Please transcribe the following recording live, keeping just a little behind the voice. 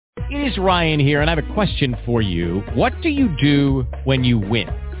It is Ryan here, and I have a question for you. What do you do when you win?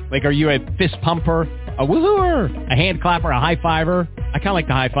 Like, are you a fist pumper, a woohooer, a hand clapper, a high fiver? I kind of like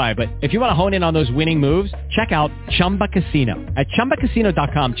the high five, but if you want to hone in on those winning moves, check out Chumba Casino. At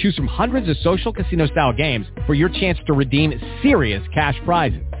ChumbaCasino.com, choose from hundreds of social casino-style games for your chance to redeem serious cash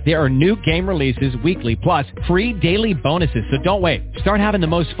prizes. There are new game releases weekly, plus free daily bonuses. So don't wait. Start having the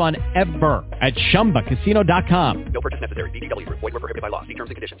most fun ever at ChumbaCasino.com. No purchase necessary. VGW. Void where prohibited by law. See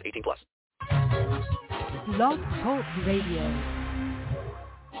terms and conditions. 18+. Blog Talk Radio.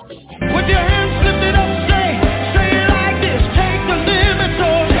 With your hands lifted up, say it like this. Take the limits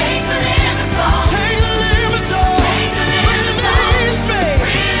off. Take the limits off. Take the limits off. Take the limits off. Release me.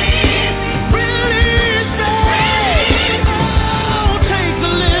 Release me. Oh, take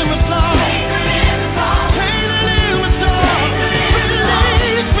the limits off. Take the limits off. Take the limits off.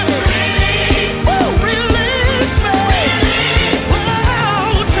 Release me. Woo, release me.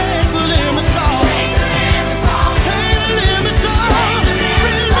 Oh, take the limits off. Take the limits off. Take the limits off.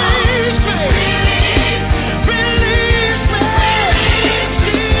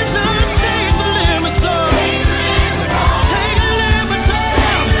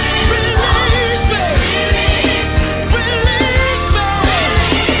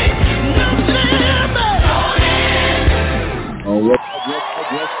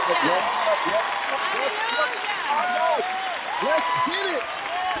 Let's get it.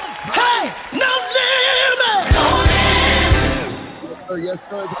 Hey, no limit. Yes,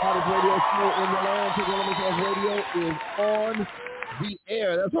 sir. The hottest radio show in the land. Radio is on the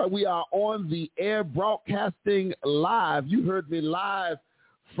air. That's right. We are on the air broadcasting live. You heard me live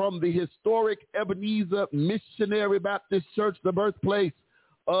from the historic Ebenezer Missionary Baptist Church, the birthplace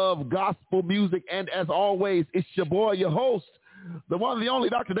of gospel music. And as always, it's your boy, your host, the one, the only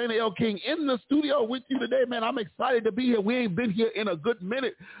Dr. Dana L. King in the studio with you today, man. I'm excited to be here. We ain't been here in a good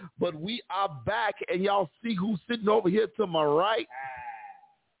minute, but we are back, and y'all see who's sitting over here to my right.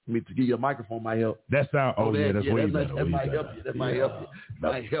 Let me to give you a microphone might help. That sound. Oh yeah, that's way better. That might help you. That might help you.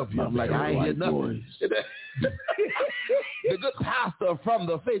 Might help you. I'm like, I ain't hear nothing. The good pastor from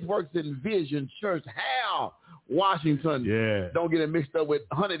the Faith Works and Vision Church, Hal Washington. Yeah. Don't get it mixed up with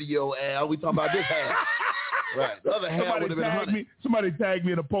 100-year-old Al. We talking about this Hal. Right. The other Hal would have been 100. Somebody tagged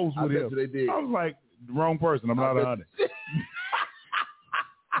me in a post with him. They did. I was like, the wrong person. I'm not 100.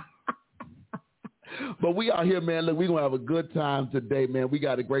 But we out here, man. Look, we're going to have a good time today, man. We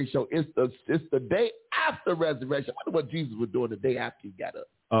got a great show. It's the day after resurrection. I wonder what Jesus was doing the day after he got up.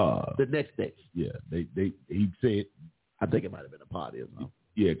 The next day. Yeah, he said. I think it might have been a party or something.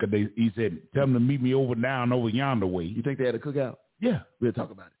 Yeah, because he said, tell them to meet me over yonder way. You think they had a cookout? Yeah. We'll talk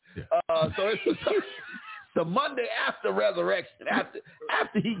about it. Yeah. So it's the Monday after resurrection, after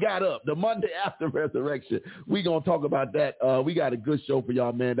he got up, the Monday after resurrection. We're going to talk about that. We got a good show for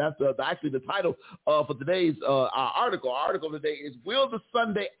y'all, man. That's actually the title for today's our article. Our article today is, Will the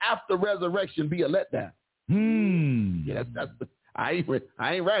Sunday After Resurrection Be a Letdown? Yeah, I ain't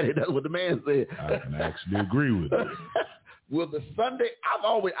writing it. That's what the man said. I can actually agree with it. Will the Sunday, I've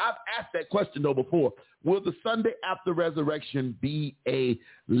asked that question though before. Will the Sunday after resurrection be a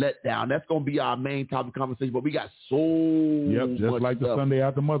letdown? That's going to be our main topic of conversation, but we got so much just like stuff. The Sunday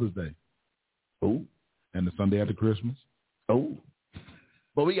after Mother's Day. Oh. And the Sunday after Christmas. Oh.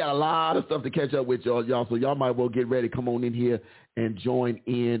 But we got a lot of stuff to catch up with y'all, so y'all might well get ready. Come on in here and join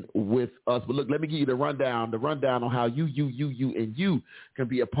in with us. But look, let me give you the rundown on how you can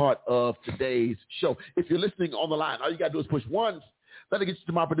be a part of today's show. If you're listening on the line, all you got to do is push once. That'll get you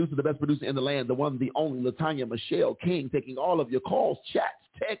to my producer, the best producer in the land, the one, the only, LaTanya Michelle King, taking all of your calls, chats,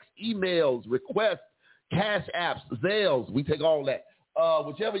 texts, emails, requests, cash apps, Zales. We take all that.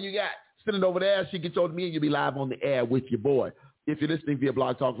 Whichever you got, send it over there. She gets over to me, and you'll be live on the air with your boy. If you're listening via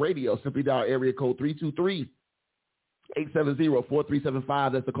Blog Talk Radio, simply dial area code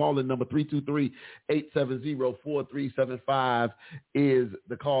 323-870-4375. That's the call-in number. 323-870-4375 is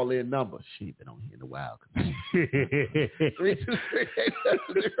the call-in number. She ain't been on here in a while.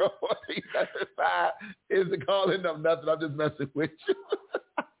 323-870-4375 is the call-in number. Nothing, I'm just messing with you.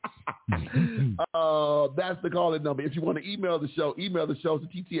 That's the call-in number. If you want to email the show to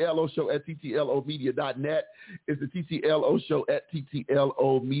TTLOshow@TTLOmedia.net. It's the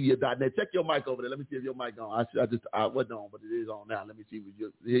TTLOshow@TTLOmedia.net. Check your mic over there. Let me see if your mic on. I wasn't on, but it is on now. Let me see if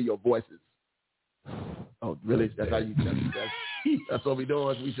you hear your voices. Oh, really? That's how you test. That's what we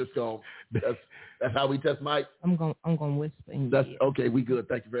doing. We just go. That's how we test mic. I'm going whisper. That's okay. We good.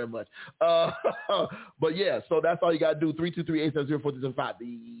 Thank you very much. But yeah, so that's all you got to do. 323-870-4375.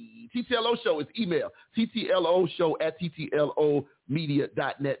 The TTLO show is email.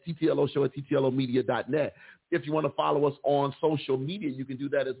 TTLOshow@TTLOmedia.net. TTLOshow@TTLOmedia.net. If you want to follow us on social media, you can do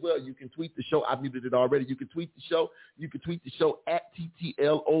that as well. You can tweet the show. I muted it already. You can tweet the show. You can tweet the show at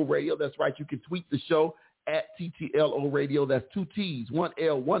TTLO Radio. That's right. You can tweet the show at TTLO Radio. That's 2 T's, 1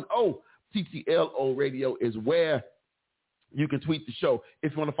 L, 1 O. TTLO Radio is where you can tweet the show.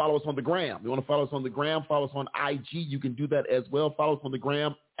 If you want to follow us on the gram, follow us on IG, you can do that as well. Follow us on the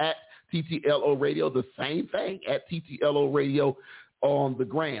gram at TTLO Radio, the same thing, at TTLO Radio on the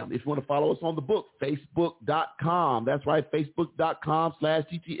gram. If you want to follow us on the book, Facebook.com. That's right,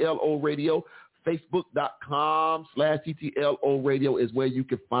 Facebook.com/TTLO Radio. Facebook.com/TTLO Radio is where you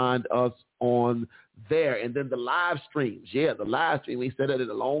can find us on there. And then the live streams. Yeah, the live stream. We ain't said that in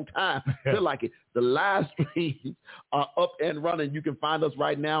a long time. Feel like it. The live streams are up and running. You can find us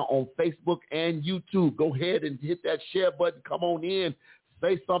right now on Facebook and YouTube. Go ahead and hit that share button. Come on in.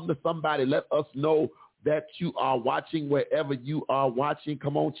 Say something to somebody. Let us know that you are watching wherever you are watching.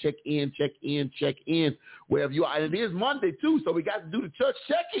 Come on, check in wherever you are. And it is Monday, too, so we got to do the church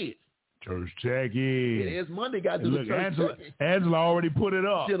check-in. Church check-in. It is Monday. Got to do the church check-in. Angela already put it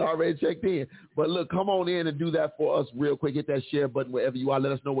up. She already checked in. But look, come on in and do that for us real quick. Hit that share button wherever you are.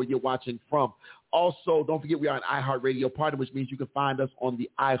 Let us know where you're watching from. Also, don't forget we are an iHeartRadio partner, which means you can find us on the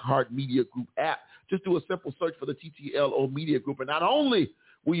iHeart Media Group app. Just do a simple search for the TTLO Media Group. And not only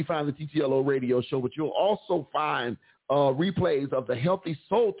will you find the TTLO Radio Show, but you'll also find replays of the Healthy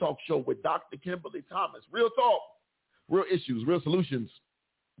Soul Talk Show with Dr. Kimberly Thomas. Real talk, real issues, real solutions.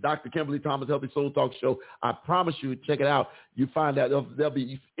 Dr. Kimberly Thomas, Healthy Soul Talk Show. I promise you, check it out. You find out there'll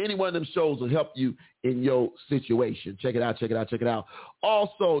be any one of them shows will help you in your situation. Check it out.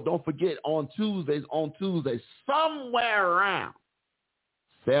 Also, don't forget on Tuesdays, somewhere around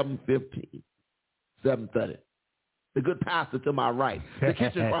 7:15, 7:30. The good pastor to my right, the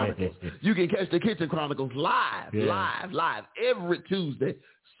Kitchen Chronicles. You can catch the Kitchen Chronicles live every Tuesday,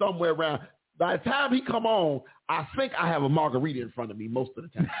 somewhere around. By the time he come on, I think I have a margarita in front of me most of the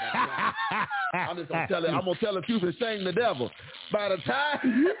time. I'm just gonna tell it. I'm gonna tell the truth and shame the devil. By the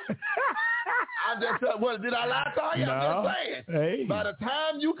time, I'm just telling. What did I lie to you? No. I'm just saying. Hey. By the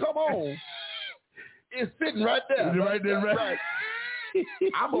time you come on, it's sitting right there. Right there.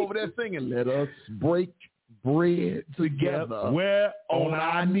 I'm over there singing. Let us break bread together. Where on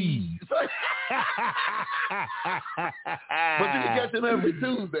our knees. But you can catch him every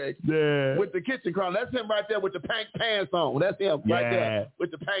Tuesday with the Kitchen Chronicles. That's him right there with the pink pants on. That's him right there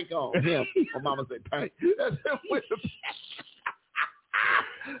with the pink on. Him. My mama said pink. That's him with the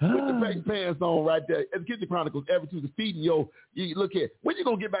pink pants on right there. And the Kitchen Chronicles every Tuesday feeding you look here. When you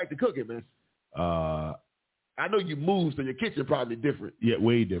gonna get back to cooking, man? I know you moved, so your kitchen probably different. Yeah,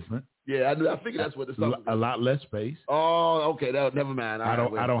 way different. Yeah, I figured that's what it's a lot less space. Oh, okay. Never mind. I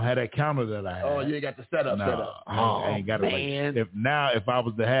don't have that counter that I have. Oh, you ain't got the setup. I ain't got it. Like, if I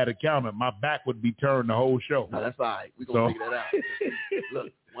was to have a counter, my back would be turned the whole show. No, that's all right. We're gonna figure that out.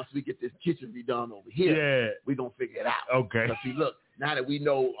 Look, once we get this kitchen redone over here, we're gonna figure it out. Okay. But see, look, now that we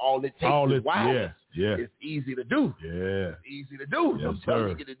know all it takes is wireless, it's easy to do. Yeah. It's easy to do. Yes,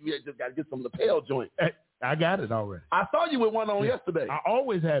 you just got to get some lapel joint. I got it already. I saw you with one on yesterday. I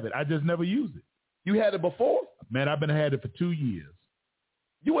always have it. I just never use it. You had it before? Man, I've had it for 2 years.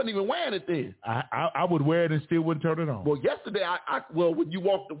 You wasn't even wearing it then. I would wear it and still wouldn't turn it on. Well, yesterday, when you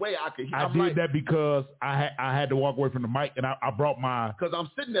walked away, I could hear. I did that because I had to walk away from the mic, and I brought my. Because I'm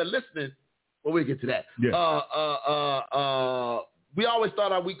sitting there listening. Well, we'll get to that. Yeah. We always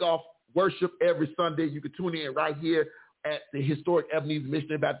start our week off worship every Sunday. You can tune in right here at the historic Ebenezer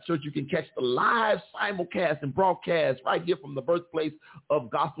Missional Baptist Church. You can catch the live simulcast and broadcast right here from the birthplace of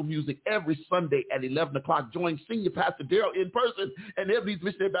gospel music every Sunday at 11 o'clock. Join Senior Pastor Darrell in person and the Ebenezer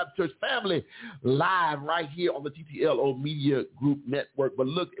Missional Baptist Church family live right here on the TTLO Media Group Network. But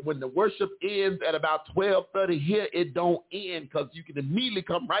look, when the worship ends at about 12:30 here, it don't end because you can immediately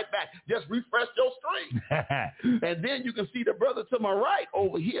come right back. Just refresh your screen. And then you can see the brother to my right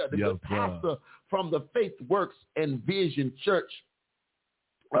over here, the good pastor from the Faith Works and Vision Church,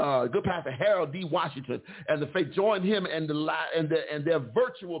 good pastor Harold D. Washington, and the Faith joined him and their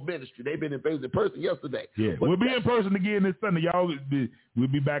virtual ministry. They've been in person yesterday. Yeah, we'll be in person again this Sunday. Y'all, we'll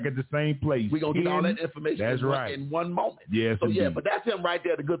be back at the same place. We're gonna get all that information. In one moment. Yes. So indeed. But that's him right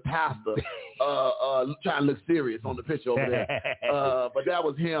there, the good pastor, trying to look serious on the picture over there. But that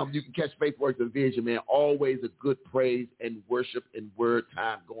was him. You can catch Faith Works and Vision, man. Always a good praise and worship and word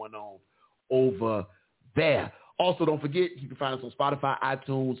time going on over there. Also, don't forget, you can find us on Spotify,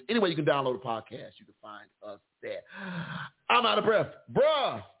 iTunes. Anyway, you can download the podcast. You can find us there. I'm out of breath.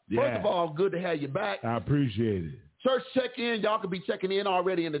 Bruh, first of all, good to have you back. I appreciate it. Church check-in. Y'all can be checking in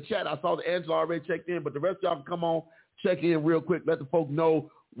already in the chat. I saw that Angela already checked in, but the rest of y'all can come on, check in real quick. Let the folk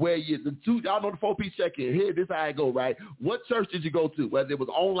know where y'all know the 4-piece check in. Here, this is how it go, right? What church did you go to, whether it was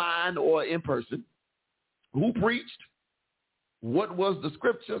online or in person? Who preached? What was the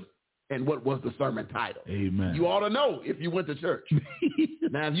scripture? And what was the sermon title? Amen. You ought to know if you went to church.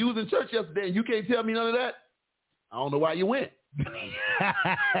 Now, if you was in church yesterday and you can't tell me none of that, I don't know why you went. I'm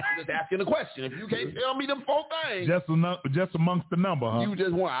just asking a question. If you can't tell me them 4 things. Just amongst the number, huh?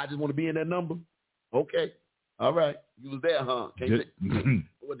 I just want to be in that number. Okay. All right. You was there, huh?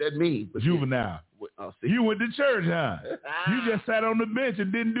 What that mean? Juvenile. You went to church, huh? You just sat on the bench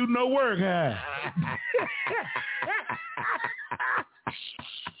and didn't do no work, huh?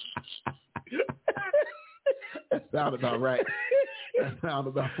 That sounded about right.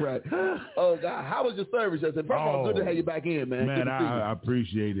 Oh, God. How was your service yesterday? First of all, good to have you back in, man. Man, I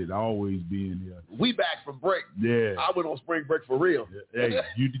appreciate it. Always being here. We back from break. Yeah. I went on spring break for real. Hey,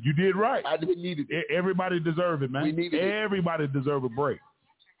 you did right. I needed it. Everybody deserve it, man. We needed it. Everybody deserve a break.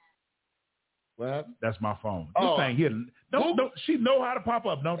 What happened? That's my phone. This thing here. Don't she know how to pop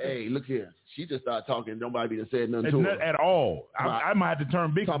up, don't Hey, look here. She just started talking. Nobody even said nothing to her. At all. I might have to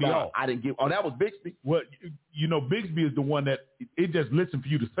turn Bixby off. I didn't give. Oh, that was Bixby? Well, Bixby is the one that it just listens for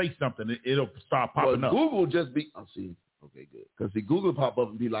you to say something. It'll start popping up. Google just be. Oh, see. Okay, good. Because Google pop up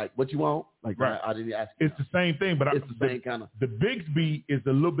and be like, what you want? Like, right. I didn't ask you. It's the same thing, but it's the same kind of. The Bixby is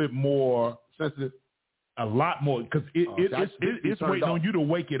a little bit more sensitive. A lot more, because it's waiting on you to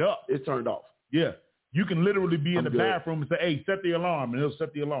wake it up. It's turned off. Yeah. You can literally be in the bathroom and say, hey, set the alarm, and it'll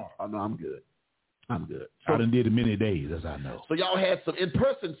set the alarm. Oh, no, I'm good. So, I done did it many days, as I know. So y'all had some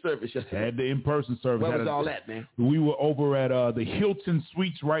in-person service yesterday. Had the in-person service. Where was all that, man? We were over at the Hilton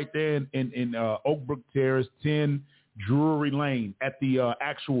Suites right there in Oakbrook Terrace, 10 Drury Lane, at the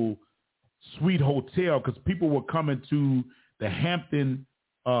actual suite hotel, because people were coming to the Hampton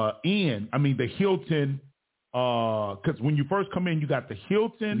Inn. I mean, the Hilton, because when you first come in, you got the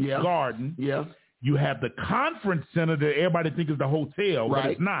Hilton Garden. Yeah. You have the conference center that everybody thinks is the hotel, but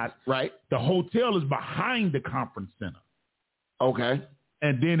it's not. Right. The hotel is behind the conference center. Okay.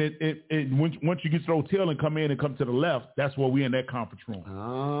 And then once you get to the hotel and come in and come to the left, that's where we're in that conference room.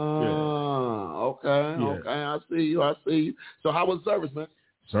 Okay. Yeah. Okay. I see you. So how was service, man?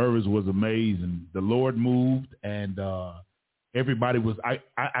 Service was amazing. The Lord moved, and everybody was. I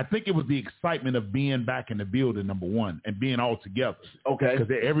think it was the excitement of being back in the building, number one, and being all together. Okay.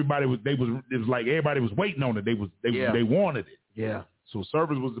 Because everybody was. It was like everybody was waiting on it. They wanted it. Yeah. So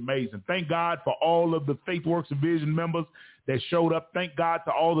service was amazing. Thank God for all of the Faith Works and Vision members that showed up. Thank God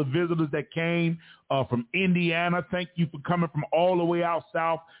to all the visitors that came from Indiana. Thank you for coming from all the way out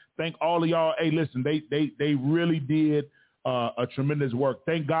south. Thank all of y'all. Hey, listen, they really did a tremendous work.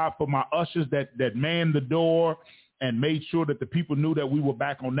 Thank God for my ushers that manned the door and made sure that the people knew that we were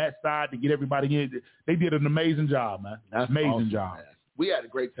back on that side to get everybody in. They did an amazing job, man. That's amazing awesome, job. Man. We had a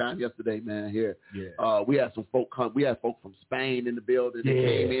great time yesterday, man. Here, we had some folk come. We had folk from Spain in the building. They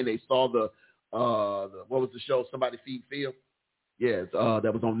came in. They saw the what was the show? Somebody Feed Phil. Yeah,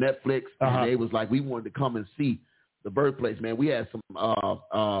 that was on Netflix. And they was like, we wanted to come and see the birthplace, man. We had some.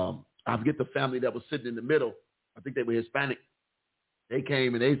 I forget the family that was sitting in the middle. I think they were Hispanic. They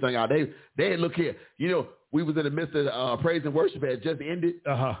came and they sung out. They look here. We was in the midst of praise and worship. It had just ended.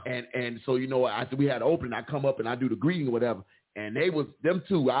 And so, after we had opening, I come up and I do the greeting or whatever. And they was them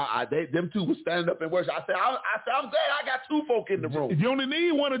two. Them two was standing up and worship. I said, I'm glad I got two folk in the room. You only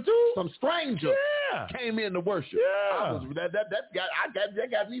need one or two. Some stranger came in to worship. Yeah, that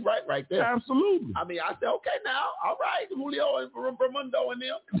got me right there. Absolutely. I mean, I said, okay, now, all right, Julio and Ramundo and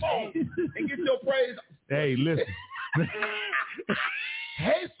them, come on and get your praise. Hey, listen.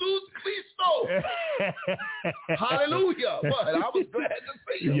 Jesus Cristo. Hallelujah. But I was glad to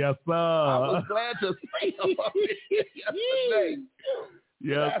see him. Yes, sir. I was glad to see him yesterday.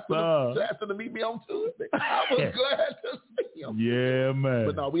 Yes, sir. Asked him to meet me on Tuesday. I was glad to see him. Yeah, man.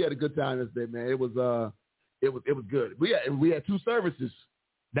 But no, we had a good time yesterday, man. It was good. We had two services.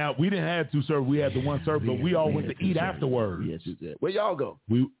 Now, we didn't have two services. We had the one service, but we all went to eat afterwards. Yes, you did. Where y'all go?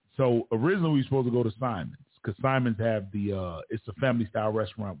 So originally we were supposed to go to Simon's, because Simon's have it's a family style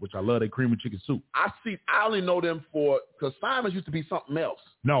restaurant, which I love. Their cream and chicken soup. I only know them because Simon's used to be something else.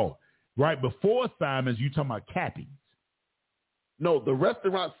 No, right before Simon's, you talking about Cappy's. No, the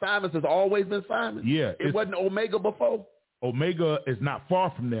restaurant Simon's has always been Simon's. Yeah. It wasn't Omega before? Omega is not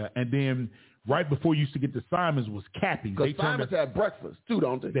far from there. And then right before you used to get to Simon's was Cappy's. Because Simon's have breakfast too,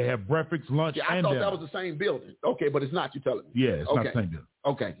 don't they? They have breakfast, lunch, and I thought that was the same building. Okay, but it's not, you telling me. Yeah, it's not the same building.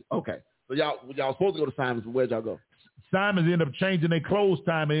 Okay. So y'all supposed to go to Simon's, but where'd y'all go? Simon's ended up changing their close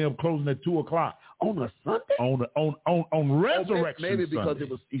time and ended up closing at 2:00 on a Sunday. On Resurrection maybe because Sunday. it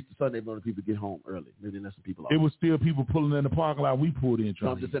was Easter Sunday, wanted people to get home early. Maybe that's some people off. It was still people pulling in the parking lot. We pulled in No,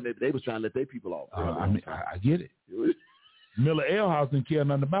 trying. I'm just saying they was trying to let their people off. I get it. Miller Ale House didn't care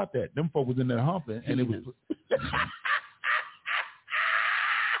nothing about that. Them folk was in there humping, and it was.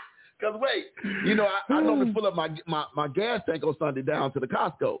 Because wait, I normally fill up my gas tank on Sunday down to the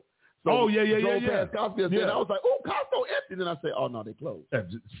Costco. So yeah. Past Costco and I was like, oh, Costco empty. Then I say, oh no, they closed.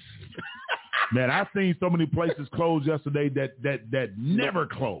 Man, I seen so many places closed yesterday that never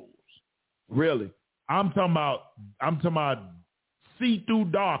closed. Really? I'm talking about see-through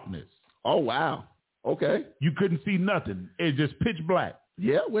darkness. Oh wow. Okay. You couldn't see nothing. It's just pitch black.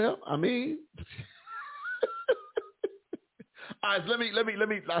 Yeah. Well, I mean. All right, so let me.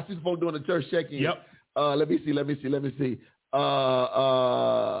 I see some folks doing the church check-in. Yep. Let me see.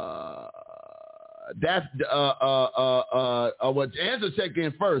 That's what Angela checked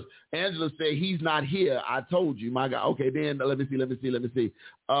in first. Angela said he's not here. I told you, my God. Okay, then let me see.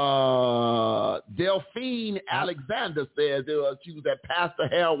 Delphine Alexander says she was at Pastor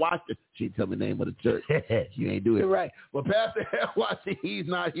Harold Washington. She didn't tell me the name of the church. She ain't do it right. But Pastor Harold Washington, he's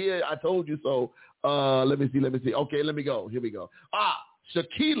not here. I told you so. Let me see. Okay, let me go. Here we go.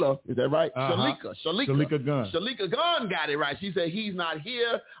 Shakila, is that right? Shalika Gunn. Shalika Gunn got it right. She said he's not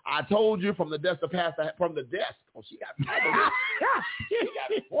here. I told you from the desk. From the desk. Oh, she got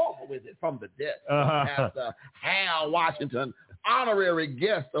formal with it from the desk. Pastor Hal Washington, honorary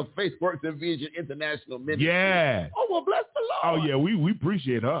guest of Faith Works and Vision International Ministry. Yeah. Oh well, bless the Lord. Oh yeah, we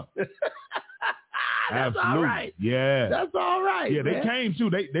appreciate her. That's Absolutely. all right. Yeah. That's all right. Yeah, man. they came too.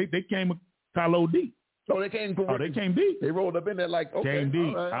 They came Kylo D. So they came. They came deep. They rolled up in there like, okay. Came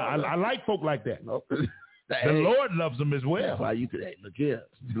deep. All right. I like folk like that. Okay. The Lord loves them as well. That's why you today. Look here.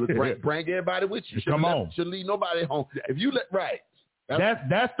 Bring everybody with you. Come on. Shouldn't leave nobody home. If you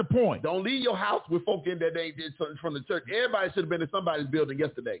That's the point. Don't leave your house with folk in there they did something from the church. Everybody should have been in somebody's building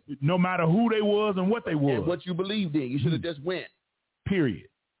yesterday. No matter who they was and what they was. And what you believed in. You should have just went. Period.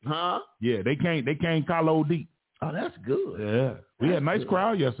 Huh? Yeah, they came Kylo deep. Oh, that's good. Yeah. We had a nice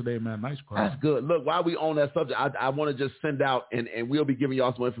crowd yesterday, man. Nice crowd. That's good. Look, while we on that subject, I want to just send out, and we'll be giving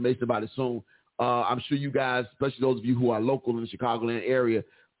y'all some information about it soon. I'm sure you guys, especially those of you who are local in the Chicagoland area,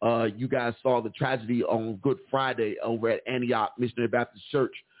 you guys saw the tragedy on Good Friday over at Antioch Missionary Baptist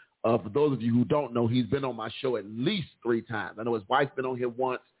Church. For those of you who don't know, he's been on my show at least 3 times. I know his wife's been on here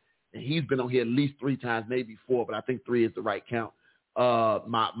once, and he's been on here at least 3 times, maybe 4, but I think 3 is the right count.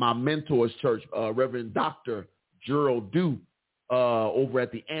 My mentor's church, Reverend Dr. Gerald Dew, over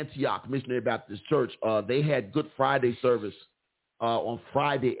at the Antioch Missionary Baptist Church, they had Good Friday service on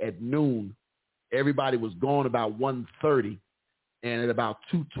Friday at noon. Everybody was gone about 1:30, and at about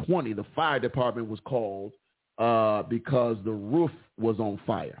 2:20, the fire department was called because the roof was on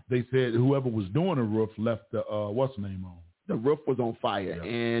fire. They said whoever was doing the roof left the what's the name on. The roof was on fire,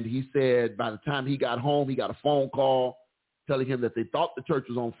 and he said by the time he got home, he got a phone call telling him that they thought the church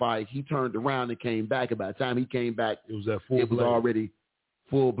was on fire. He turned around and came back, and by the time he came back, it was at full blaze. It was already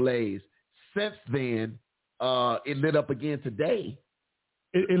full blaze. Since then, it lit up again today.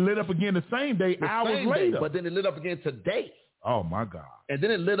 It lit up again the same day, hours later. But then it lit up again today. Oh, my God. And then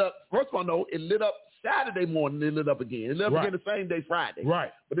it lit up, first of all, no, it lit up Saturday morning, it lit up again. It lit up again the same day, Friday.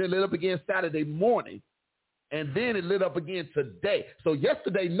 Right. But then it lit up again Saturday morning, and then it lit up again today. So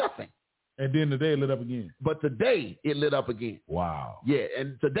yesterday, nothing. And then today it lit up again. But today it lit up again. Wow. Yeah,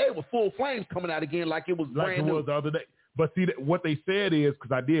 and today was full flames coming out again like it was brand new. Like it was the other day. But see, what they said is,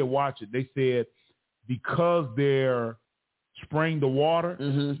 because I did watch it, they said because they're spraying the water,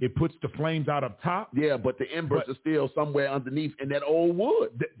 it puts the flames out up top. Yeah, but the embers are still somewhere underneath in that old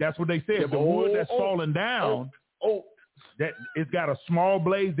wood. That's what they said. The wood that's falling down. That it's got a small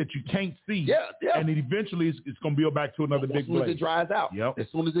blaze that you can't see. Yeah. And it eventually it's going to build back to another big blaze. As soon as it dries out. Yep. As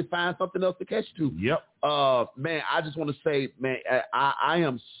soon as it finds something else to catch to. Yep. Man, I just want to say, man, I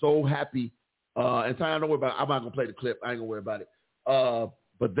am so happy. And don't worry about it. I'm not going to play the clip. I ain't going to worry about it.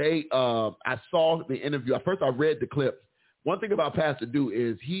 But I saw the interview. First, I read the clip. One thing about Pastor Dew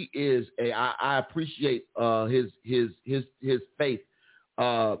is he is I appreciate his faith.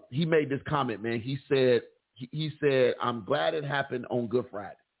 He made this comment, man. He said, I'm glad it happened on Good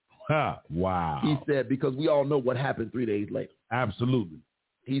Friday. Wow. He said, because we all know what happened 3 days later. Absolutely.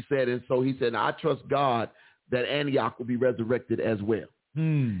 He said, and so he said, I trust God that Antioch will be resurrected as well.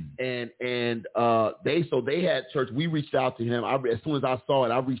 And they had church. We reached out to him. As soon as I saw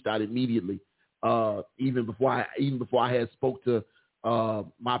it, I reached out immediately. Even before I had spoke to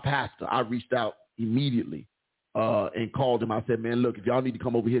my pastor, I reached out immediately and called him. I said, man, look, if y'all need to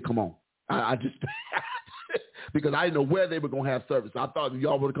come over here, come on. I just because I didn't know where they were going to have service. I thought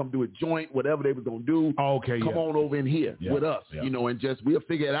y'all would come do a joint, whatever they were going to do. Okay, come on over in here with us, and just we'll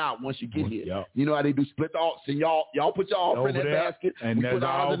figure it out once you get here. Yeah. You know how they do split the offering. Y'all put your offering in that basket. And we put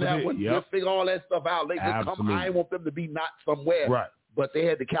ours in that one. Yep. We'll figure all that stuff out. They just come. I didn't want them to be not somewhere. Right. But they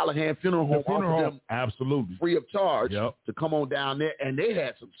had the Callahan Funeral Home offer them absolutely free of charge to come on down there, and they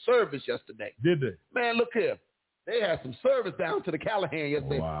had some service yesterday. Did they? Man, look here. They had some service down to the Callahan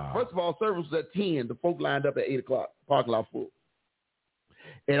yesterday. Wow. First of all, service was at 10. The folk lined up at 8 o'clock, parking lot full.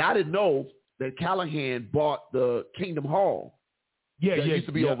 And I didn't know that Callahan bought the Kingdom Hall. That used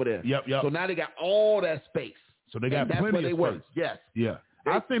to be over there. Yep. So now they got all that space. So they got that's plenty where they of work. space. Yes. Yeah.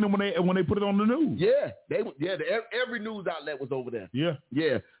 I seen them when they put it on the news. Every news outlet was over there.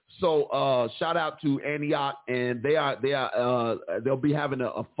 Yeah. So shout out to Antioch, and they'll be having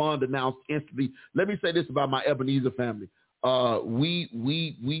a fund announced instantly. Let me say this about my Ebenezer family.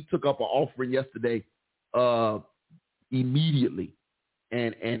 We took up an offering yesterday, immediately,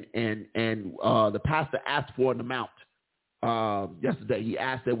 and the pastor asked for an amount yesterday. He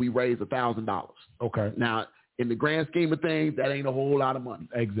asked that we raise $1,000. Okay. Now, in the grand scheme of things, that ain't a whole lot of money.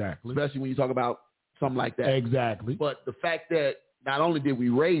 Exactly. Especially when you talk about something like that. Exactly. But the fact that not only did we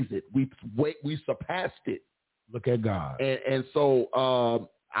raise it, we surpassed it. Look at God. And so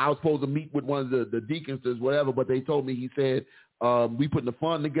I was supposed to meet with one of the deacons or whatever, but they told me, he said, we putting the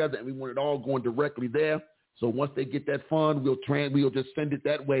fund together and we want it all going directly there. So once they get that fund, we'll just send it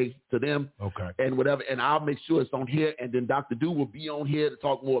that way to them. Okay. And whatever, and I'll make sure it's on here, and then Dr. Du will be on here to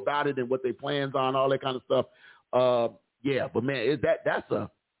talk more about it and what their plans are and all that kind of stuff. But man, that's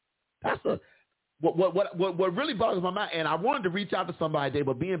what really bothers my mind. And I wanted to reach out to somebody today,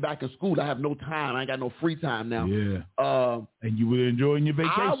 but being back in school, I have no time. I ain't got no free time now. Yeah. And you were enjoying your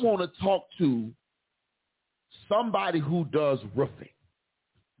vacation. I want to talk to somebody who does roofing.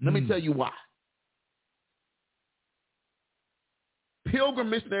 Let me tell you why. Pilgrim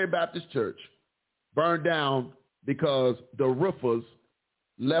Missionary Baptist Church burned down because the roofers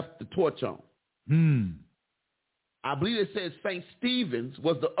left the torch on. I believe it said St. Stephen's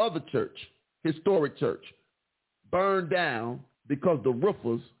was the other church, historic church, burned down because the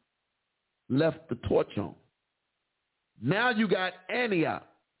roofers left the torch on. Now you got Antioch.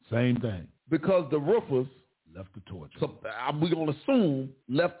 Same thing. Because the roofers left the torch on. So we're going to assume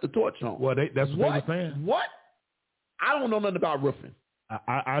left the torch on. Well, that's what they were saying. What? I don't know nothing about roofing.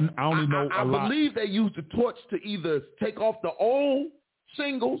 I only know a lot. I believe they used the torch to either take off the old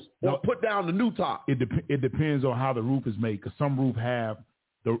shingles or put down the new top. It depends on how the roof is made, because some roof have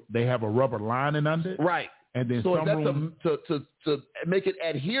a rubber lining under it. Right. And then so some is that to make it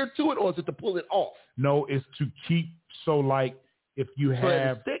adhere to it, or is it to pull it off? No, it's to keep, so like if you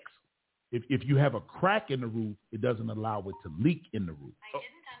have sticks. If you have a crack in the roof, it doesn't allow it to leak in the roof. I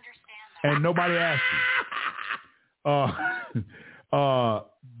didn't understand that. And nobody asked you.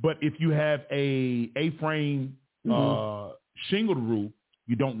 But if you have a A-frame shingled roof,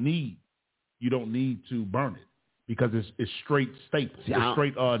 you don't need to burn it, because it's straight staples. It's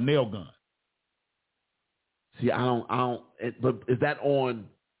straight nail gun. See, I don't. But is that on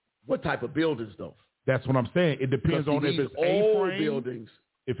what type of buildings though? That's what I'm saying. It depends on if it's old A-frame buildings.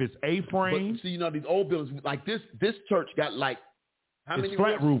 If it's A-frame. But see, these old buildings like this church got like how many? It's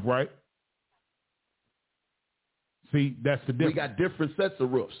flat roof, right? See, that's the difference. We got different sets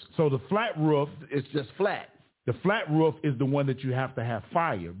of roofs. So the flat roof, it's just flat. The flat roof is the one that you have to have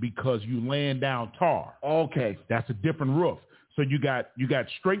fire, because you laying down tar. Okay. That's a different roof. So you got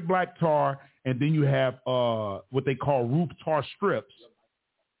straight black tar, and then you have what they call roof tar strips.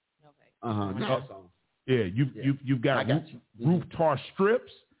 Okay. You've got roof tar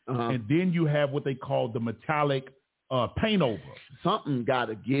strips, and then you have what they call the metallic paint over. Something got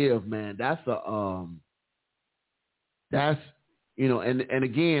to give, man. That's and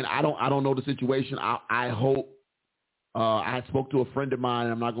again, I don't know the situation. I hope. I spoke to a friend of mine,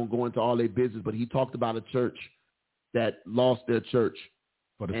 and I'm not going to go into all their business, but he talked about a church that lost their church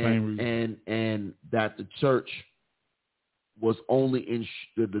for the same reason, and that the church was only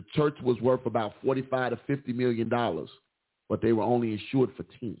the church was worth about $45 to $50 million, but they were only insured for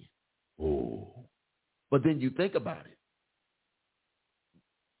 10. Oh, but then you think about it.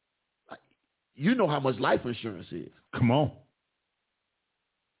 You know how much life insurance is. Come on.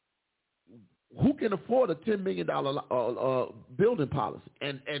 Who can afford a $10 million building policy?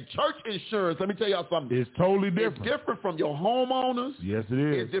 And church insurance, let me tell y'all something. It's totally different. It's different from your homeowners. Yes, it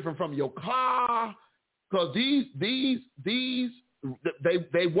is. It's different from your car. Because they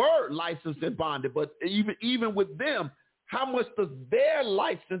were licensed and bonded, but even with them, how much does their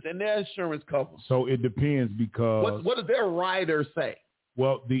license and their insurance cover? So it depends, because what does their rider say?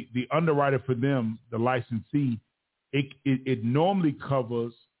 Well, the underwriter for them, the licensee, it normally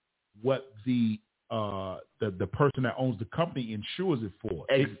covers what the person that owns the company insures it for.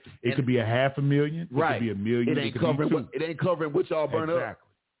 It could be $500,000. Right. It could be $1 million. It ain't covering what y'all burn up.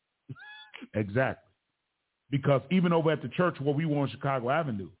 Exactly. Because even over at the church where we were on Chicago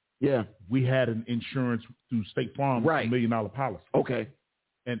Avenue, we had an insurance through State Farm, $1 million policy. Okay.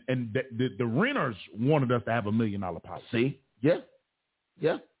 And the renters wanted us to have $1 million policy. See?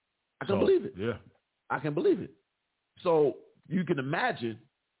 Yeah. I can believe it. Yeah. I can believe it. So you can imagine.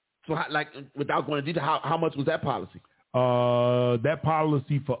 So without going into detail, how much was that policy? That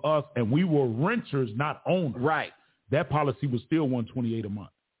policy for us, and we were renters, not owners. Right. That policy was still $128 a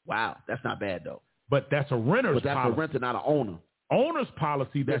month. Wow, that's not bad though. But that's a renter's policy. But that's a renter, not an owner. Owner's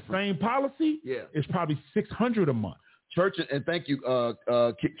policy, that same policy, is probably $600 a month. Church, and thank you,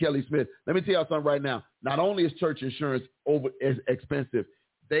 Kelly Smith. Let me tell you something right now. Not only is church insurance expensive,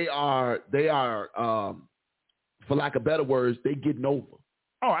 they are, for lack of better words, they getting over.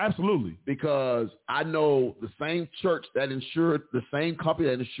 Oh, absolutely. Because I know the same church that insured, the same company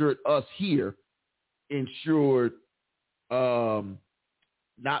that insured us here, insured,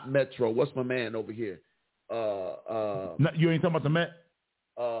 not Metro. What's my man over here? You ain't talking about the Met?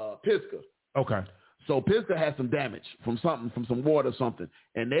 Pisgah. Okay. So Pisgah had some damage from some water or something,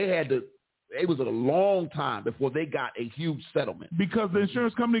 and it was a long time before they got a huge settlement. Because the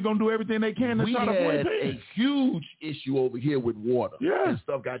insurance company going to do everything they can to try to avoid paying. We had a huge issue over here with water. Yeah. And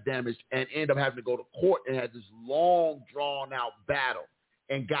stuff got damaged and ended up having to go to court and had this long, drawn-out battle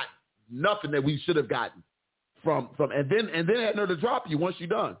and got nothing that we should have gotten from and then they had to drop you once you're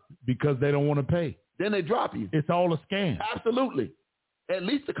done. Because they don't want to pay. Then they drop you. It's all a scam. Absolutely. At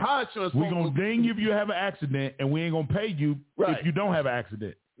least the car insurance. We're going to ding you if you have an accident, and we ain't going to pay you if you don't have an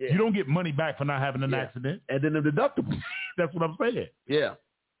accident. Yeah. You don't get money back for not having an accident. And then the deductible. That's what I'm saying. Yeah.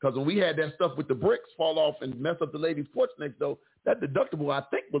 Because when we had that stuff with the bricks fall off and mess up the lady's porch next door, that deductible, I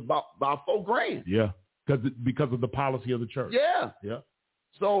think, was about $4,000. Yeah. Because of the policy of the church. Yeah. Yeah.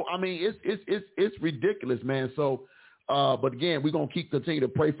 So, I mean, it's ridiculous, man. So, but again, we're going to continue to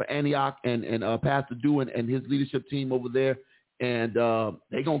pray for Antioch and Pastor Dew and his leadership team over there. And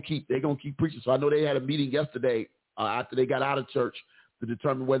they're gonna keep preaching. So I know they had a meeting yesterday after they got out of church to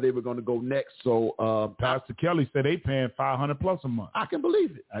determine where they were going to go next. So Pastor Kelly said they paying $500+ a month. I can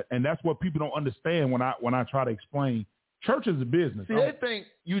believe it, and that's what people don't understand when I try to explain. Church is a business. See, they think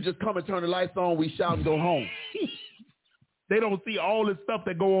you just come and turn the lights on, we shout and go home. They don't see all this stuff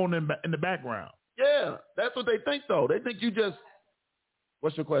that go on in the background. Yeah, that's what they think though. They think you just.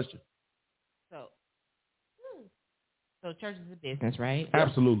 What's your question? So church is a business, right?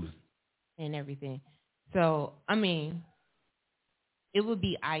 Absolutely. And everything. So, I mean, it would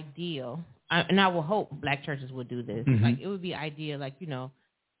be ideal, and I will hope black churches would do this. Mm-hmm. Like, it would be ideal, like,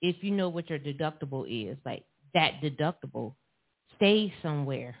 if you know what your deductible is, like, that deductible stays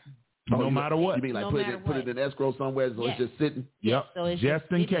somewhere. No matter what. You mean like put it in escrow somewhere so it's just sitting? Yep. So it's just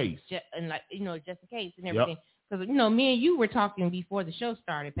in case. And like, just in case and everything. Because, me and you were talking before the show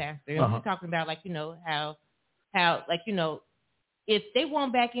started, Pastor. And we were talking about, like, how like, if they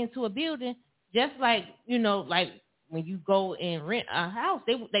want back into a building, just like, like when you go and rent a house,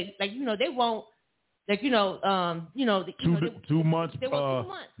 they won't, like, 2 months. They want 2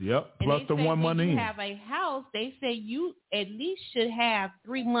 months. Yep. And plus the 1 month in. If you have a house, they say you at least should have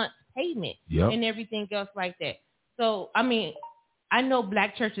 3 months payment and everything else like that. So, I mean, I know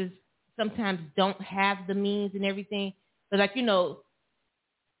black churches sometimes don't have the means and everything, but like,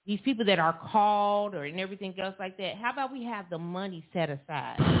 these people that are called and everything else like that, how about we have the money set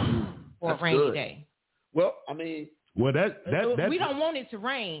aside for a rainy day? Well, I mean, we don't want it to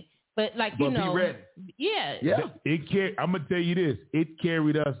rain, but like, be ready. Yeah. I'm going to tell you this. It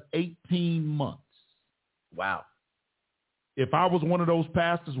carried us 18 months. Wow. If I was one of those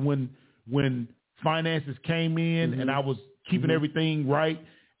pastors when finances came in and I was keeping everything right,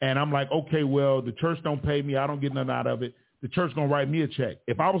 and I'm like, okay, well, the church don't pay me. I don't get nothing out of it. The church gonna write me a check.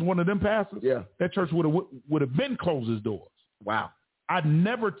 If I was one of them pastors, that church would have been closed its doors. Wow. I've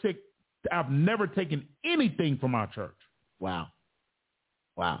never taken anything from our church. Wow.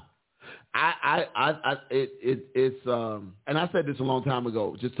 It's and I said this a long time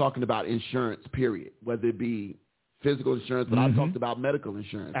ago, just talking about insurance, period, whether it be physical insurance, but I talked about medical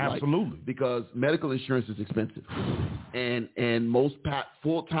insurance. Absolutely. Because medical insurance is expensive. And most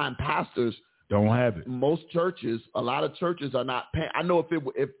full-time pastors don't have it. Most churches, a lot of churches are not paying. I know if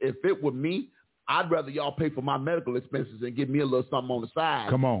it were me, I'd rather y'all pay for my medical expenses and give me a little something on the side.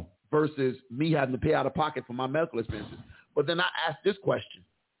 Come on. Versus me having to pay out of pocket for my medical expenses. But then I asked this question.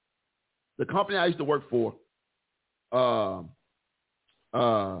 The company I used to work for,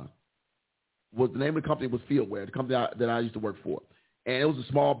 was the name of the company was Fieldware, the company that I used to work for. And it was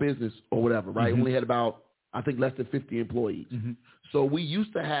a small business or whatever, right? Only had about, I think, less than 50 employees. So we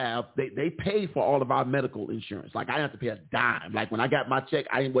used to have, they paid for all of our medical insurance. Like, I didn't have to pay a dime. Like, when I got my check,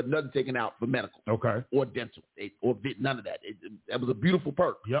 I didn't want nothing taken out for medical or dental or none of that. That was a beautiful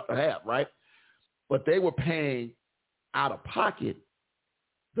perk to have, right? But they were paying out of pocket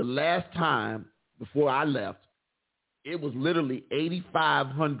the last time before I left. It was literally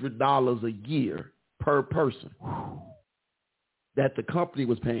 $8,500 a year per person that the company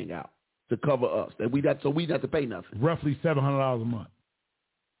was paying out to cover us. So we'd have to pay nothing. Roughly $700 a month.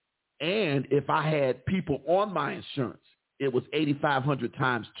 And if I had people on my insurance, it was $8,500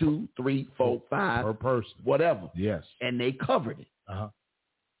 times 2, 3, 4, 5 per person, whatever. Yes, and they covered it.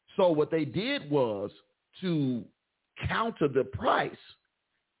 So what they did was, to counter the price,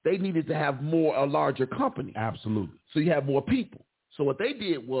 they needed to have a larger company. Absolutely. So you have more people. So what they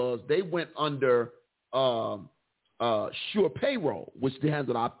did was they went under Sure Payroll, which they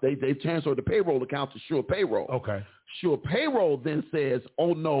handled. They transferred the payroll account to Sure Payroll. Okay. Sure Payroll then says,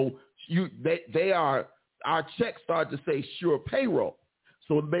 "Oh no, our checks started to say Sure Payroll."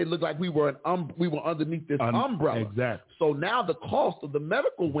 So it made it look like we were underneath this umbrella. Exactly. So now the cost of the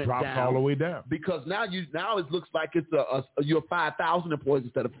medical went dropped down all the way down, because now it looks like it's you're 5,000 employees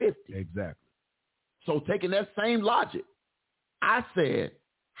instead of 50. Exactly. So taking that same logic, I said,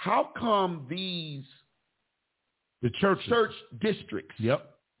 how come the church districts?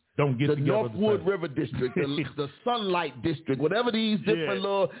 Don't get the together. Northwood River District, the Sunlight District, whatever these different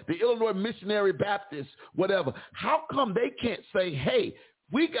the Illinois Missionary Baptist, whatever. How come they can't say, hey,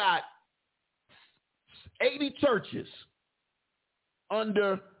 we got 80 churches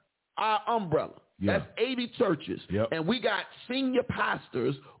under our umbrella? That's 80 churches. And we got senior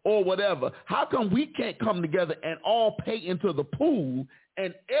pastors or whatever. How come we can't come together and all pay into the pool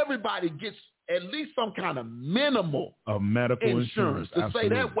and everybody gets at least some kind of minimal medical insurance to say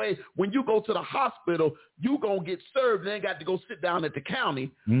that way when you go to the hospital, you going to get served and ain't got to go sit down at the county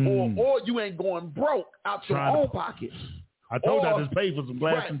or you ain't going broke out your own pocket. I told you I just paid for some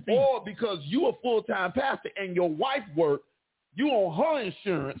glass and feet. Or because you a full-time pastor and your wife work, you on her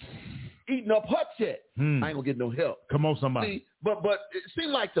insurance, eating up her check. I ain't going to get no help. Come on, somebody. See, but it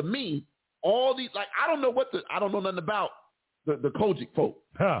seemed like to me, all these, like, I don't know nothing about the Kojic folk.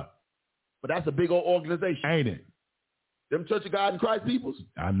 But that's a big old organization. Ain't it? Them Church of God in Christ peoples?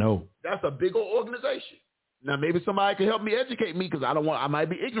 I know. That's a big old organization. Now, maybe somebody can help me educate me because I might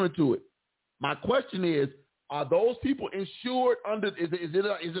be ignorant to it. My question is, are those people insured under, is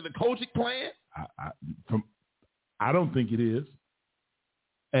it a Kojic plan? I don't think it is.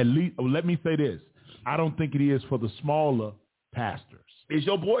 At least, let me say this. I don't think it is for the smaller pastors. Is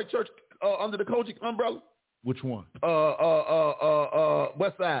your boy church under the Kojic umbrella? Which one?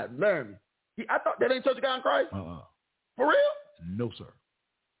 West Side, Laramie. I thought that ain't Church of God in Christ. For real? No, sir.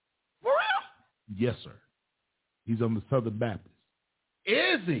 For real? Yes, sir. He's on the Southern Baptist.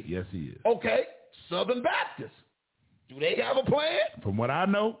 Is he? Yes, he is. Okay, Southern Baptist. Do they have a plan? From what I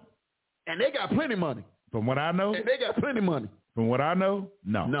know. And they got plenty of money. From what I know. And they got plenty of money. From what I know,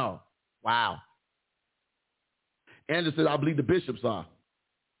 no. No. Wow. Andrew said, I believe the bishops are.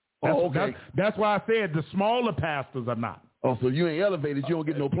 Okay. That's why I said the smaller pastors are not. Oh, so you ain't elevated, you don't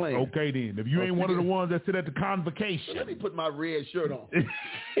get no plan. Okay, then. If you ain't one of the ones that sit at the convocation. So let me put my red shirt on.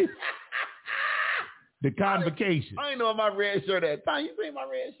 The convocation. I ain't know my red shirt at. Tom, you see my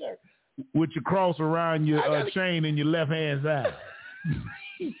red shirt? With your cross around your chain in your left hand side.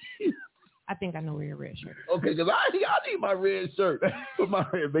 I think I know where your red shirt is. Okay, because I need my red shirt. Put my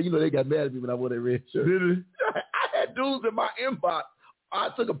red, but they got mad at me when I wore that red shirt. I had dudes in my inbox. I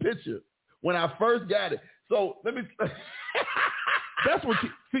took a picture when I first got it. So let me. That's what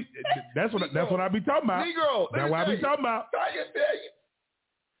I be talking about. Negro. That's what I be talking about. I can tell you.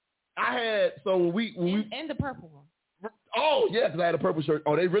 I had and the purple one. Oh yeah, because I had a purple shirt.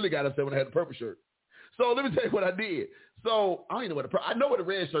 Oh, they really got upset when I had the purple shirt. So let me tell you what I did. So I don't even know what I know what the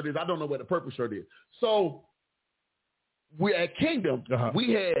red shirt is. I don't know what the purple shirt is. So we at Kingdom,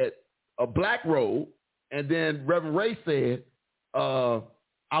 we had a black robe, and then Reverend Ray said, I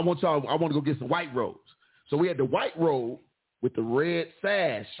want to go get some white robes. So we had the white robe with the red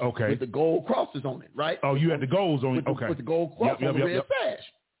sash with the gold crosses on it, right? Oh, you had the golds on it. With the gold cross on the red sash.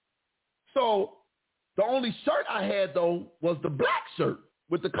 So the only shirt I had, though, was the black shirt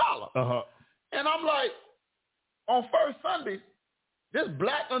with the collar. And I'm like, on first Sunday, this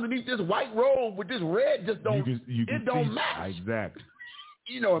black underneath this white robe with this red just don't, it don't match. Exactly.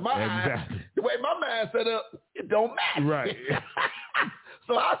 In my eyes, the way my mind set up, it don't match. Right.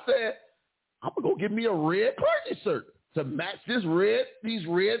 So I said, I'm going to go get me a red clergy shirt. to match these red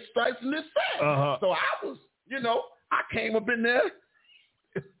stripes in this sack. Uh-huh. So I was, I came up in there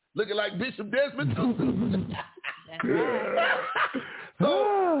looking like Bishop Desmond.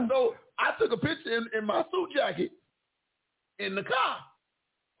 So I took a picture in my suit jacket in the car.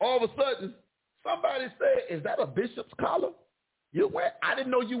 All of a sudden, somebody said, "Is that a bishop's collar? I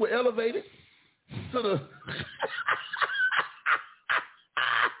didn't know you were elevated to the."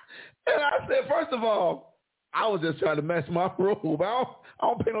 And I said, first of all, I was just trying to match my robe. I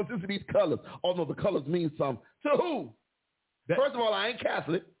don't pay no attention to these colors. Although the colors mean something. To who? First of all, I ain't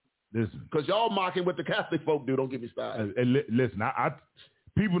Catholic. Listen, because y'all mocking what the Catholic folk do. Don't get me started. Listen,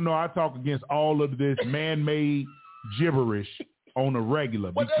 people know I talk against all of this man-made gibberish on a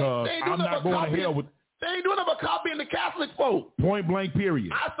regular because I'm not going to hell with. They ain't doing nothing but copying the Catholic folk. Point blank,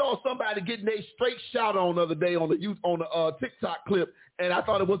 period. I saw somebody getting a straight shout on the other day on the TikTok clip, and I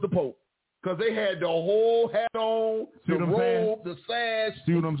thought it was the Pope because they had the whole hat on, the robe, the sash.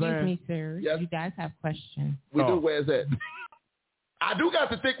 See what I'm saying? Excuse me, sir. Yes. You guys have questions. We do. Where's that? I do got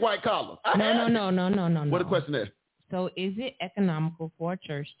the thick white collar. No. What the question is? So is it economical for a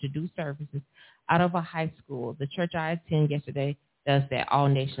church to do services out of a high school? The church I attend yesterday does that. All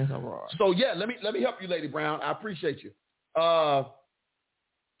Nations Aurora. So yeah, let me help you, Lady Brown. I appreciate you. One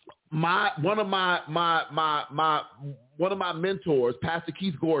of my mentors, Pastor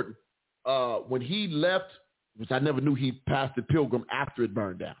Keith Gordon, when he left, which I never knew he pastored Pilgrim after it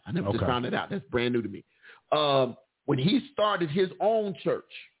burned down. I never just found it out. That's brand new to me. When he started his own church,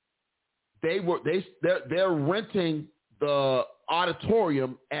 they're renting the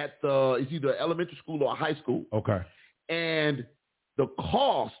auditorium at it's either elementary school or a high school. Okay. And the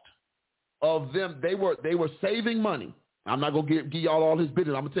cost of them, they were saving money. I'm not gonna give y'all all his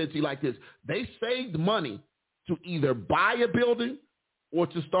business. I'm gonna tell it to you like this: they saved money to either buy a building or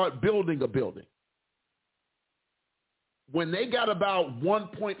to start building a building. When they got about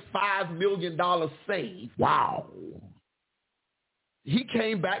 $1.5 million saved, wow, he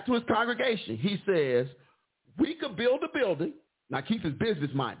came back to his congregation. He says, we could build a building. Now, Keith is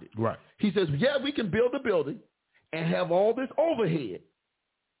business-minded. Right. He says, yeah, we can build a building and have all this overhead.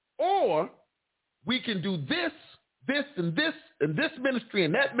 Or we can do this, and this ministry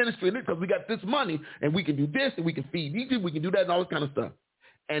and that ministry, and this, because we got this money, and we can do this, and we can feed these people, we can do that, and all this kind of stuff.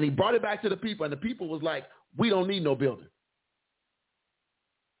 And he brought it back to the people, and the people was like, we don't need no building.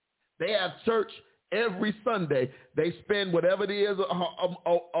 They have church every Sunday. They spend whatever it is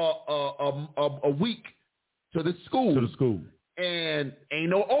a week to the school. And ain't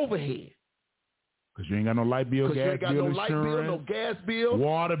no overhead. Because you ain't got no light bill, gas bill, insurance, no gas bill,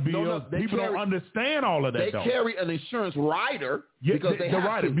 water bill. People don't understand all of that. They carry an insurance rider because they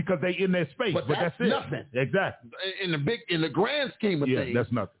have to. Because they in their space. But that's it. Nothing. Exactly. In the grand scheme of things.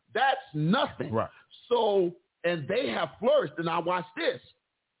 That's nothing. That's nothing. Right. So, and they have flourished. And now watch this.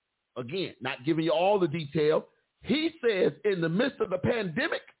 Again, not giving you all the detail. He says in the midst of the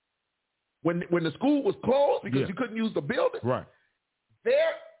pandemic, when the school was closed because you couldn't use the building, right?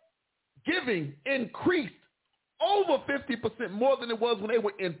 Their giving increased over 50% more than it was when they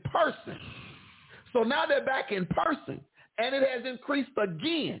were in person. So now they're back in person, and it has increased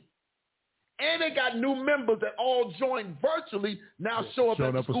again. And they got new members that all join virtually now show up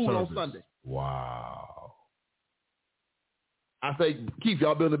at the school on Sunday. Wow. I say, Keith,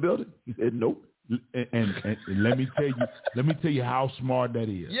 y'all building a building? He said, nope. And let me tell you how smart that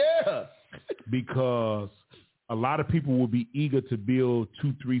is. Yeah. Because a lot of people will be eager to build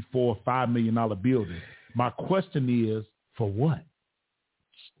 $2, $3, $4, $5 million buildings. My question is, for what?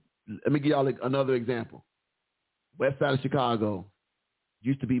 Let me give y'all another example. West side of Chicago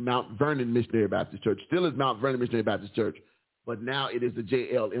used to be Mount Vernon Missionary Baptist Church. Still is Mount Vernon Missionary Baptist Church, but now it is the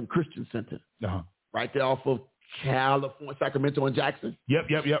JLM Christian Center. Uh-huh. Right there off of California, Sacramento and Jackson. Yep.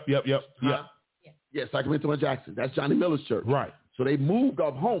 Huh? Yeah, Sacramento and Jackson. That's Johnny Miller's church. Right. So they moved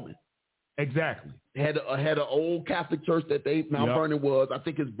off Holman. Exactly. They had an old Catholic church that Mount Vernon was. I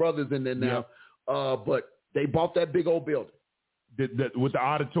think his brother's in there now. But they bought that big old building. With the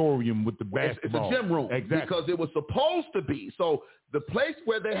auditorium, with the basketball. It's a gym room. Exactly. Because it was supposed to be. So the place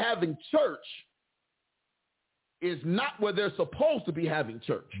where they're having church is not where they're supposed to be having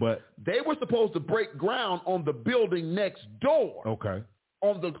church. But they were supposed to break ground on the building next door. Okay.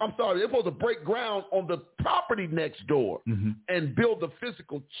 They're supposed to break ground on the property next door and build the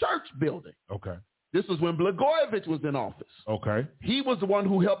physical church building. Okay. This was when Blagojevich was in office. Okay. He was the one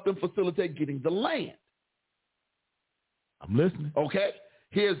who helped them facilitate getting the land. I'm listening. Okay.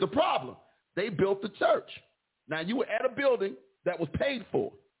 Here's the problem. They built the church. Now you were at a building that was paid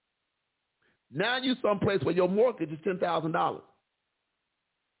for. Now you someplace where your mortgage is $10,000.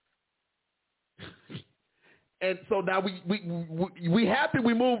 And so now we happy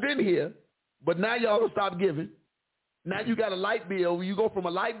we moved in here, but now y'all stop giving. Now you got a light bill. You go from a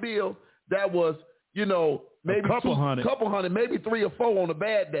light bill that was, maybe a couple hundred, maybe 3 or 4 on a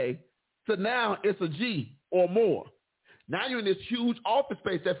bad day, to now it's a G or more. Now you're in this huge office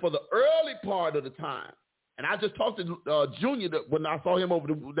space that for the early part of the time, and I just talked to Junior when I saw him over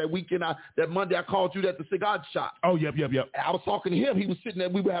that weekend, that Monday I called you at the cigar shop. Oh, yep. I was talking to him. He was sitting there.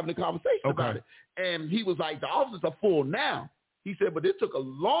 We were having a conversation about it. And he was like, the offices are full now. He said, but it took a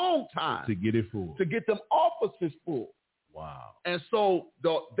long time to get it full, to get them offices full. Wow. And so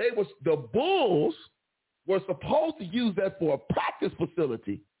the Bulls were supposed to use that for a practice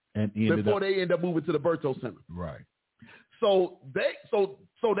facility before they end up moving to the Berto Center. Right. So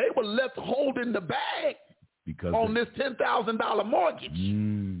they were left holding the bag because on this $10,000 mortgage.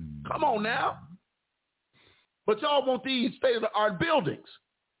 Come on now. But y'all want these state-of-the-art buildings.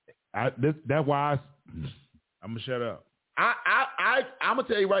 That's why I'm gonna shut up. I'm gonna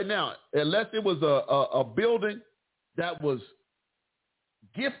tell you right now, unless it was a building that was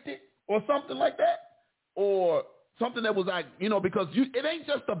gifted or something like that, or something that was like, because it ain't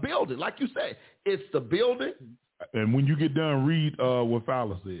just a building, like you say, it's the building. And when you get done, read what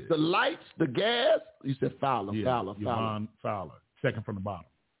Fowler said. The lights, the gas. You said Fowler. Fowler, second from the bottom.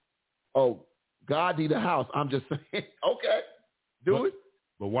 Oh, God need a house. I'm just saying. Okay, do it.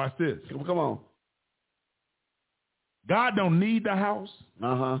 But watch this. Come on. God don't need the house.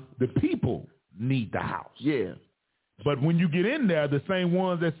 The people need the house. Yeah. But when you get in there, the same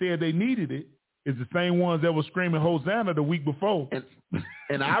ones that said they needed it is the same ones that were screaming Hosanna the week before.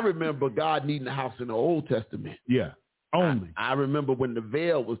 And I remember God needing a house in the Old Testament. Yeah, only. I remember when the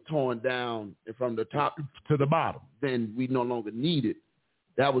veil was torn down from the top to the bottom. Then we no longer needed.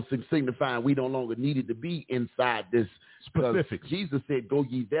 That was signifying we no longer needed to be inside this specific. Jesus said, "Go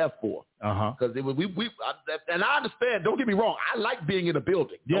ye therefore." Because it was and I understand. Don't get me wrong. I like being in a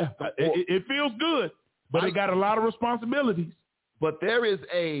building. Yeah, it feels good, but it got a lot of responsibilities. But there is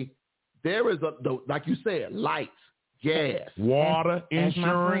like you said, lights, gas, water,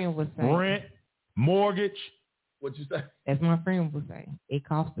 insurance, rent, mortgage. What'd you say? As my friend would say, it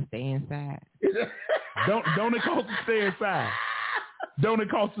costs to stay inside. Don't it cost to stay inside? Don't it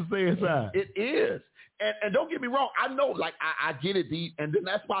cost to stay inside? It is. And don't get me wrong. I know, like, I get it. And then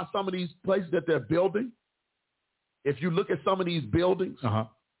that's why some of these places that they're building, if you look at some of these buildings,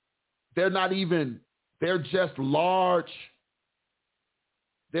 they're not even, they're just large.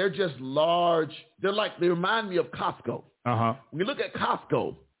 They're just large. They remind me of Costco. When you look at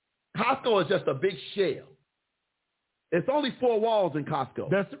Costco is just a big shell. It's only 4 walls in Costco.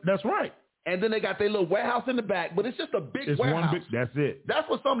 That's right. And then they got their little warehouse in the back, but it's just a big warehouse. That's it. That's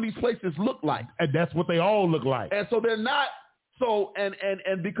what some of these places look like. And that's what they all look like. And so they're not,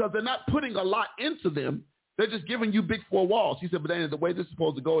 and because they're not putting a lot into them, they're just giving you big 4 walls. He said, but then the way this is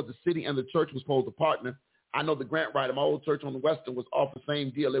supposed to go is the city and the church was supposed to partner. I know the grant writer, my old church on the Western, was off the same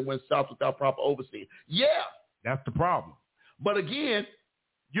deal. It went south without proper overseeing. Yeah. That's the problem. But again,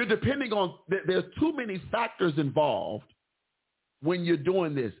 you're depending on, there's too many factors involved when you're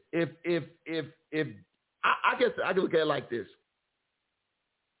doing this. If I guess I can look at it like this.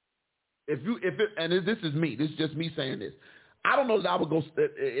 And this is me. This is just me saying this. I don't know that I would go,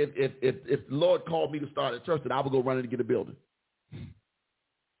 if the Lord called me to start a church, that I would go running to get a building.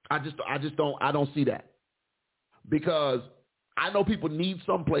 I don't see that. Because I know people need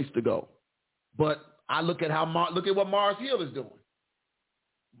some place to go. But I look at what Mars Hill is doing.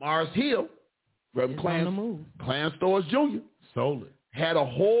 Mars Hill, from Clarence Stores Jr. sold it. Had a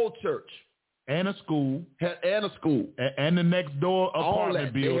whole church. And a school. And the next door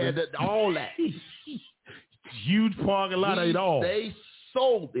apartment building. They had all that. Huge parking lot, it all. They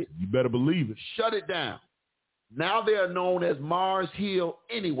sold it. You better believe it. Shut it down. Now they are known as Mars Hill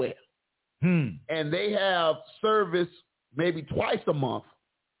Anywhere. And they have service maybe twice a month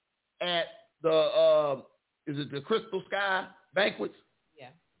at the is it the Crystal Sky Banquets? Yeah.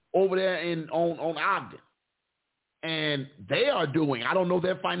 Over there on Ogden. And they are doing, I don't know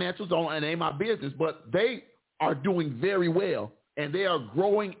their financials, and it ain't my business, but they are doing very well. And they are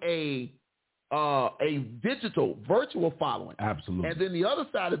growing a digital, virtual following. Absolutely. And then the other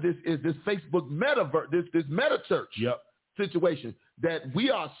side of this is this Facebook this meta church situation that we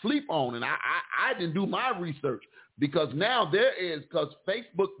are asleep on. And I didn't do my research because now because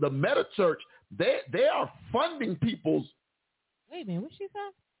Facebook, the meta church, they are funding people's. Wait a minute, what she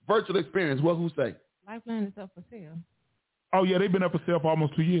said? Virtual experience. What? Who say? Lifeline is up for sale. Oh yeah, they've been up for sale for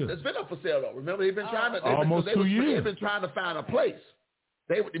almost 2 years. It's been up for sale though. Remember, they've been trying to almost 2 years. They've been trying to find a place.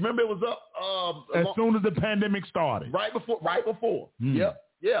 Remember it was up as soon as the pandemic started. Right before. Yeah.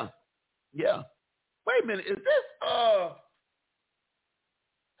 Wait a minute, is this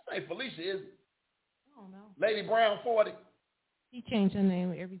ain't Felicia, is it? I don't know. Lady Brown 40? He changed her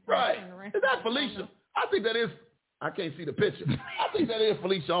name every time. Right. Is that Felicia? I think that is. I can't see the picture. I think that is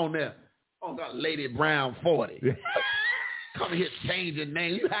Felicia on there. Oh, God, Lady Brown 40. Come here changing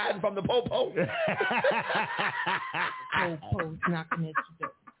names. You hiding from the po-po? Po-po's knocking at your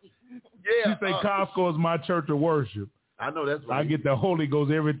door. Yeah. You say Costco is my church of worship. I know that's right. I get the Holy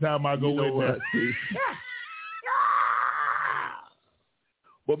Ghost every time I go in there.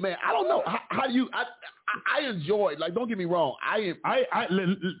 But man, I don't know how do you. I enjoy. Like, don't get me wrong.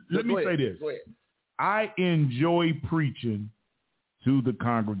 Let me say this. Go ahead. I enjoy preaching to the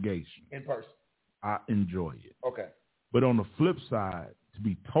congregation In person. I enjoy it. Okay. But on the flip side, to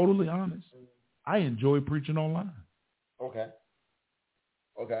be totally honest, I enjoy preaching online. Okay.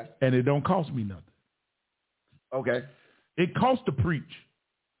 Okay. And it don't cost me nothing. Okay. It costs to preach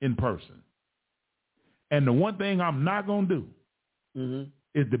in person. And the one thing I'm not going to do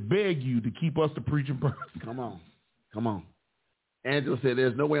is to beg you to keep us to preach in person. Come on. Angela said,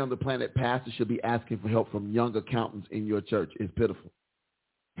 there's no way on the planet pastors should be asking for help from young accountants in your church. It's pitiful.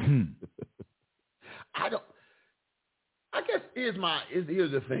 I guess here's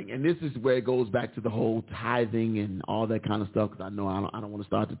the thing, and this is where it goes back to the whole tithing and all that kind of stuff, because I know I don't want to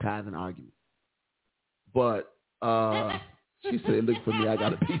start the tithing argument. But she said, look for me, I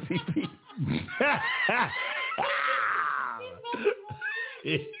got a PCP.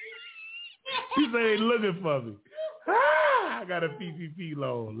 She said, they looking for me. I got a PPP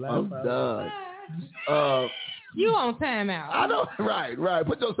loan. I'm done. You on timeout. I know, right.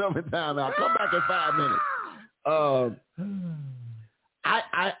 Put yourself in timeout. Come back in 5 minutes.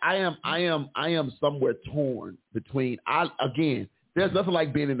 I am somewhere torn between. Again, there's nothing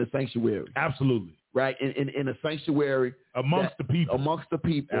like being in the sanctuary. Absolutely. Right, in a sanctuary amongst the people.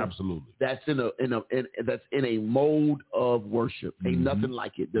 Absolutely. That's in a mode of worship. Ain't nothing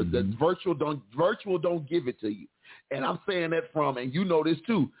like it. The virtual don't give it to you. And I'm saying that from, and you know this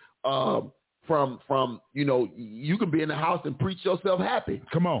too, from you can be in the house and preach yourself happy.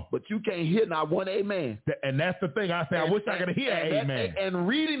 Come on. But you can't hear not one amen. And that's the thing. I say, I wish I could hear an amen. And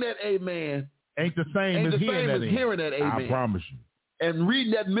reading that amen ain't the same as hearing that amen. I promise you. And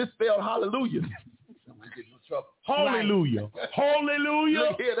reading that misspelled hallelujah. Hallelujah. Right.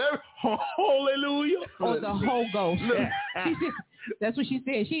 Hallelujah. Hallelujah. Or the Holy Ghost. That's what she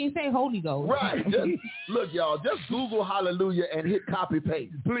said. She didn't say Holy Ghost. Right. Look, y'all, just Google hallelujah and hit copy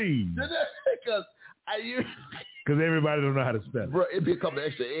paste. Please. Because everybody don't know how to spell it. Bro, it'd be a couple of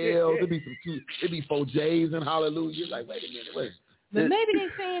extra L's. It'd be 4 J's in hallelujah. Like, wait a minute. But maybe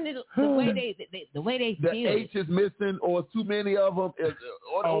they're saying it the way they feel. The H is missing, or too many of them.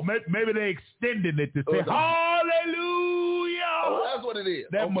 Maybe they extended it to say hallelujah. Oh, that's what it is.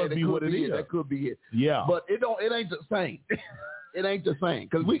 That must be what it is. That could be it. Yeah. But it ain't the same. It ain't the same.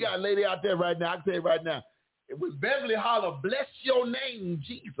 Because we got a lady out there right now. I can tell you right now. It was Beverly holler, bless your name,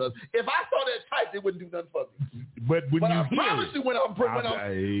 Jesus. If I saw that type, it wouldn't do nothing for me. But I promise you, when I'm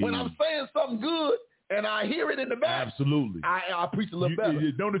saying something good, and I hear it in the back. Absolutely. I preach a little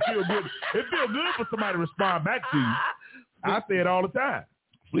better. Don't it feel good? It feels good for somebody to respond back to you. I say it all the time.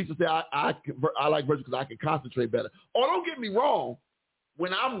 Felicia said, I like virtue because I can concentrate better. Oh, don't get me wrong.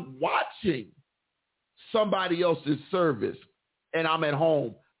 When I'm watching somebody else's service and I'm at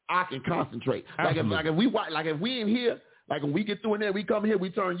home, I can concentrate. Like if we in here, like when we get through in there, we come here,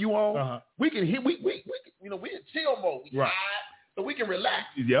 we turn you on. We can hear. We in chill mode. We hide, so we can relax.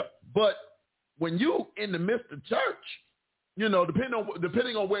 Yep. But when you in the midst of church,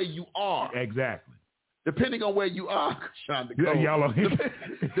 depending on where you are. Exactly. Depending on where you are,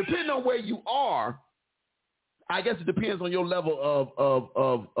 depending on where you are, I guess it depends on your level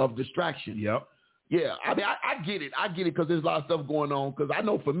of distraction. Yep. Yeah. I mean, I get it. Because there's a lot of stuff going on. Because I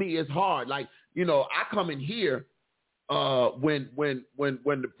know for me it's hard. Like, I come in here when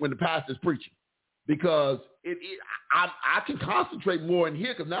the pastor's preaching. Because I can concentrate more in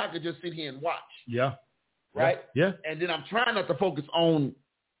here because now I can just sit here and watch. Yeah. Right? Yeah. And then I'm trying not to focus on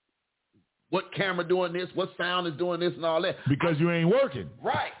what camera doing this, what sound is doing this and all that. Because you ain't working.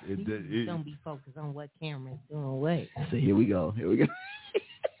 Right. Don't be focused on what camera is doing what. So here we go.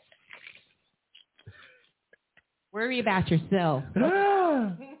 Worry about yourself.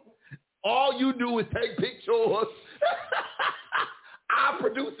 All you do is take pictures. Our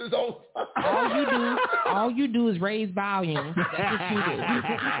producers on. All you do is raise volume. That's what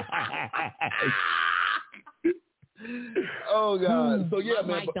you do. Oh God! So yeah,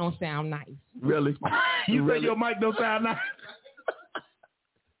 my mic don't sound nice. Really? You say your mic don't sound nice?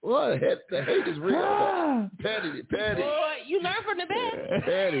 What? The hate is real. Petty. Boy, you learn from the best.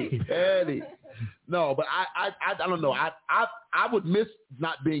 Petty. No, but I don't know. I would miss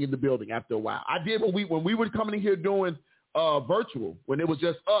not being in the building after a while. I did when we were coming in here doing virtual, when it was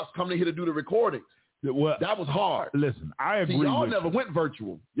just us coming in here to do the recordings. Well, that was hard. Listen, I agree. See, y'all with never you. went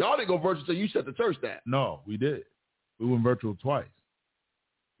virtual. Y'all didn't go virtual until you shut the church down. No, we did. We went virtual twice.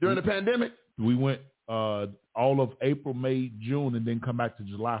 During the pandemic? We went all of April, May, June, and then come back to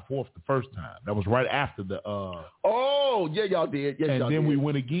July 4th the first time. That was right after the Oh, yeah, y'all did. Yes, and y'all then did. we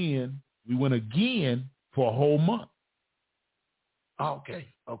went again. We went again for a whole month. Okay.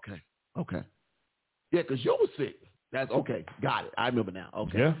 Yeah, because you were sick. That's okay. Got it. I remember now.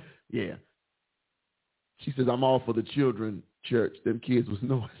 Okay. Yeah. She says, I'm all for the children church. Them kids was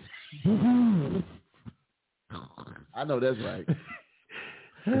noisy. I know that's right.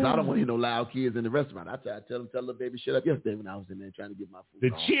 Because I don't want to hear no loud kids in the restaurant. I tell the baby shut up yesterday when I was in there trying to get my food.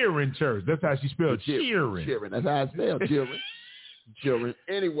 The cheering church. That's how she spelled cheering. Cheering. That's how I spell children. Children.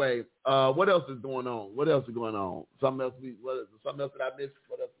 Anyway, what else is going on? Something else that I missed?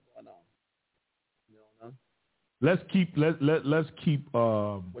 What else is going on? You don't know? Let's keep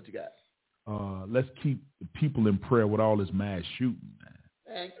what you got? Let's keep the people in prayer with all this mass shooting,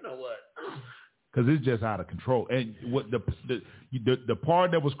 man, you know what? Because it's just out of control. And what the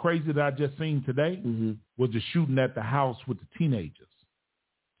part that was crazy that I just seen today was the shooting at the house with the teenagers.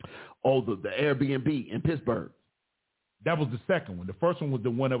 Oh, the Airbnb in Pittsburgh. That was the second one. The first one was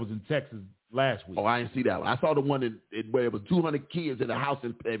the one that was in Texas last week. Oh, I didn't see that one. I saw the one where it was 200 kids in a house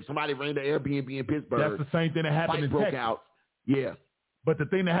and somebody ran the Airbnb in Pittsburgh. That's the same thing that happened in Texas. Out. Yeah. But the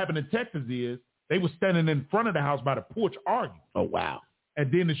thing that happened in Texas is they were standing in front of the house by the porch arguing. Oh, wow.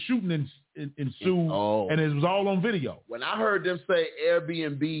 And then the shooting ensued, and it was all on video. When I heard them say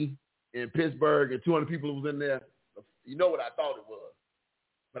Airbnb in Pittsburgh and 200 people was in there, you know what I thought it was.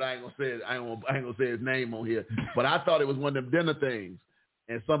 But I ain't gonna say it. I ain't gonna say his name on here. But I thought it was one of them dinner things,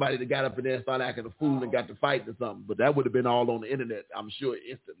 and somebody that got up in there and started acting a fool and got to fight or something. But that would have been all on the internet, I'm sure,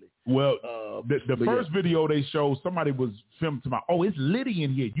 instantly. Well, the first video they showed, somebody was filming to it's Liddy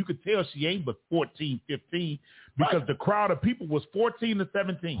in here. You could tell she ain't but 14, 15 because the crowd of people was 14 to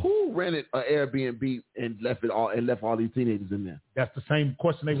 17. Who rented an Airbnb and left all these teenagers in there? That's the same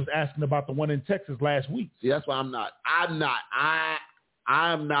question they was asking about the one in Texas last week. See, that's why I'm not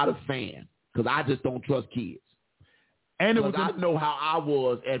a fan because I just don't trust kids. And I know how I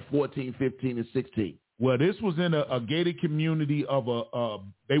was at 14, 15, and 16. Well, this was in a gated community of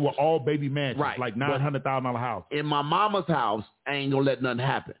they were all baby mansions, right. Like $900,000 house. In my mama's house, I ain't gonna let nothing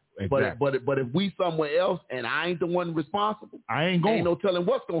happen. Exactly. But if we somewhere else and I ain't the one responsible, I ain't going. Ain't no telling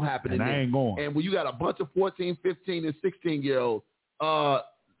what's gonna happen. And I ain't going. And when you got a bunch of 14, 15, and 16-year-olds,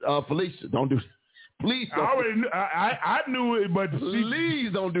 Felicia, don't do. Please don't. I knew it, but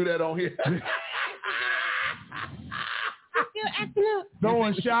please don't do that on here. Still acting up.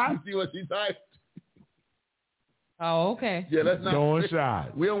 Throwing shots. You see what she's like? Oh, okay. Yeah, that's not throwing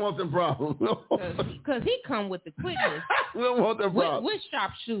shots. We don't want them problems. Because he come with the quickness. We don't want them problems. With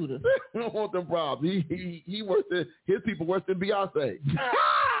sharpshooter. We don't want them problems. He worse than his people worse than Beyonce.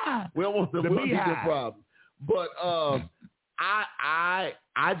 We don't want them problems. But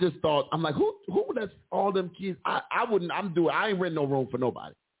I just thought, I'm like, who lets all them kids? I ain't renting no room for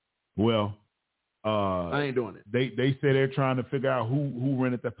nobody. Well, I ain't doing it. They say they're trying to figure out who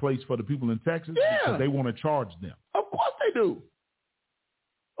rented the place for the people in Texas because they want to charge them. Of course they do.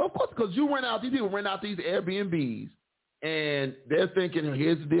 Of course, because these people rent out these Airbnbs and they're thinking,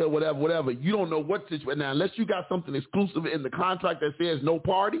 here's the deal, whatever. You don't know what situation. Now, unless you got something exclusive in the contract that says no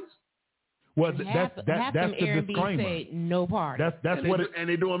parties. Well, that's the Airbnb disclaimer. Say no parties. That's what and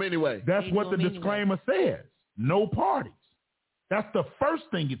they do them anyway. That's what the disclaimer says. No parties. That's the first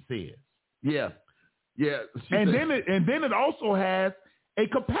thing it says. Yeah. And then it also has a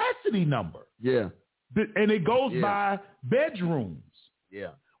capacity number. Yeah. And it goes by bedrooms.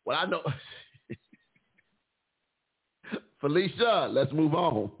 Yeah. Well, I know. Felicia, let's move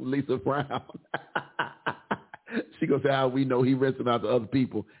on. Lisa Brown. She gonna say how we know he rents them out to other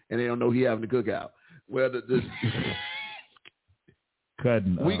people and they don't know he having the cookout. Well,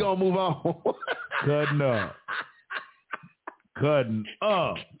 cutting we gonna move on. Cutting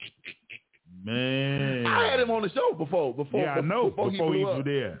up. Man, I had him on the show before. Yeah, I know. Before he blew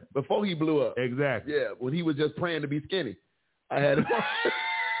there. Before he blew up. Exactly. Yeah, when he was just praying to be skinny. I had him on.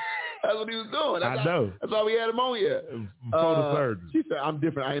 That's what he was doing. I know. That's why we had him on here. Before the surgery. She said, I'm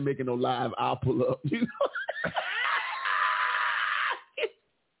different. I ain't making no live. I'll pull up. You know?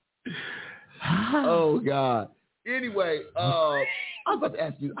 Oh, God. Anyway, I was about to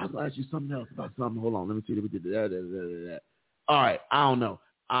ask you something else about something. Hold on. Let me see. Let me do that. All right. I don't know.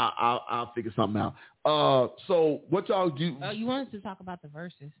 I'll figure something out. So what y'all do? You wanted to talk about the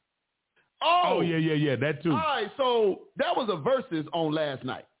verses. Oh, yeah, that too. All right, so that was a versus on last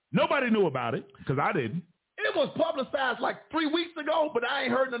night. Nobody knew about it because I didn't. It was publicized like 3 weeks ago, but I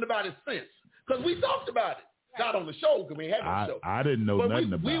ain't heard nothing about it since. Because we talked about it. Not on the show because we had no show. I didn't know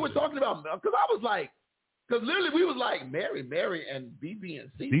nothing about it. We were talking about, because I was like, because literally we was like, Mary, and BB and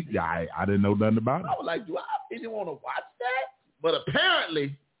C. I didn't know nothing about it. I was like, do I really want to watch that? But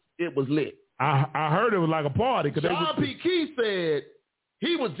apparently it was lit. I heard it was like a party. Sean P. Key said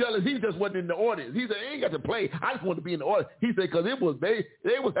he was jealous. He just wasn't in the audience. He said, I ain't got to play. I just wanted to be in the audience. He said, because it was they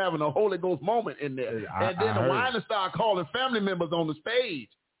was having a Holy Ghost moment in there. And then the Winer started calling family members on the stage.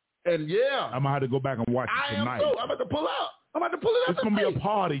 And yeah. I'm going to have to go back and watch it tonight. I'm about to pull out. I'm about to pull it up. It's going to be a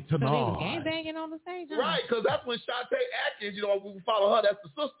party tonight. So they were gang banging on the stage? Huh? Right, because that's when Shantae Atkins, you know, we follow her, that's the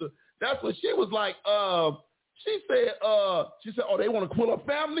sister. That's when she was like, she said, oh, they want to pull up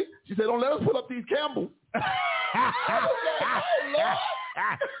family? She said, don't let us pull up these Campbells. I was like, oh, Lord.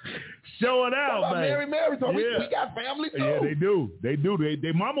 Show it out, man. Mary, so we got family too. Yeah, they do.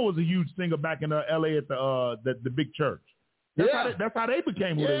 Their mama was a huge singer back in L.A. at the big church. That's how they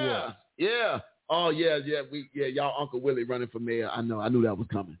became who they were. Yeah. Oh, yeah. Y'all Uncle Willie running for mayor. I know. I knew that was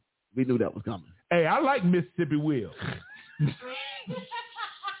coming. We knew that was coming. Hey, I like Mississippi Will.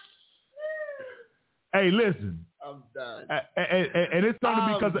 Hey, listen. I'm done. And it's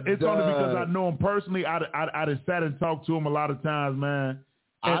only because I know him personally. I just sat and talked to him a lot of times, man.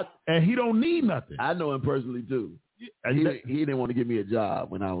 And he don't need nothing. I know him personally too. He didn't want to give me a job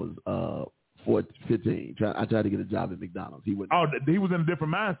when I was 15. I tried to get a job at McDonald's. He wouldn't. Oh, he was in a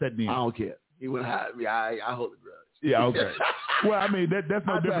different mindset then. I don't care. He wouldn't hire me. I hold a grudge. Yeah, okay. Well, I mean, that's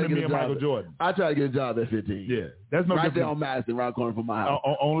no different than me and Michael Jordan. I tried to get a job at 15. Yeah, that's no different. Right there on Madison, right corner from my house.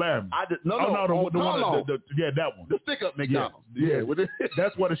 On Laramie. The one, that one. The stick-up McDonald's. Yeah.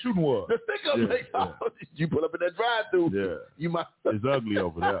 That's where the shooting was. The stick-up McDonald's. Yeah. You put up in that drive-thru. Yeah. You might. It's ugly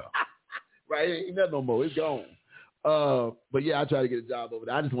over there. Right, ain't that no more. It's gone. But yeah, I tried to get a job over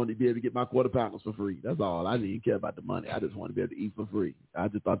there. I just wanted to be able to get my quarter pounders for free. That's all. I didn't even care about the money. I just wanted to be able to eat for free. I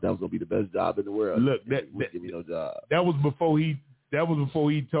just thought that was gonna be the best job in the world. Look, give me no job. That was before he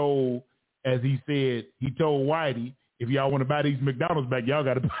told, as he said, he told Whitey, if y'all want to buy these McDonald's back, y'all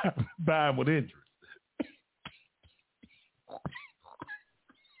got to buy them with interest.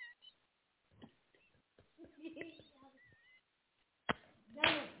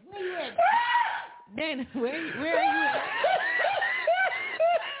 Dana, where are you at?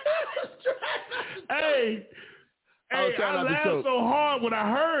 Hey, I laughed so hard when I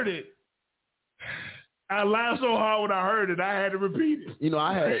heard it. I had to repeat it. You know,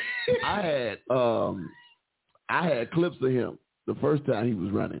 I had clips of him the first time he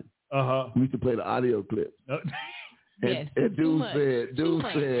was running. We used to play the audio clips. Yes, and dude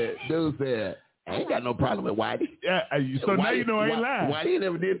said, I ain't got no problem with Whitey. Yeah, so Whitey, now you know I ain't lying. Whitey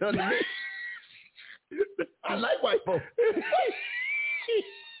never did nothing to me. I like white folks. Who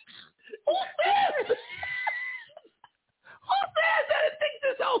says that it thinks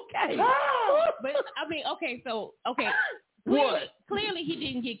it's okay? But I mean, okay. Clearly he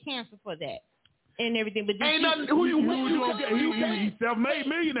didn't get cancer for that and everything. But ain't nothing. He's self-made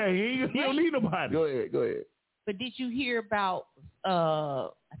millionaire. He don't need nobody. Go ahead. But did you hear about? I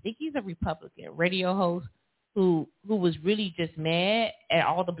think he's a Republican radio host who was really just mad at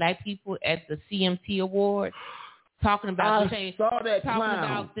all the black people at the CMT Awards, talking about this ain't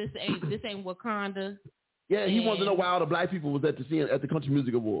Wakanda. Yeah, he wants to know why all the black people was at the Country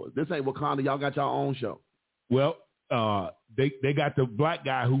Music Awards. This ain't Wakanda. Y'all got your own show. Well, they got the black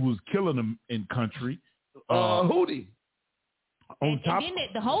guy who was killing them in country. Hootie. And then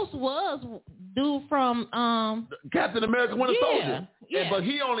the host was dude from Captain America Winter Soldier. Yeah. But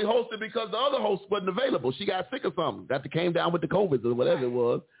he only hosted because the other host wasn't available. She got sick or something. That came down with the COVID or whatever it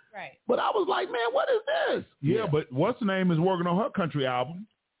was. Right. But I was like, man, what is this? Yeah, but what's the name is working on her country album.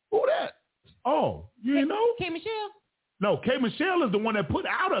 Who that? Oh, you didn't know? K. Michelle? No, K. Michelle is the one that put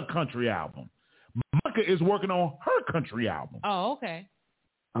out a country album. Monica is working on her country album. Oh, okay.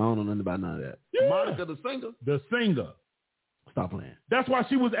 I don't know nothing about none of that. Yeah. Monica the singer? The singer. Stop playing. That's why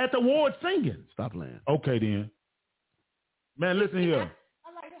she was at the award singing. Stop playing. Okay, then. Man, listen here.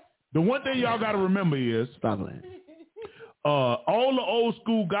 The one thing y'all got to remember is... Stop playing. All the old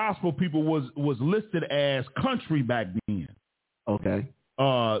school gospel people was listed as country back then. Okay.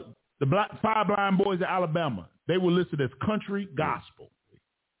 The Five Blind Boys of Alabama, they were listed as country gospel.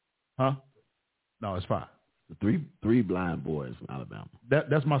 Huh? No, it's 5. The three blind boys from Alabama.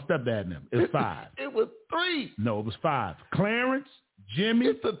 That's my stepdad and them. It's 5. It was 3. No, it was 5. Clarence, Jimmy.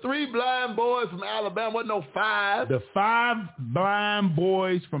 It's the 3 blind boys from Alabama. Wasn't no 5. The 5 blind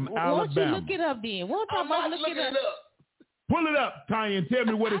boys from Alabama. Won't you look it up then? Won't you look it up? Pull it up, Tanya, and tell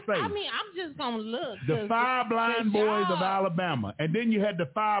me what it says. I mean, I'm just going to look. The 5 blind boys of Alabama. And then you had the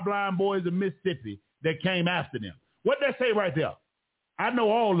 5 blind boys of Mississippi that came after them. What that say right there? I know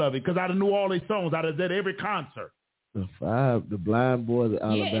all of it because I knew all their songs. I did every concert. The blind boys of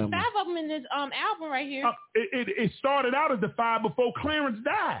Alabama. Yeah, and 5 of them in this album right here. It started out as the 5 before Clarence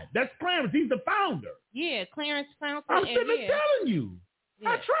died. That's Clarence. He's the founder. Yeah, Clarence found. I'm sitting there telling you.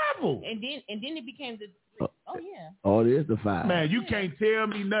 Yeah. I traveled. And then it became the. Oh yeah. Oh, it is the 5. Man, you can't tell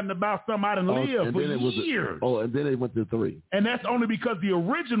me nothing about something I done lived for years. And then it went to 3. And that's only because the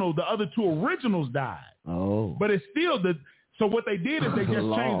other 2 originals died. Oh. But it's still so what they did is they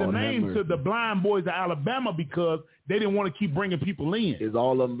just changed the name to the Blind Boys of Alabama because they didn't want to keep bringing people in. Is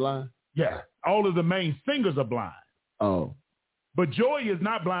all of them blind? Yeah. All of the main singers are blind. Oh. But Joey is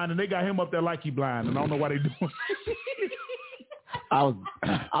not blind, and they got him up there like he blind, and I don't know why they doing I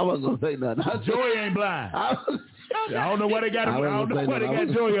wasn't gonna say nothing. Joey ain't blind. I don't know why they got him. I don't know why they got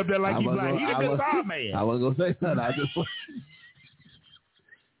Joey up there like he blind. He the guitar man. I wasn't gonna say nothing.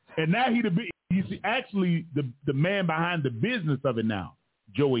 And now he's actually the man behind the business of it now.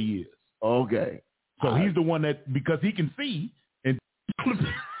 Joey is. Okay. So he's the one that, because he can see. And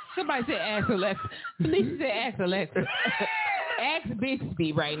somebody said ask Alexa. Lisa said ask Alexa. Ask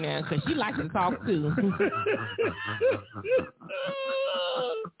Bixby right now because she likes to talk too.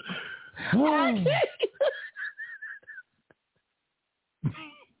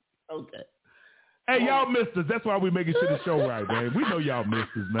 Okay. Hey, y'all missed us. That's why we making sure the show right, man. We know y'all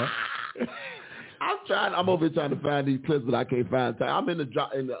missed us, man. I'm over here trying to find these clips, but I can't find time. I'm in the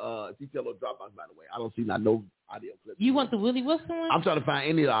TTLO Dropbox, by the way. I don't see no audio clips. You want the Willie Wilson one? I'm trying to find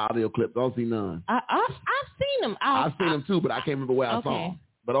any of the audio clips. I don't see none. I've seen them. I've seen them too, but I can't remember where I saw them.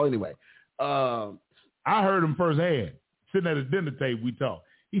 But anyway, I heard them firsthand. Sitting at a dinner table, we talked.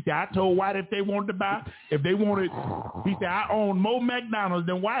 He said, I told White if they wanted to buy, he said, I own more McDonald's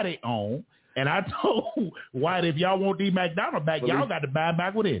than White they own. And I told White, if y'all want these McDonald's back, y'all got to buy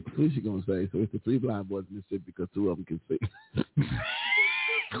back with it. Who's she going to say? So it's the 3 blind boys in Mississippi because 2 of them can see.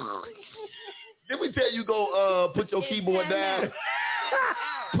 Did we tell you go put your keyboard down?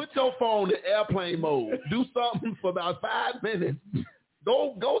 Put your phone in airplane mode. Do something for about 5 minutes.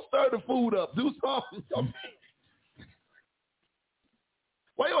 Go stir the food up. Do something.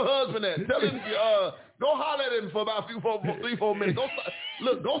 Where your husband at? Tell him, go holler at him for about 3-4 minutes.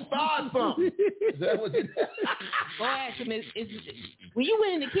 Go start something. Is that what you Go ask him, when you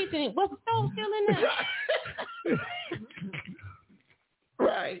went in the kitchen, was the stove still in there?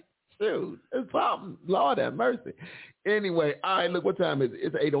 Right. Dude, it's something. Lord have mercy. Anyway, all right, look, what time is it?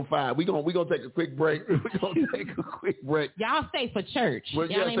 It's 8:05. We're gonna take a quick break. Y'all stay for church. Well,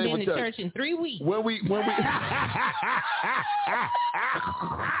 y'all ain't been to church in 3 weeks. When we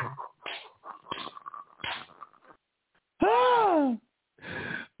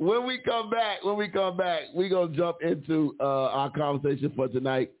When we come back, we're going to jump into our conversation for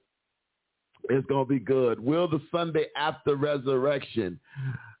tonight. It's going to be good. Will the Sunday after resurrection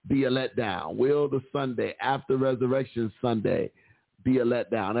be a letdown? Will the Sunday after resurrection Sunday be a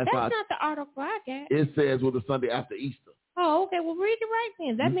letdown? That's not the article I got. It says, will the Sunday after Easter? Oh, okay. Well, read it right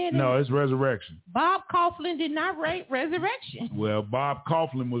then. That man. No, it's resurrection. Bob Coughlin did not write resurrection. Well, Bob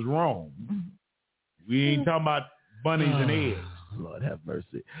Coughlin was wrong. We ain't talking about bunnies and eggs. Lord have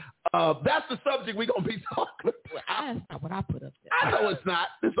mercy. That's the subject we're going to be talking about. That's not what I put up there. I know it's not.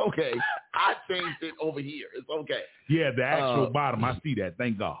 It's okay. I changed it over here. It's okay. Yeah, the actual bottom. I see that.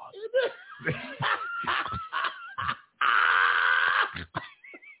 Thank God.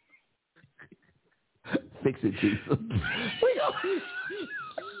 Fix it, Jesus.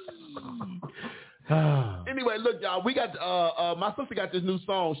 Anyway, look, y'all. We got my sister got this new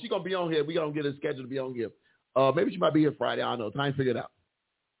song. She gonna be on here. We gonna get it scheduled to be on here. Maybe she might be here Friday. I don't know. Time to figure it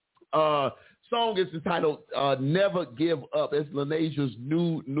out. Song is entitled "Never Give Up." It's Lanasia's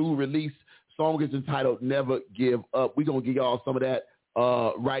new release. Song is entitled "Never Give Up." We're gonna give y'all some of that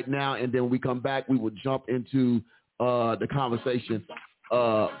right now, and then when we come back, we will jump into the conversation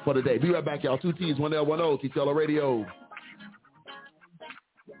for the day. Be right back, y'all. 2 T's, 1 L, 1 O. TTLO Radio.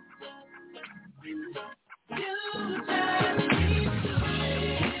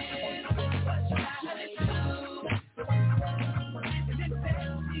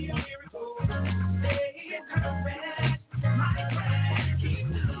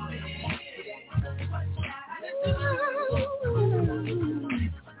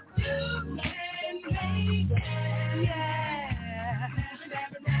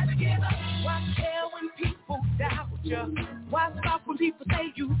 Why stop when people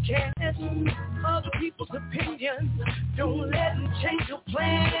say you can't? Other people's opinions, don't let them change your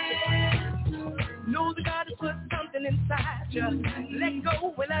plans. Know that God has put something something inside you. Let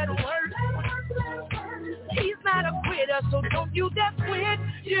go and let it work. He's not a quitter, so don't you dare quit.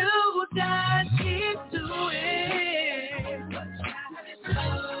 You just keep doing.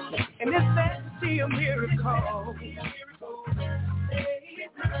 And it's best to see a miracle.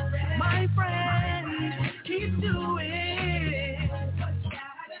 My friend, keep doing.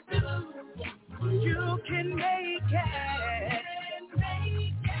 You can make it.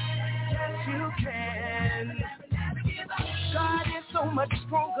 Yes, you can. God is so much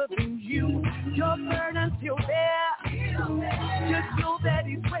stronger than you. Your burden's still there. Just know that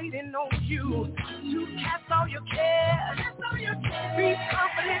He's waiting on you to cast all your cares. Be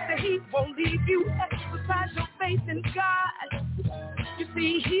confident that He won't leave you. Exercise your faith in God. You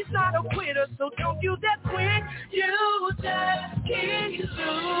see, He's not a quitter, so don't you dare quit. You just keep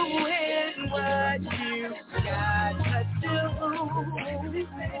doing what you got to do.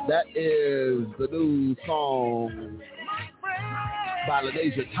 That is the new song by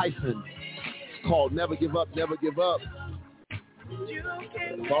Lenasia Tyson. It's called Never Give Up, Never Give Up. We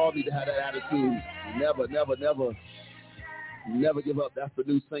all need to have that attitude. Never, never, never, never give up. That's the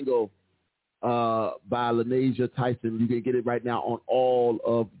new single by Lenasia Tyson. You can get it right now on all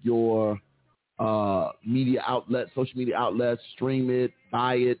of your media outlets, social media outlets. Stream it,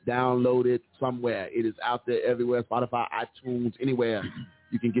 buy it, download it somewhere. It is out there everywhere. Spotify, iTunes, anywhere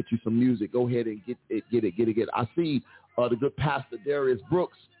you can get you some music. Go ahead and get it. I see the good pastor Darius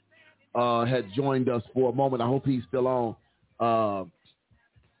Brooks had joined us for a moment. I hope he's still on.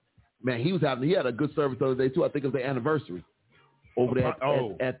 Man, he had a good service the other day too. I think it was the anniversary over there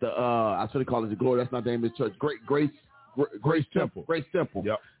at the I should call it the Glory. That's not the name of the church. Grace Temple. Grace Temple.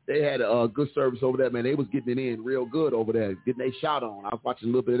 Yep. They had a good service over there, man. They was getting it in real good over there, getting their shout on. I was watching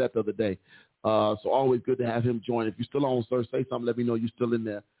a little bit of that the other day. So always good to have him join. If you're still on, sir, say something. Let me know you're still in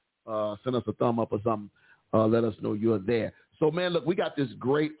there. Send us a thumb up or something. Let us know you're there. So, man, look, we got this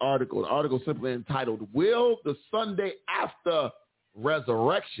great article. The article simply entitled, Will the Sunday After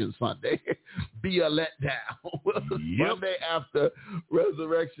Resurrection Sunday be a letdown? Will the Sunday after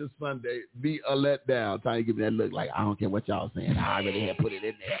Resurrection Sunday be a letdown? Trying to give me that look like, I don't care what y'all saying. I already had put it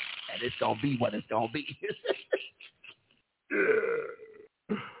in there, and it's going to be what it's going to be.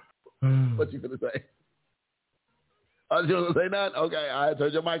 What you going to say? Oh, you going to say nothing? Okay, I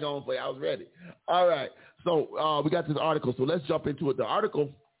turned your mic on for you. I was ready. All right. So we got this article. So let's jump into it. The article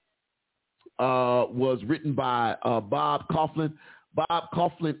was written by Bob Coughlin. Bob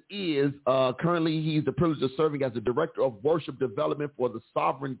Coughlin is currently, he's the privilege of serving as the Director of Worship Development for the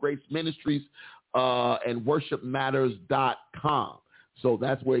Sovereign Grace Ministries and worshipmatters.com. So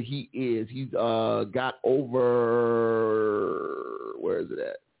that's where he is. He's got over, where is it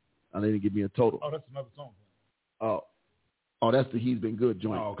at? I didn't give me a total. Oh, that's another song. Oh, that's the He's Been Good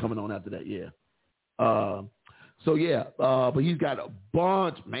joint coming on after that, yeah. But he's got a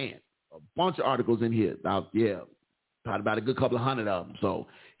bunch of articles in here. Now, probably about a good couple of hundred of them. So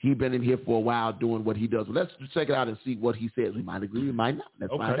he's been in here for a while doing what he does. Well, let's check it out and see what he says. We might agree, we might not.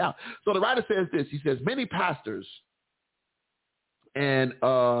 Let's find out. So the writer says this. He says, many pastors and,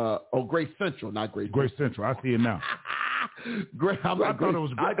 Grace Central, not Grace. Grace Central. I see it now. I thought it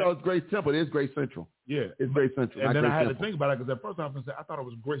was Grace Temple. It is Grace Central. Yeah. It's Grace Central. And then Grace I had Temple. to think about it because at first I thought it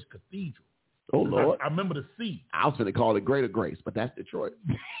was Grace Cathedral. Oh, Lord. I remember the C. I was going to call it Greater Grace, but that's Detroit.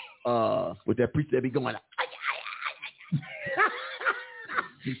 With that preacher that be going,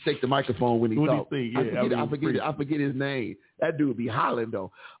 he shake the microphone when he talks. I forget his name. That dude be hollering,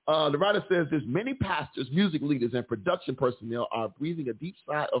 though. The writer says this, many pastors, music leaders, and production personnel are breathing a deep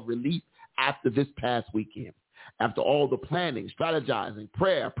sigh of relief after this past weekend. After all the planning, strategizing,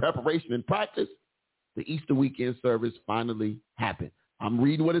 prayer, preparation, and practice, the Easter weekend service finally happened. I'm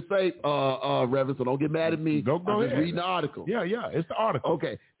reading what it say, Reverend, so don't get mad at me. Go I'm ahead. just reading the article. Yeah, it's the article.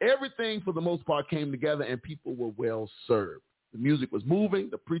 Okay. Everything, for the most part, came together, and people were well served. The music was moving,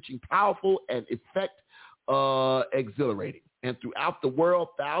 the preaching powerful, and effect exhilarating. And throughout the world,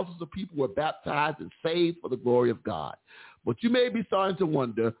 thousands of people were baptized and saved for the glory of God. But you may be starting to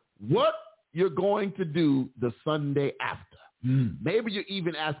wonder what you're going to do the Sunday after. Maybe you're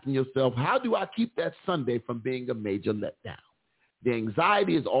even asking yourself, how do I keep that Sunday from being a major letdown? The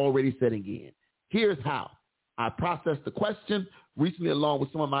anxiety is already setting in. Here's how. I processed the question recently along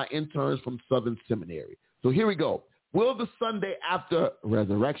with some of my interns from Southern Seminary. So here we go. Will the Sunday after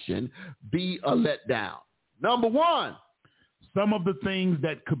resurrection be a letdown? Number one. Some of the things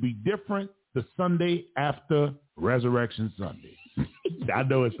that could be different the Sunday after Resurrection Sunday. I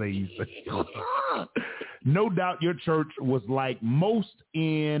know it's easy. No doubt your church was like most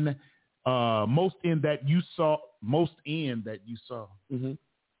in that you saw. Mm-hmm.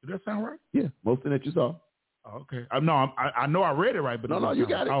 Did that sound right? Yeah, most in that you saw. Okay. I know I read it right, but no, you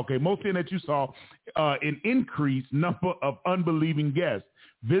got it. Okay. Most thing that you saw, an increased number of unbelieving guests,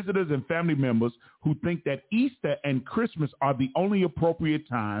 visitors, and family members who think that Easter and Christmas are the only appropriate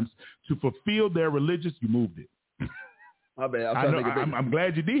times to fulfill their religious. You moved it. My bad. I'm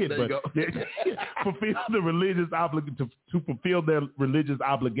glad you did, there but you go. fulfill the religious to fulfill their religious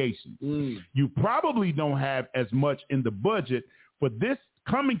obligations. You probably don't have as much in the budget for this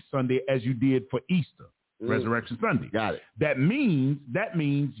coming Sunday as you did for Easter. Resurrection Sunday. Got it. That means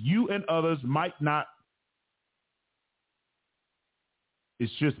you and others might not. It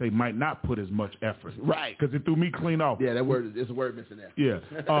should say might not put as much effort. Right. Because it threw me clean off. Yeah, there's a word missing there. Yeah.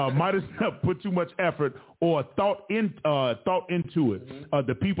 Might as well put too much effort or thought into it.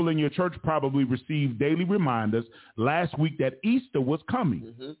 The people in your church probably received daily reminders last week that Easter was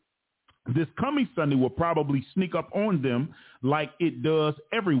coming. This coming Sunday will probably sneak up on them like it does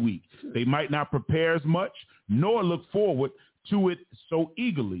every week. They might not prepare as much nor look forward to it so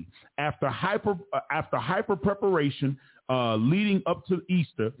eagerly. After hyper preparation leading up to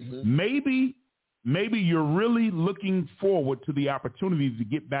Easter, maybe you're really looking forward to the opportunity to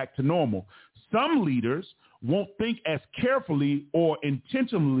get back to normal. Some leaders won't think as carefully or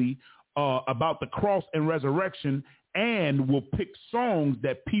intentionally about the cross and resurrection and will pick songs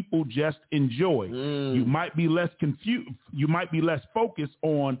that people just enjoy. You might be less confused. You might be less focused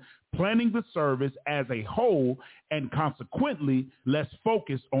on planning the service as a whole and consequently less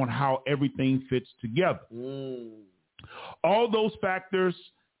focused on how everything fits together. All those factors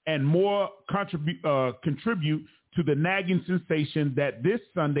and more contribute to the nagging sensation that this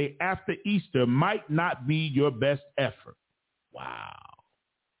Sunday after Easter might not be your best effort. Wow.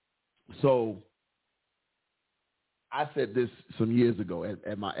 So I said this some years ago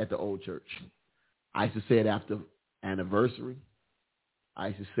at the old church. I used to say it after anniversary. I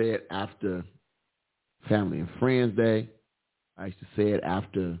used to say it after Family and Friends Day. I used to say it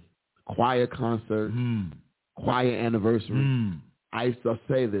after choir concert, choir anniversary. I used to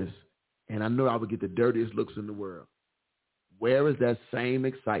say this, and I knew I would get the dirtiest looks in the world. Where is that same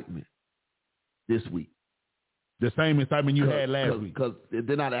excitement this week? The same excitement you had last week? Because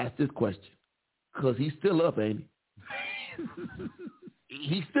then I'd ask this question. Because he's still up, ain't he?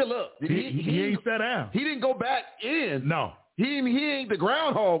 He's still up. He ain't sat down. He didn't go back in. No. He ain't the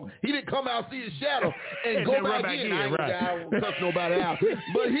groundhog. He didn't come out, see his shadow, and go back in. I won't cuss nobody out.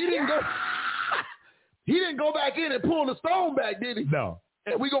 But he didn't go. He didn't go back in and pull the stone back, did he? No.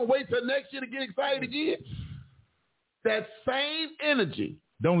 And we're going to wait till next year to get excited again? That same energy.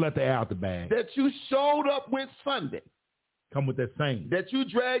 Don't let the air out the bag. That you showed up with Sunday. Come with that same. That you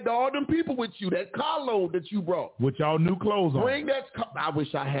dragged all them people with you, that carload that you brought. With y'all new clothes on. Bring that. I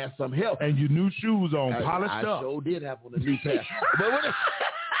wish I had some help. And your new shoes on, polished up. I sure did have on a new pair. But when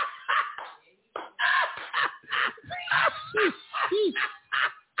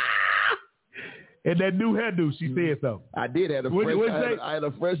and that new hairdo, she said something. I did have I had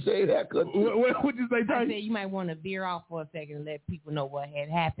a fresh shade haircut. What'd you say, Tyson? I said you might want to veer off for a second and let people know what had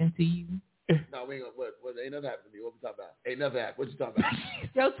happened to you. No, we ain't gonna. What? Ain't nothing happened to me. What we talking about? Ain't nothing happened. What you talking about?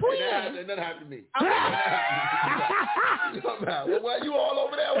 Your twin. Ain't nothing happened to me. What you talking about? Well, why you all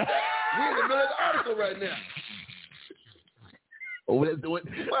over there with that? We in the middle of the article right now. Oh, let's do it.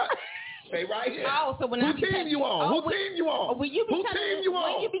 What? Stay right here. Oh, so when Who team you on? Who team you on? Will you be Who team you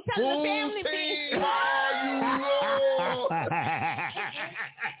on? Will you be telling the family team are you on?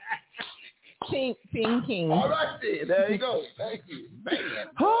 Team King. All right, then. There you go. Thank you. Man.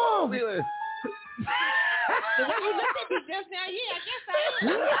 Oh, the way you looked at me just now, yeah, I guess I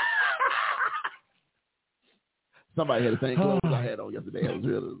am. Somebody had the same clothes I had on yesterday. It was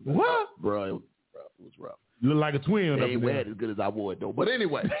really what? Bro, it was rough. You look like a twin. They ain't wear it as good as I wore it, though. But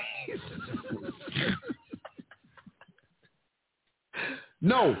anyway.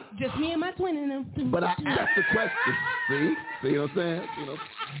 No. Just me and my twin in them. But I asked the question. See what I'm saying? You know,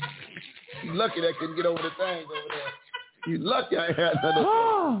 you lucky that couldn't get over the thing over there. You lucky I had another.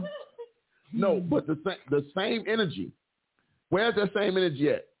 No, but the same energy. Where's that same energy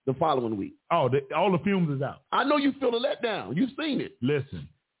at the following week? Oh, all the fumes is out. I know you feel the letdown. You've seen it. Listen,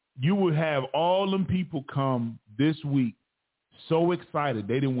 you would have all them people come this week so excited.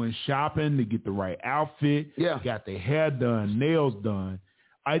 They done went shopping to get the right outfit. Yeah. Got their hair done, nails done.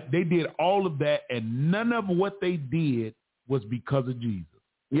 They did all of that, and none of what they did was because of Jesus.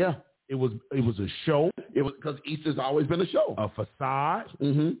 Yeah. It was a show. It was because Easter's always been a show. A facade.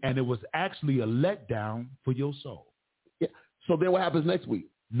 Mm-hmm. And it was actually a letdown for your soul. Yeah. So then what happens next week?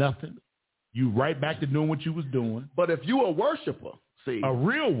 Nothing. You right back to doing what you was doing. But if you a worshiper, see. A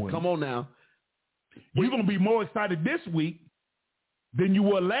real one. Come on now. You're going to be more excited this week than you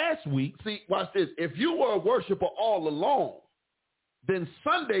were last week. See, watch this. If you were a worshiper all along, then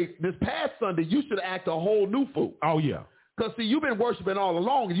Sunday, this past Sunday, you should act a whole new fool. Oh, yeah. Because, see, you've been worshiping all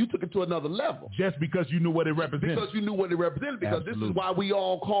along, and you took it to another level. Just because you knew what it represented. Because you knew what it represented. Because Absolutely. This is why we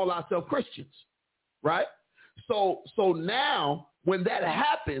all call ourselves Christians, right? So now, when that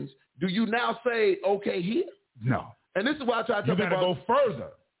happens, do you now say, okay, here? No. And this is why I try to tell people. You got to go further.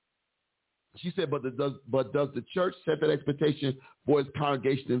 She said, but does the church set that expectation for its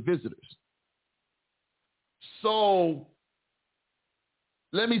congregation and visitors? So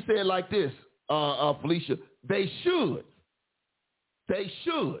let me say it like this, Felicia. They should. They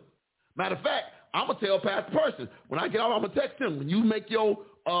should. Matter of fact, I'm going to tell Pastor Person, when I get out, I'm going to text him. When you make your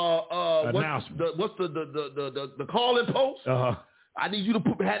announcement. What's the calling post? I need you to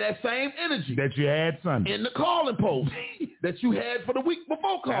have that same energy that you had Sunday in the calling post that you had for the week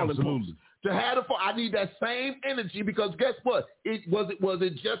before calling Absolutely. post. To have it I need that same energy because guess what? Was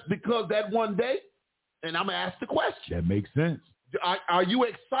it just because that one day? And I'm gonna ask the question. That makes sense. Are you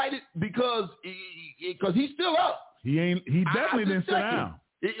excited because he's still up? He definitely didn't sit down.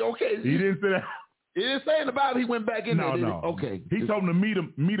 He didn't sit down. He didn't say anything about it. He went back in there. No. Okay. He told him to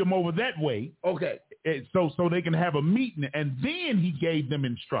meet him over that way. Okay. So they can have a meeting, and then he gave them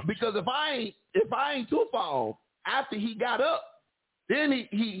instructions. Because if I ain't too far off, after he got up, then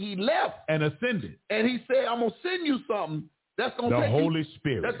he left and ascended, and he said, "I'm gonna send you something that's gonna the take Holy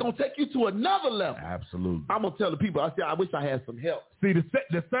Spirit. That's gonna take you to another level." Absolutely. I'm gonna tell the people. I said, "I wish I had some help." See,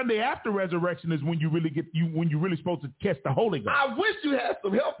 the Sunday after resurrection is when you really supposed to catch the Holy Ghost. I wish you had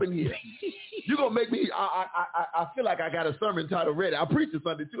some help in here. You're gonna make me. I feel like I got a sermon title ready. I preach a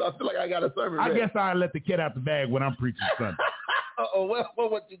Sunday too. I feel like I got a sermon ready. I guess I let the cat out the bag when I'm preaching Sunday. Well,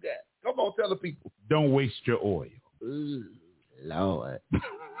 what you got? Come on, tell the people. Don't waste your oil. Ooh, Lord.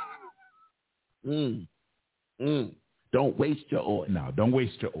 Don't waste your oil. No, don't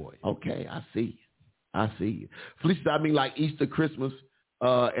waste your oil. Okay, I see you. Felicia, I mean like Easter, Christmas,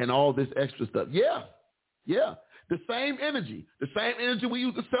 and all this extra stuff. Yeah. The same energy we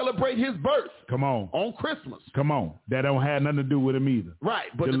use to celebrate his birth. Come on Christmas. Come on, that don't have nothing to do with him either. Right,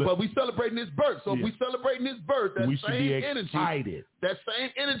 but we celebrating his birth. So if we celebrating his birth, that we should same be excited. Energy, that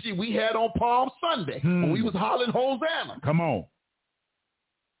same energy we had on Palm Sunday when we was hollering Hosanna. Come on.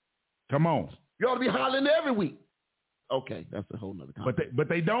 You ought to be hollering every week. Okay, that's a whole nother conversation. But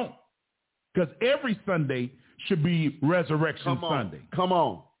they don't, because every Sunday should be Resurrection Sunday. Come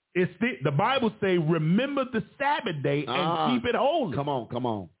on. It's the Bible say, remember the Sabbath day and keep it holy. Come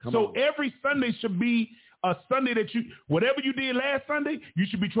on. So every Sunday should be a Sunday that whatever you did last Sunday, you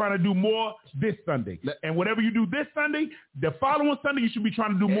should be trying to do more this Sunday. And whatever you do this Sunday, the following Sunday, you should be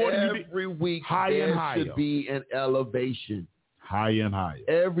trying to do more than you did. Every week higher and higher. Should be an elevation. Higher and higher.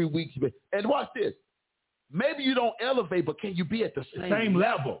 Every week. And watch this. Maybe you don't elevate, but can you be at the same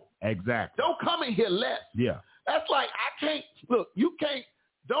level? Exactly. Don't come in here less. Yeah. That's like,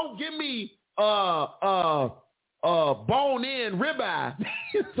 don't give me bone-in ribeye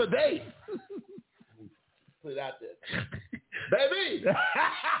today. Put it out there. Baby,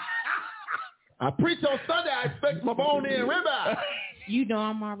 I preach on Sunday, I expect my bone-in ribeye. You know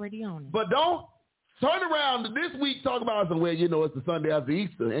I'm already on it. But don't turn around this week talk about some, well, it's the Sunday after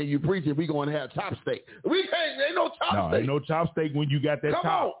Easter, and you preaching we going to have chop steak. We can't. Ain't no chop steak. No, ain't no chop steak when you got that Come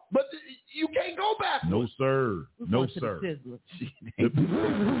top. on, but you can't go back. No, sir. No, sir.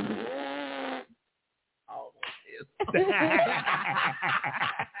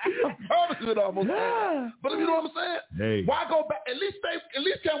 Almost. But you know what I'm saying? Hey. Why go back? At least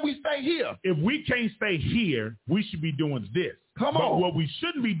can we stay here? If we can't stay here, we should be doing this. Come but on. What we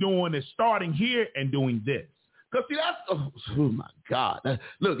shouldn't be doing is starting here and doing this. Because see, that's oh my God.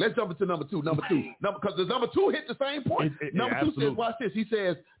 Look, let's jump into number two. Because the number two hit the same point. Number two says, watch this. He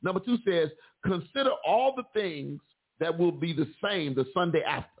says, number two says, consider all the things that will be the same the Sunday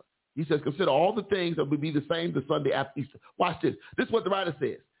after. He says, consider all the things that will be the same the Sunday after Easter. Watch this. This is what the writer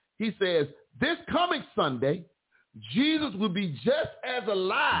says. He says, this coming Sunday, Jesus will be just as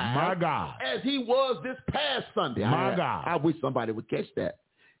alive, my God, as he was this past Sunday. My God. I wish somebody would catch that.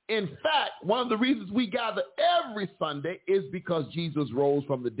 In fact, one of the reasons we gather every Sunday is because Jesus rose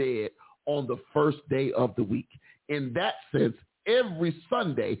from the dead on the first day of the week. In that sense, every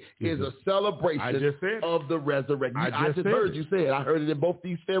Sunday is a celebration of the resurrection. I just heard you say it. I heard it in both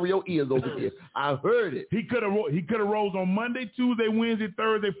these stereo ears over here. I heard it. He could have rose on Monday, Tuesday, Wednesday,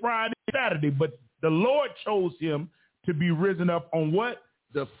 Thursday, Friday, Saturday, but the Lord chose him to be risen up on what?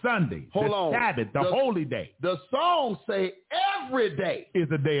 The Sunday, Sabbath, the holy day. The songs say every day is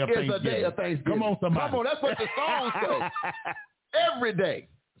a day of Thanksgiving. Come on, somebody. Come on, that's what the songs say. Every day.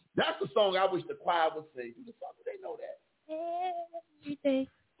 That's the song I wish the choir would sing. Do they know that? every day.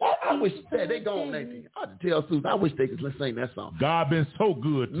 I wish that they gone, ain't they? I have to tell Susan, I wish they could sing that song. God been so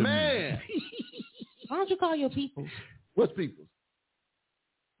good to me. Man. Why don't you call your people? What's people?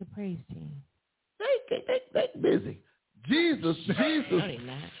 The praise team. They busy. Jesus'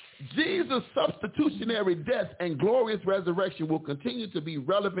 substitutionary death and glorious resurrection will continue to be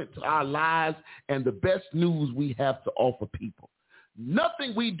relevant to our lives and the best news we have to offer people.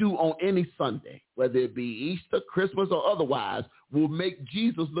 Nothing we do on any Sunday, whether it be Easter, Christmas, or otherwise, will make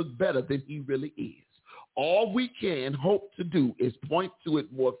Jesus look better than he really is. All we can hope to do is point to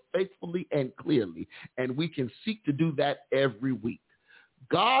it more faithfully and clearly, and we can seek to do that every week.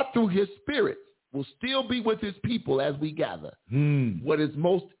 God, through his Spirit, will still be with his people as we gather. What is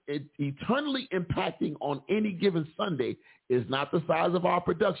most eternally impacting on any given Sunday is not the size of our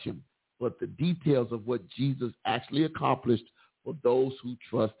production, but the details of what Jesus actually accomplished for those who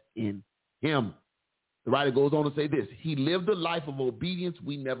trust in him. The writer goes on to say this: he lived a life of obedience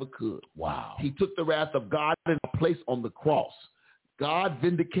we never could. Wow. He took the wrath of God in our place on the cross. God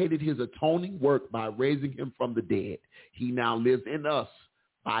vindicated his atoning work by raising him from the dead. He now lives in us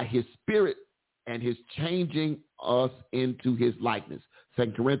by his Spirit and his changing us into his likeness.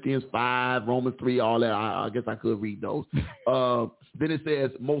 2 Corinthians 5, Romans 3, all that. I guess I could read those. Then it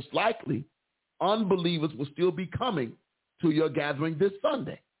says, most likely, unbelievers will still be coming to your gathering this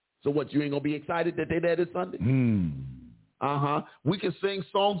Sunday. So what, you ain't going to be excited that they're there this Sunday? We can sing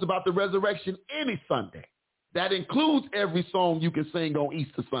songs about the resurrection any Sunday. That includes every song you can sing on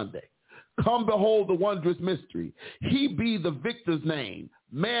Easter Sunday. Come behold the wondrous mystery. He be the victor's name,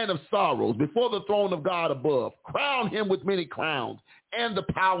 man of sorrows, before the throne of God above. Crown him with many crowns and the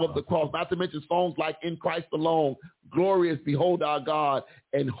power of the cross. Not to mention songs like In Christ Alone, Glorious, Behold Our God,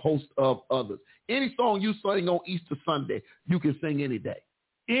 and host of others. Any song you sing on Easter Sunday, you can sing any day.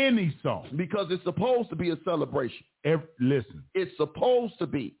 Any song. Because it's supposed to be a celebration. Listen. It's supposed to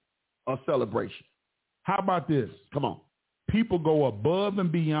be a celebration. How about this? Come on. People go above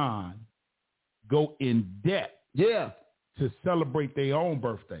and beyond, go in debt. Yeah. To celebrate their own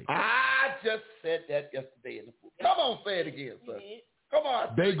birthday. I just said that yesterday in the book. Come on, say it again, sir. Come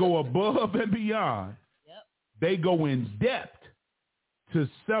on. They go above and beyond. Yep. They go in depth to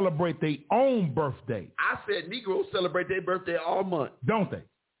celebrate their own birthday. I said Negroes celebrate their birthday all month. Don't they?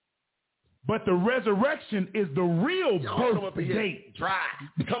 But the resurrection is the real birth date. Dry.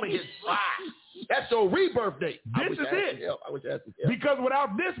 Come and get dry. That's your rebirth date. This is it. I wish I had some help. Because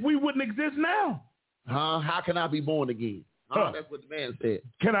without this, we wouldn't exist now. How can I be born again? That's what the man said.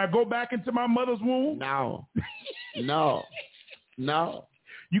 Can I go back into my mother's womb? No.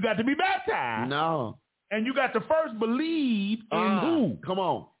 You got to be baptized. No. And you got to first believe in who? Come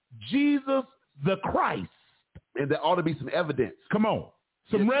on. Jesus the Christ. And there ought to be some evidence. Come on.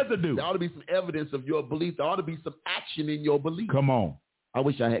 Some residue. There ought to be some evidence of your belief. There ought to be some action in your belief. Come on. I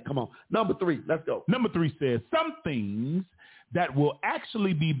wish I had. Come on. Number 3. Let's go. Number 3 says some things that will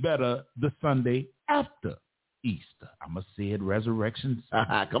actually be better the Sunday after Easter. I'm going to say it, resurrection.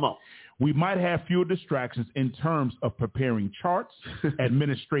 Come on. We might have fewer distractions in terms of preparing charts,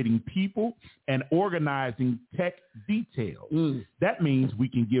 administrating people, and organizing tech details. That means we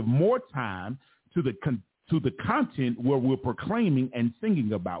can give more time to the content where we're proclaiming and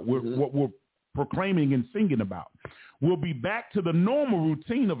singing about, what we're proclaiming and singing about. We'll be back to the normal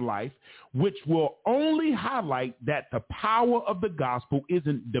routine of life, which will only highlight that the power of the gospel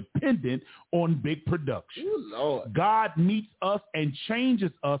isn't dependent on big production. Ooh, Lord. God meets us and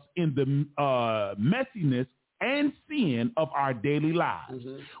changes us in the messiness and sin of our daily lives.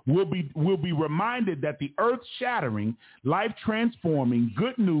 We'll be reminded that the earth-shattering, life-transforming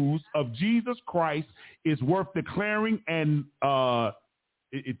good news of Jesus Christ is worth declaring and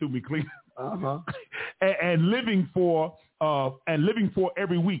it threw me clean. and living for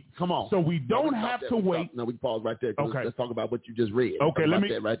every week. Come on. So we don't have to wait. No, we can pause right there. Okay. Let's talk about what you just read. Okay, let me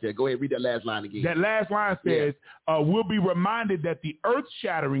that right there. Go ahead, read that last line again. That last line says, we'll be reminded that the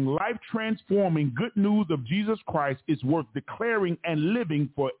earth-shattering, life-transforming good news of Jesus Christ is worth declaring and living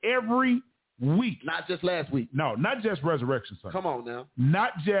for every week. Not just last week. No, not just Resurrection Sunday. Come on now.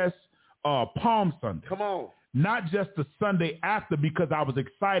 Not just Palm Sunday. Come on. Not just the Sunday after because I was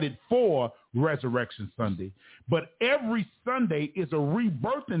excited for Resurrection Sunday, but every Sunday is a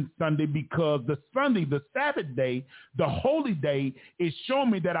rebirthing Sunday because the Sunday, the Sabbath day, the holy day is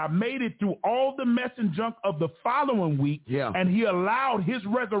showing me that I made it through all the mess and junk of the following week, and he allowed his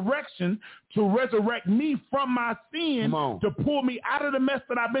resurrection to resurrect me from my sin to pull me out of the mess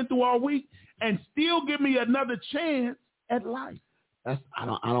that I've been through all week and still give me another chance at life. I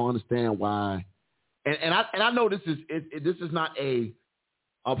don't understand why. And I know this is not a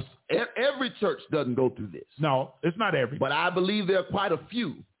Every church doesn't go through this. No, it's not every. But I believe there are quite a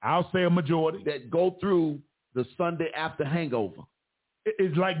few. I'll say a majority. That go through the Sunday after hangover.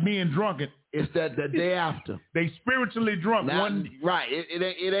 It's like being drunk. It's that the day after. They spiritually drunk. Now, right.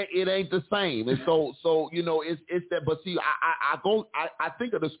 It ain't the same. And so it's that. But see, I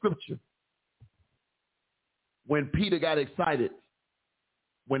think of the scripture when Peter got excited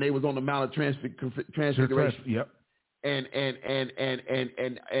when they was on the Mount of Transfiguration. Yep. And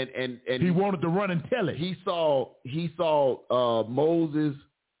he wanted to run and tell it. He saw Moses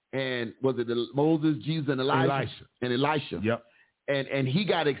and was it Moses, Jesus, and Elisha. Yep. And he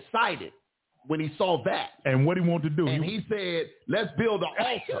got excited when he saw that. And what he wanted to do? And he said, "Let's build an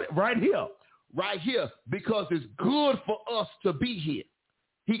altar right here, because it's good for us to be here."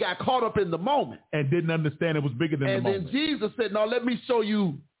 He got caught up in the moment and didn't understand it was bigger than the moment. And then Jesus said, "No, let me show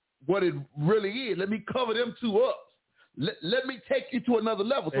you what it really is. Let me cover them two up. Let me take you to another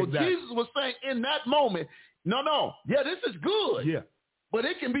level." So exactly. Jesus was saying in that moment, no, yeah, this is good. Yeah. But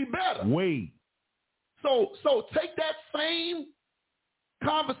it can be better. Way. So take that same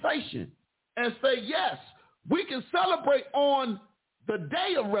conversation and say, yes, we can celebrate on the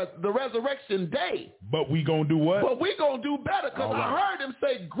day of the resurrection day. But we going to do what? But we going to do better, because I heard him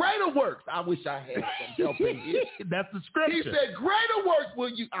say greater works. I wish I had some help in here. That's the scripture. He said greater works will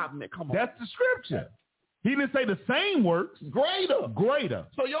you. Come on. That's the scripture. He didn't say the same works. Greater.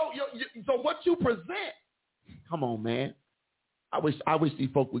 So so what you present, come on, man. I wish these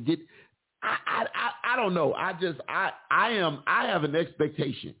folk would get. I don't know. I have an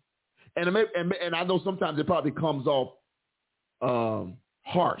expectation, and I know sometimes it probably comes off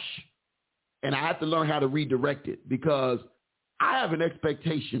harsh, and I have to learn how to redirect it, because I have an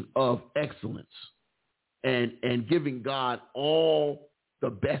expectation of excellence and giving God all the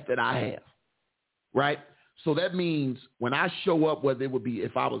best that I have, right? So that means when I show up, whether it would be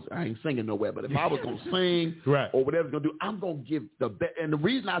I ain't singing nowhere, but if I was going to sing right. or whatever I was going to do, I'm going to give the best. And the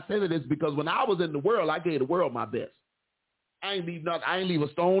reason I say that is because when I was in the world, I gave the world my best. I ain't leave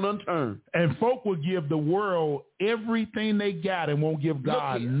a stone unturned. And folk will give the world everything they got and won't give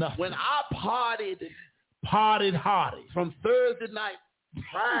God nothing. When I partied hardy from Thursday night,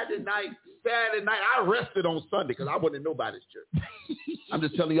 Friday night, Saturday night, I rested on Sunday because I wasn't in nobody's church. I'm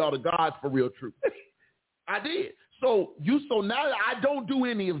just telling y'all the God's for real truth. I did. So now that I don't do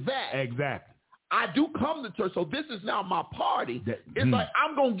any of that. Exactly. I do come to church. So this is now my party. It's like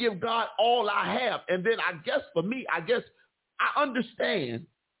I'm going to give God all I have. And then I guess for me, I understand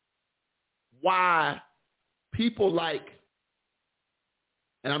why people like,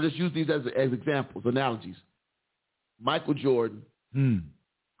 and I'm just using these as examples, analogies, Michael Jordan,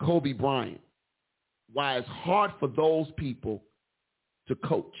 Kobe Bryant, why it's hard for those people to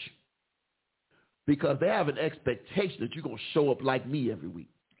coach. Because they have an expectation that you're going to show up like me every week.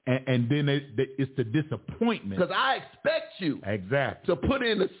 And then it's the disappointment. Because I expect you exactly to put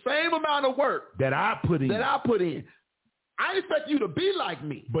in the same amount of work that I put in. I expect you to be like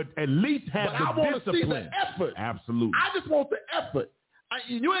me. But at least have the discipline. I want to see the effort. Absolutely. I just want the effort.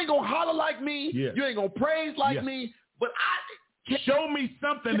 You ain't going to holler like me. Yeah. You ain't going to praise like me. But show me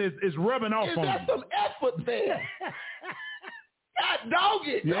something is rubbing off on you. There's some effort there. God dog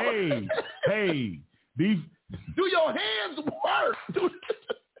it. Hey. These. Do your hands work?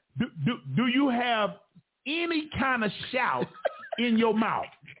 Do you have any kind of shout in your mouth?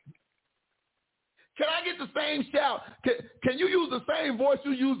 Can I get the same shout? Can you use the same voice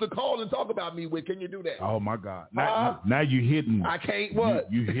you use to call and talk about me with? Can you do that? Oh, my God. Now you're hitting. I can't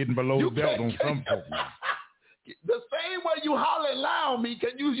what? You're hitting below the belt on some folks. The same way you holler and lie on me,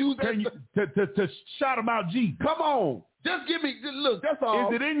 can you use that? To shout about Jesus? Come on. Just give me, look, that's all.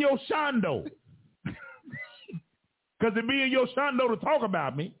 Is it in your shondo? Because it be in your shondo to talk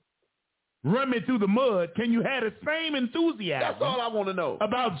about me. Run me through the mud. Can you have the same enthusiasm? That's all I want to know.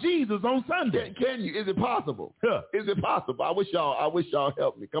 About Jesus on Sunday. Can you? Is it possible? Yeah. Is it possible? I wish y'all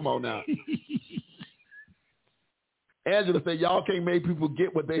help me. Come on now. Angela said, y'all can't make people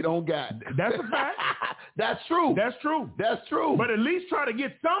get what they don't got. That's a fact. That's true. That's true. But at least try to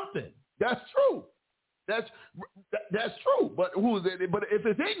get something. That's true. That's true. But who is it? But if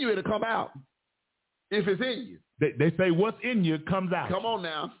it's in you, it'll come out. If it's in you. They say what's in you comes out. Come on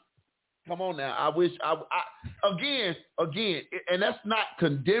now. I wish again, and that's not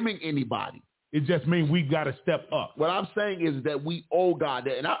condemning anybody. It just means we've got to step up. What I'm saying is that we owe God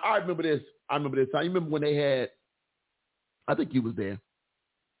that. And I remember this. I remember when they had, I think you was there,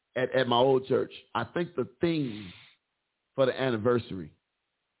 at my old church. I think the theme for the anniversary,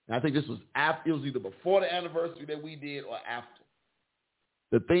 and I think this was after, it was either before the anniversary that we did or after.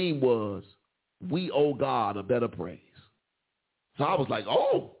 The theme was, we owe God a better praise. So I was like,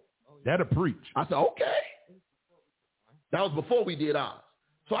 oh. That'll preach. I said, okay. That was before we did ours.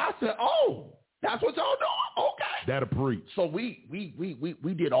 So I said, oh, that's what y'all doing? Okay. That'll preach. So we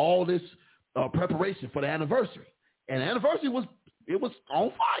did all this preparation for the anniversary. And the anniversary was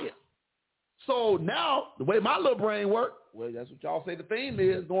on fire. So now, the way my little brain worked, well, that's what y'all say the theme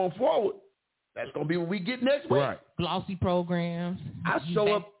is going forward. That's going to be what we get next week. Right. Glossy programs. I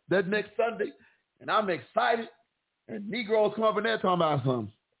show up that next Sunday, and I'm excited, and Negroes come up in there talking about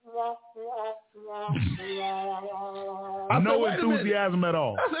something. No enthusiasm at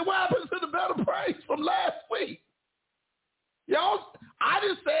all. I said, what happened to the better praise from last week? Y'all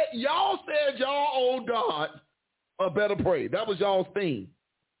said y'all owe God a better praise. That was y'all's theme.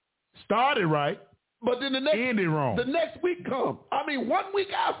 Started right, but then ended wrong. The next week come. 1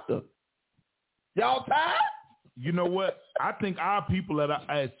 week after. Y'all tired? You know what? I think our people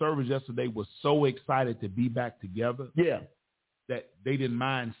at service yesterday were so excited to be back together. Yeah. That they didn't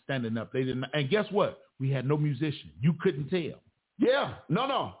mind standing up. They didn't. And guess what? We had no musician. You couldn't tell. Yeah.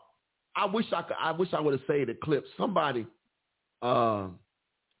 No. I wish I would have saved a clip. Somebody posted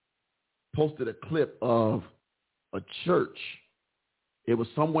a clip of a church. It was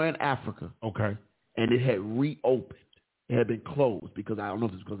somewhere in Africa. Okay. And it had reopened. It had been closed because I don't know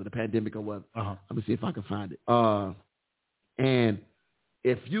if it's because of the pandemic or what. Uh-huh. Let me see if I can find it. And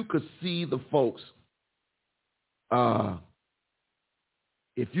if you could see the folks,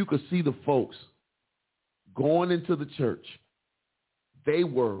 going into the church, they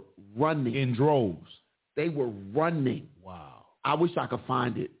were running. In droves. They were running. Wow. I wish I could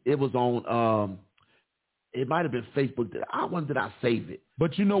find it. It was on, it might have been Facebook. I wonder did I save it.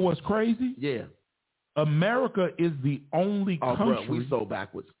 But you know what's crazy? Yeah. America is the only country. Bro, we so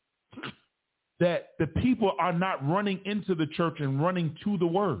backwards. That the people are not running into the church and running to the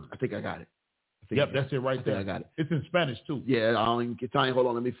word. I think I got it. Yep, that's it right there. I got it. It's in Spanish too. Yeah, I don't even get time. Hold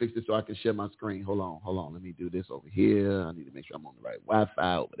on, let me fix this so I can share my screen. Hold on. Let me do this over here. I need to make sure I'm on the right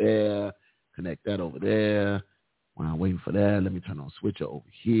Wi-Fi over there. Connect that over there. While I'm waiting for that, let me turn on Switcher over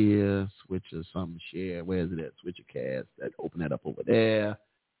here. Switcher, something share. Where is it at? Switcher cast. That open that up over there.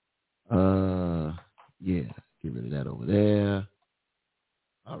 Yeah, get rid of that over there.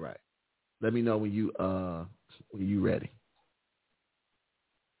 All right. Let me know when you ready.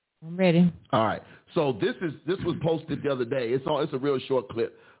 I'm ready. All right. So this was posted the other day. It's a real short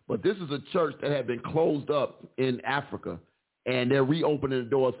clip, but this is a church that had been closed up in Africa, and they're reopening the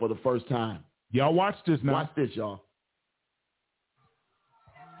doors for the first time. Y'all watch this now. Watch this, y'all.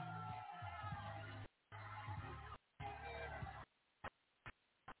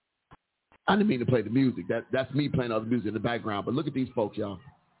 I didn't mean to play the music. That's me playing other music in the background. But look at these folks, y'all.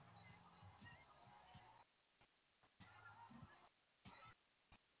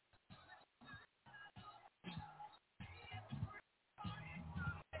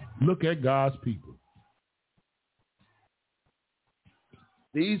 Look at God's people.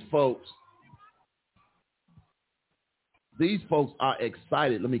 These folks are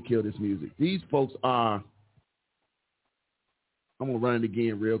excited. Let me kill this music. These folks are, I'm going to run it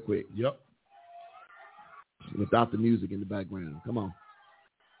again real quick. Yep. Without the music in the background. Come on.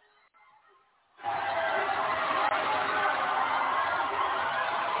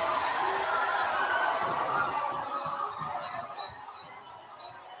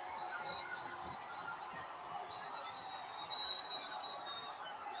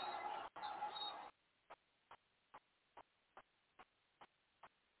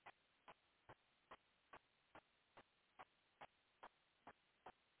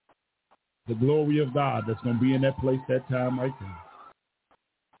 The glory of God that's going to be in that place that time right there.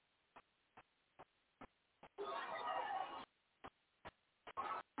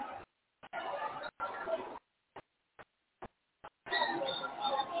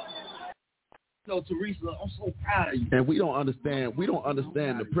 So, Teresa, I'm so proud of you. And we don't understand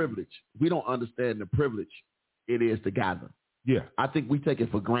the privilege. We don't understand the privilege it is to gather. Yeah. I think we take it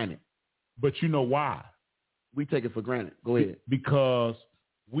for granted. But you know why? We take it for granted. Go ahead. Because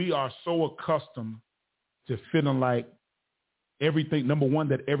we are so accustomed to feeling like everything, number one,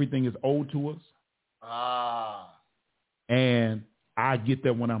 that everything is owed to us. And I get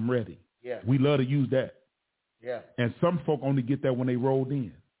that when I'm ready. Yeah. We love to use that. Yeah. And some folk only get that when they rolled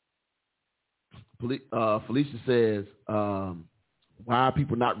in. Felicia says, why are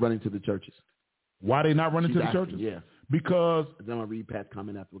people not running to the churches? Why are they not running to the churches? Yeah. Because then I'll read Pat's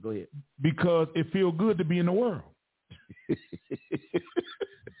comment after. Go ahead. Because it feels good to be in the world.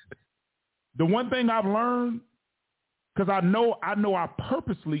 The one thing I've learned, because I know I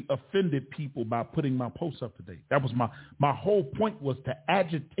purposely offended people by putting my posts up today. That was my whole point, was to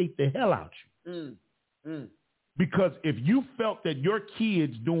agitate the hell out you. Because if you felt that your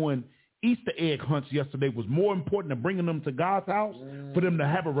kids doing Easter egg hunts yesterday was more important than bringing them to God's house, for them to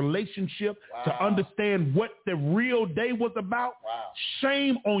have a relationship, to understand what the real day was about,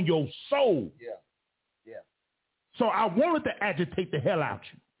 shame on your soul. Yeah. So I wanted to agitate the hell out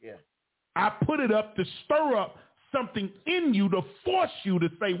you. Yeah. I put it up to stir up something in you, to force you to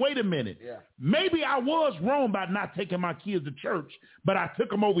say, wait a minute. Yeah. Maybe I was wrong by not taking my kids to church, but I took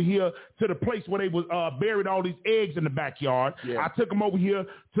them over here to the place where they was buried all these eggs in the backyard. Yeah. I took them over here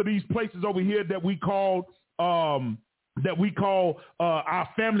to these places over here that we call our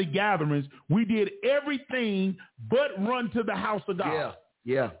family gatherings. We did everything but run to the house of God.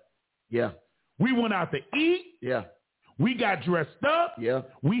 Yeah. We went out to eat. Yeah. We got dressed up. Yeah.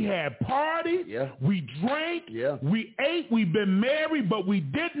 We had parties. Yeah. We drank. Yeah. We ate. We've been married, but we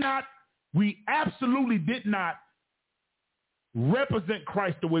absolutely did not represent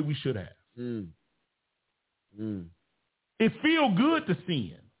Christ the way we should have. It feel good to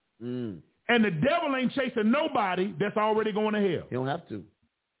sin. And the devil ain't chasing nobody that's already going to hell. He don't have to.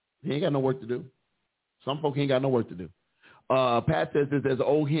 He ain't got no work to do. Some folk ain't got no work to do. Pat says there's an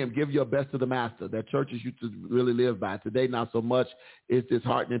old hymn, give your best to the master, that churches used to really live by. Today, not so much. It's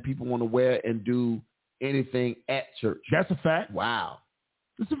disheartening. People want to wear and do anything at church. That's a fact. Wow.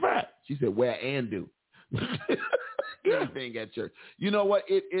 It's a fact. She said wear and do. Anything at church. You know what?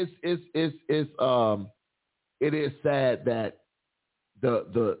 It is sad that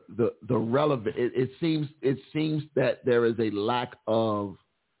the relevant, it seems that there is a lack of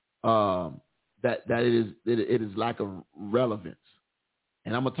that it is lack of relevance,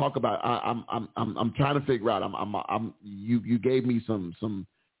 and I'm gonna talk about. I'm trying to figure out. You gave me some.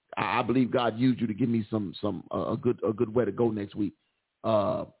 I believe God used you to give me a good way to go next week,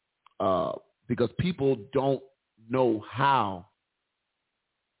 because people don't know how.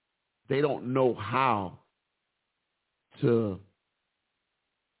 They don't know how to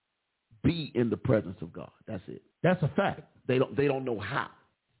be in the presence of God. That's it. That's a fact. They don't know how.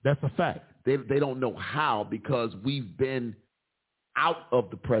 That's a fact. They don't know how, because we've been out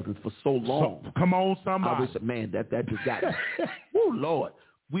of the presence for so long. So, come on, somebody. I wish, man, that just got me. Woo, Lord.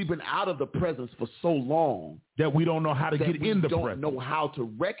 We've been out of the presence for so long that we don't know how to get in the presence. We don't know how to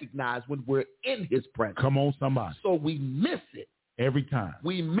recognize when we're in his presence. Come on, somebody. So we miss it. Every time.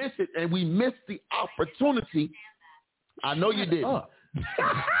 We miss it, and we miss the opportunity. I know you did.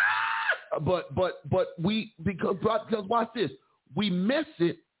 But because watch this. We miss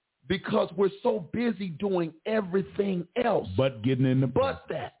it because we're so busy doing everything else. But getting in the But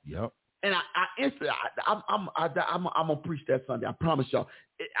that. Yep. And I'm gonna preach that Sunday. I promise y'all.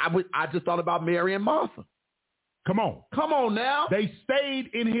 I just thought about Mary and Martha. Come on now. They stayed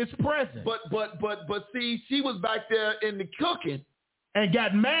in his presence. But see, she was back there in the cooking. And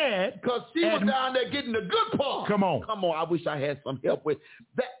got mad because she was down there getting the good part. Come on. I wish I had some help with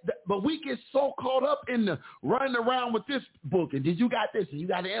that. But we get so caught up in the running around with this book. And did you got this? And you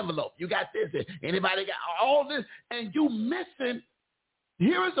got the envelope. You got this. And anybody got all this? And you missing.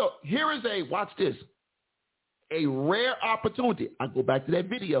 Here is a watch this. A rare opportunity. I go back to that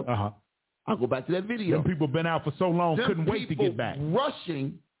video. I'll go back to that video. Them people been out for so long, couldn't wait to get back.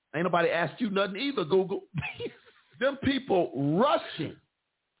 Rushing. Ain't nobody asked you nothing either, Google. Them people rushing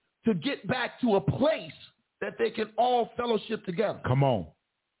to get back to a place that they can all fellowship together. Come on.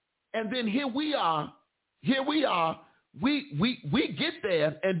 And then here we are. We get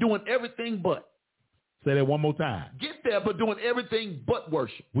there and doing everything but. Say that one more time. Get there but doing everything but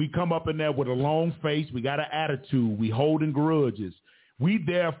worship. We come up in there with a long face. We got an attitude. We holding grudges. We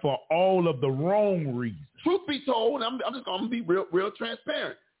there for all of the wrong reasons. Truth be told, I'm just going to be real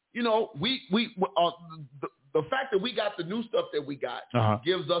transparent. You know, the fact that we got the new stuff that we got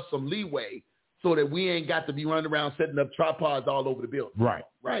gives us some leeway so that we ain't got to be running around setting up tripods all over the building. Right.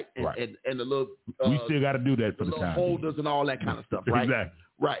 And the little we still got to do that for the little time. holders and all that kind of stuff. Right. Exactly.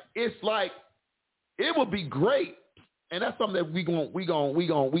 Right. It's like it would be great, and that's something that we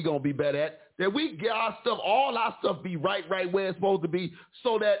gonna be better at. That we get all our stuff be right where it's supposed to be,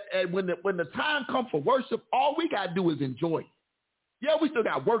 so that when the time comes for worship, all we gotta do is enjoy it. Yeah, we still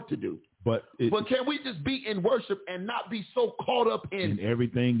got work to do. But can we just be in worship and not be so caught up in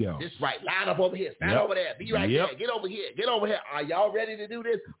everything else? This right, line up over here, stand over there, be right there, get over here. Are y'all ready to do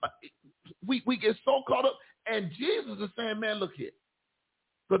this? We get so caught up, and Jesus is saying, man, look here.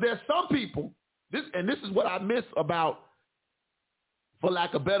 Because there's some people, this is what I miss about, for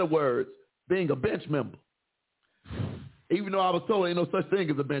lack of better words, being a bench member. Even though I was told ain't no such thing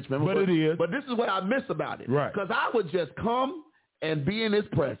as a bench member. But it is. But this is what I miss about it. Right. Because I would just come and be in his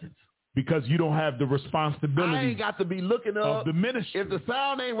presence. Because you don't have the responsibility. I ain't got to be looking up of the ministry. If the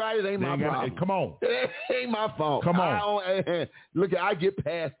sound ain't right, it ain't my problem. Come on. It ain't my fault. Come on. Look, I get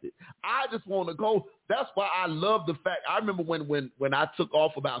past it. I just want to go. That's why I love the fact. I remember when I took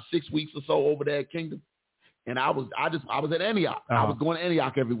off about 6 weeks or so over there at Kingdom, and I was at Antioch. I was going to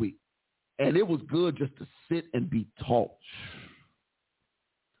Antioch every week, and it was good just to sit and be taught.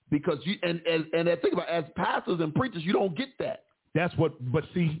 Because you and think about it, as pastors and preachers, you don't get that. That's what. But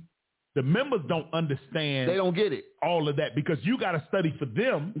see. The members don't understand. They don't get it. All of that because you got to study for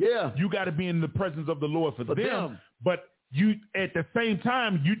them. Yeah. You got to be in the presence of the Lord for them. But you, at the same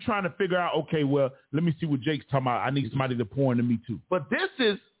time, you trying to figure out, okay, well, let me see what Jake's talking about. I need somebody to pour into me too. But this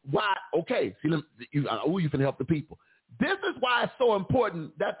is why, okay, see, you can help the people. This is why it's so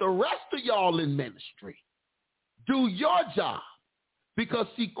important that the rest of y'all in ministry do your job. Because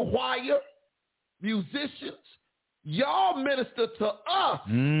see, choir, musicians, y'all minister to us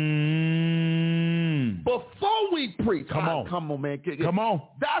before we preach. Come on, man. Come on.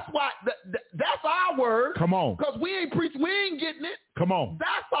 That's why. That's our word. Come on. Because we ain't preaching. We ain't getting it. Come on.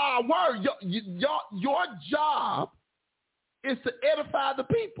 That's our word. Your job is to edify the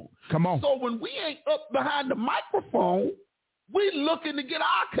people. Come on. So when we ain't up behind the microphone, we looking to get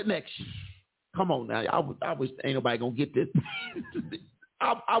our connection. Come on now. I wish ain't nobody gonna get this.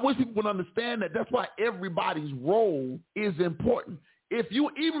 I wish people would understand that. That's why everybody's role is important. Even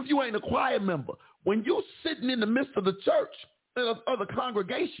if you ain't a choir member, when you sitting in the midst of the church of the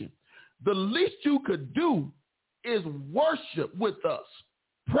congregation, the least you could do is worship with us,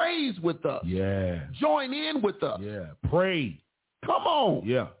 praise with us, join in with us, pray. Come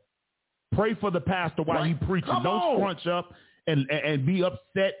on, pray for the pastor while he preaching. Don't scrunch up and be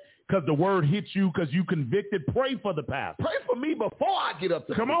upset. Because the word hits you because you convicted. Pray for the pastor. Pray for me before I get up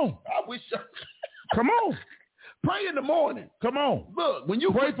there. Come on. I wish. Come on. Pray in the morning. Come on. Look, when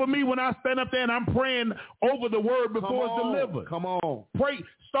you pray for me when I stand up there and I'm praying over the word before it's delivered. Come on. Pray.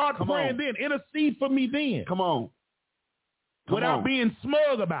 Start praying then. Intercede for me then. Come on. Without being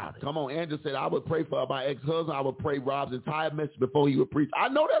smug about it. Come on. Andrew said, I would pray for my ex-husband. I would pray Rob's entire message before he would preach. I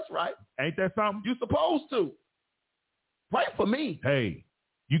know that's right. Ain't that something? You're supposed to. Pray for me. Hey.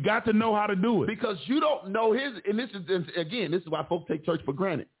 You got to know how to do it. Because you don't know and this is why folks take church for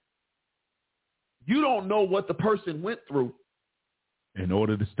granted. You don't know what the person went through. In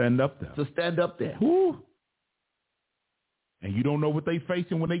order to stand up there. Woo. And you don't know what they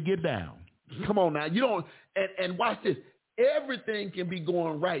facing when they get down. Come on now. You don't, and watch this. Everything can be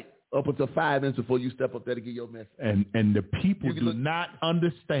going right up until 5 minutes before you step up there to get your message. And the people do not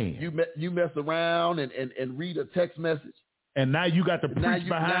understand. You mess around and read a text message. And now you got to preach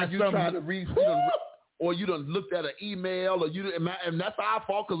behind something. Trying to read, or you done looked at an email, and that's our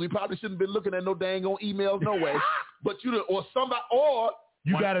fault because we probably shouldn't have been looking at no dang on emails no way. But you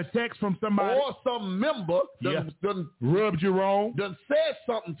got a text from somebody, or some member done rubbed you wrong, done said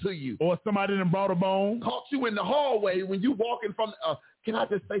something to you, or somebody done brought a bone, caught you in the hallway when you walking from. Can I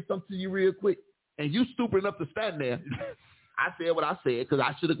just say something to you real quick? And you stupid enough to stand there. I said what I said because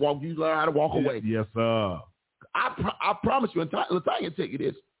I should have walked. You learn how to walk away. Yes, sir. I promise you, and Latanya tell you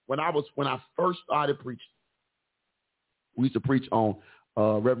this. When I first started preaching, we used to preach on.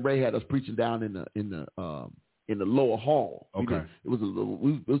 Reverend Ray had us preaching down in the lower hall. Okay,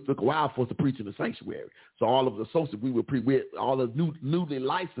 it took a while for us to preach in the sanctuary. So all of the associates we would preach with, all the newly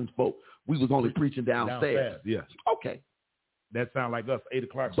licensed folk, we was only preaching downstairs. Yes. Okay, that sound like us. 8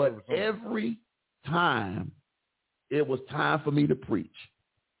 o'clock. But every time it was time for me to preach,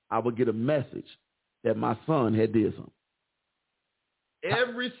 I would get a message that my son had did something.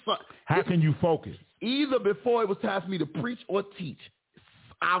 How can you focus? Either before it was time for me to preach or teach,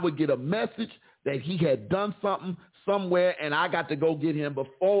 I would get a message that he had done something somewhere, and I got to go get him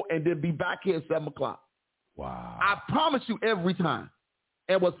before and then be back here at 7 o'clock. Wow. I promise you every time.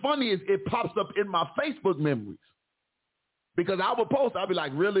 And what's funny is it pops up in my Facebook memories. Because I would post, I'd be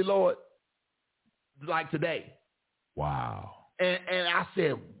like, really, Lord? Like today. Wow. And I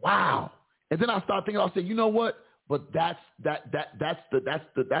said, wow. And then I started thinking, I said, you know what? But that's the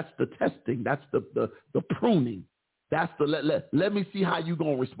testing. That's the pruning. That's the let me see how you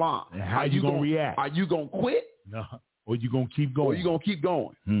gonna respond. And how you gonna react? Are you gonna quit? No. Or you gonna keep going?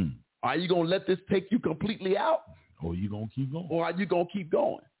 Are you gonna let this take you completely out? Or you gonna keep going? Or are you gonna keep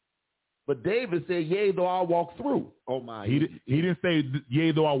going? But David said, yea, though I walk through. Oh my. He didn't say,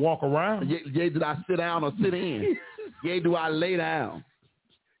 yea, though I walk around. Yea, did I sit down or sit in? Yea, do I lay down?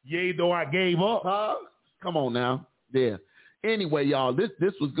 Yea, though I gave up. Come on now. Yeah. Anyway, y'all, this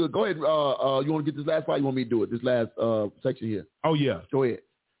was good. Go ahead. You want to get this last part? You want me to do it? This last section here. Oh, yeah. Go ahead.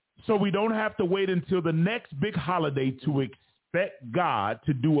 So we don't have to wait until the next big holiday to expect God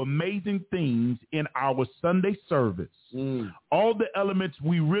to do amazing things in our Sunday service. All the elements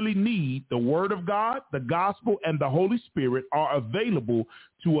we really need, the Word of God, the Gospel, and the Holy Spirit, are available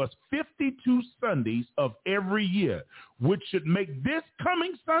to us 52 Sundays of every year, which should make this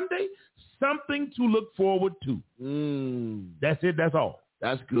coming Sunday something to look forward to. That's it. That's all.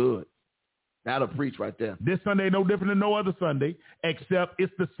 That's good. That'll preach right there. This Sunday no different than no other Sunday, except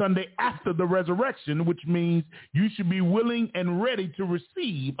it's the Sunday after the resurrection, which means you should be willing and ready to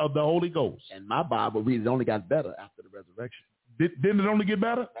receive of the Holy Ghost. And my Bible reads it only got better after the resurrection. Didn't it only get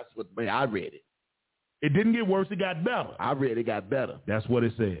better? That's what I read it. It didn't get worse. It got better. I read it got better. That's what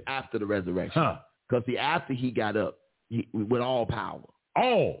it said. After the resurrection. Because after he got up, with all power.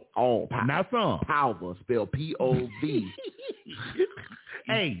 All power. Not some. Power, spelled P-O-V.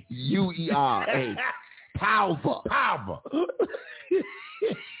 Hey. U-E-R-A. Power.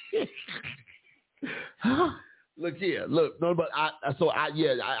 Look here. Look. No, but I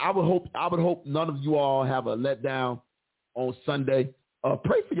would hope none of you all have a letdown on Sunday.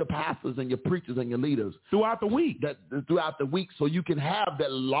 Pray for your pastors and your preachers and your leaders throughout the week. So you can have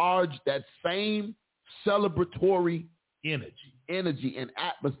that same celebratory energy and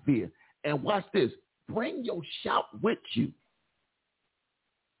atmosphere. And watch this. Bring your shout with you.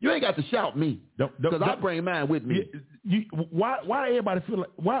 You ain't got to shout me because I bring mine with me. Why everybody feel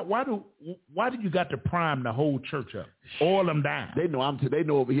like why do you got to prime the whole church up, oil them down? They know they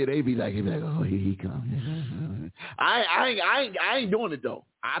know over here. They be like, oh, here he comes. I ain't doing it though.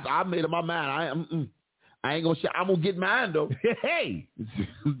 I made up my mind. I ain't gonna shout. I'm gonna get mine though. Hey,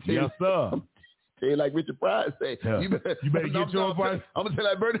 yes sir. Tell you like Richard Pryor say, you better get yours. I'm gonna tell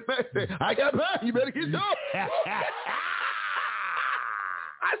like Bernie Mac say, I got mine. You better get yours.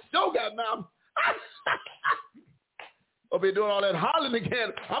 I still got mine. I'll be doing all that hollering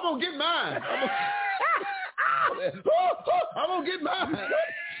again. I'm gonna get mine. I'm gonna get mine.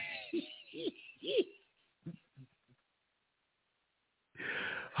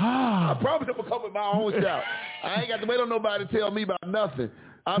 I promise I'm gonna come with my own shout. I ain't got to wait on nobody to tell me about nothing.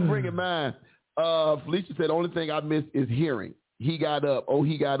 I'm bringing mine. Felicia said the only thing I missed is hearing. He got up. Oh,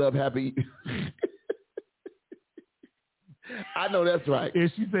 he got up happy. I know that's right.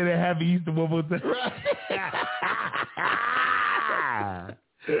 And she said that happy Easter one more time.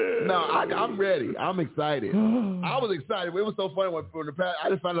 No, I'm ready. I'm excited. I was excited. It was so funny when I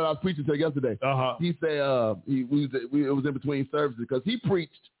just found out I was preaching till yesterday. He said it was in between services because he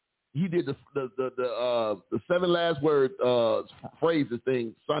preached. He did the 7 last word phrases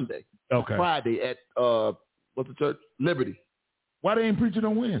thing Sunday. Okay. Friday at what's the church? Liberty. Why they ain't preaching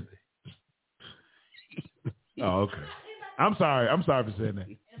on Wednesday? Oh, okay. I'm sorry for saying that.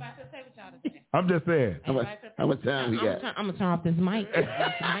 I'm just saying. How much time we got? I'm gonna turn off this mic.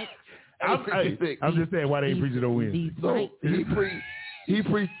 I'm just saying why they ain't preaching on Wednesday. So he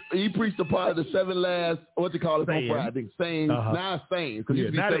preached a part of the 7 last what you call it on Friday. Sayings, 9 sayings.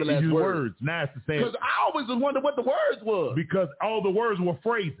 Because now 7 last words. Now it's the same. Because I always was wondering what the words was. Because all the words were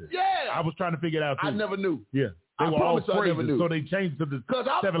phrases. Yeah. I was trying to figure it out too. I never knew. Yeah. They were all phrases, so they changed to the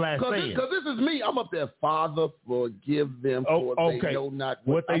 7 last sayings. Because this is me. I'm up there. Father, forgive them for they know not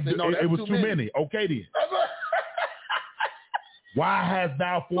what they do. It was too many. Okay then. Why hast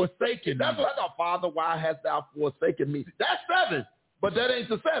thou forsaken me? That's what I thought. Father, why hast thou forsaken me? That's 7. But that ain't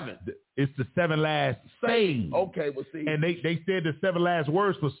the 7. It's the 7 last sayings. Okay, well, see. And they said the 7 last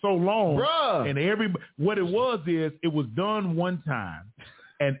words for so long. Bruh. And what it was it was done one time,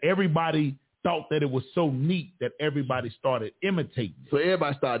 and everybody thought that it was so neat that everybody started imitating it. So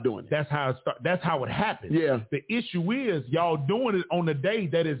everybody started doing it. That's how it happened. Yeah. The issue is y'all doing it on the day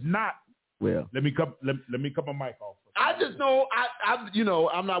that is not. Well, let me cut my mic off. I just know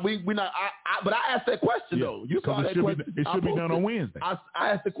I'm not. We're not. But I asked that question though. You saw that question. It should be done on Wednesday. I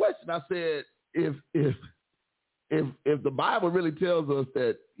asked the question. I said, if the Bible really tells us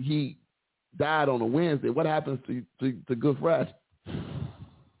that he died on a Wednesday, what happens to Good Friday?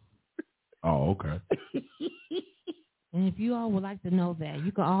 Oh, okay. And if you all would like to know that,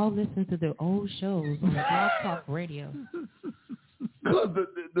 you can all listen to the old shows on the Blog Talk Radio. Because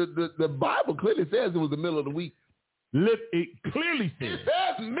the Bible clearly says it was the middle of the week. Look, it clearly says. It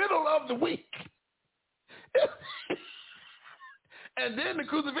says middle of the week. And then the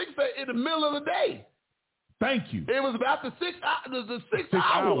crucifixion said in the middle of the day. Thank you. It was about the 6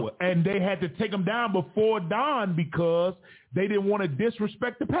 hour. And they had to take them down before dawn because they didn't want to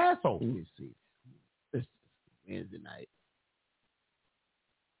disrespect the Passover. Let me see. This Wednesday night.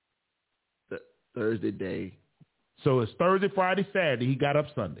 Thursday day. So it's Thursday, Friday, Saturday. He got up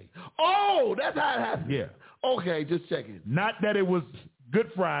Sunday. Oh, that's how it happened. Yeah. Okay, just checking. Not that it was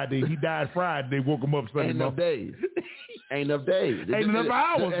Good Friday. He died Friday. They woke him up Sunday. Ain't enough days. Ain't enough days. Ain't enough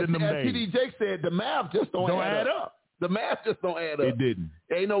hours in them days. As TD Jake said, the math just don't add up. The math just don't add up. It didn't.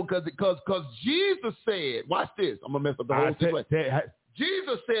 Ain't no, because Jesus said, watch this. I'm going to mess up the whole situation.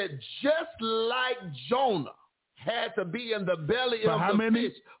 Jesus said, just like Jonah had to be in the belly of the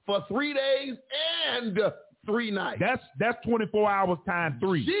fish for 3 days and 3 nights. That's 24 hours times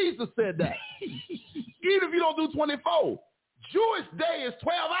 3. Jesus said that. Even if you don't do 24, Jewish day is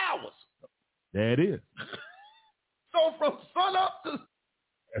 12 hours. There it is. So from sun up to...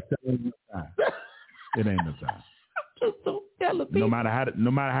 It ain't no time. Just don't tell the people. No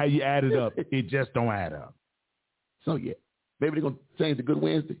matter how you add it up, it just don't add up. So yeah, maybe they're gonna change to Good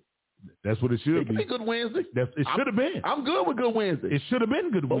Wednesday. That's what it should be. Good Wednesday. It should have been. I'm good with Good Wednesday. It should have been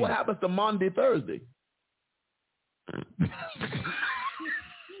Good Wednesday. But what happens to Monday, Thursday? Look at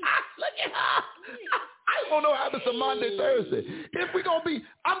her. I don't know what happens to Monday, Thursday. If we're gonna be,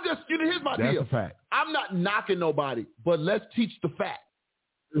 here's my deal. That's a fact. I'm not knocking nobody, but let's teach the fact.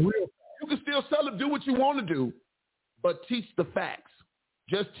 You can still sell it, do what you want to do, but teach the facts.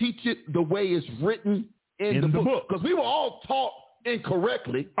 Just teach it the way it's written in the book. Because we were all taught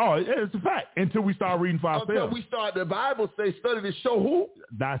incorrectly. Oh, it's a fact. Until we start reading for ourselves. Until we start, the Bible says, study to show who?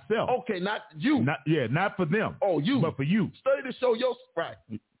 Thyself. Okay, not you. Not for them. Oh, you. But for you. Study to show your right.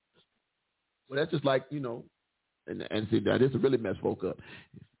 Well, that's just like, and see, that this really mess folk up.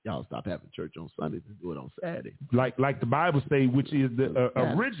 Y'all stop having church on Sundays and do it on Saturday. Like the Bible say, which is the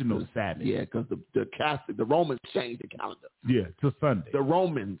original Sabbath. Yeah, because the Romans changed the calendar. Yeah, to Sunday. The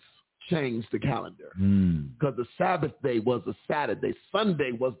Romans changed the calendar because the Sabbath day was a Saturday.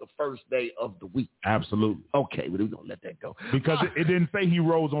 Sunday was the first day of the week. Absolutely. Okay, well, we're going to let that go. Because it didn't say he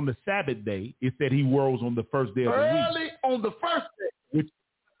rose on the Sabbath day. It said he rose on the first day of the week. Early on the first day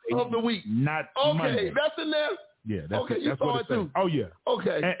of the week. Not Monday. That's in there? Yeah, that's okay. That's you saw what it too. Oh yeah.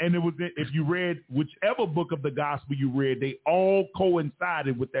 Okay. And it was, if you read whichever book of the gospel you read, they all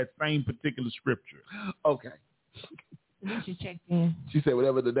coincided with that same particular scripture. Okay. She checked in. She said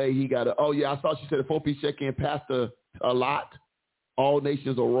whatever the day he got a. Oh yeah, I saw she said a 4-piece check-in pastor a lot. All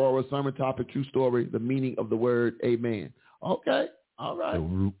Nations Aurora sermon topic, true story. The meaning of the word amen. Okay. All right.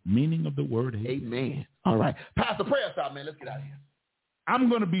 The meaning of the word amen. All right. Pastor, pray us out, man. Let's get out of here. I'm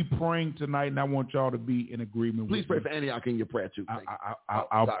going to be praying tonight, and I want y'all to be in agreement. Please pray for Antioch in your prayer too.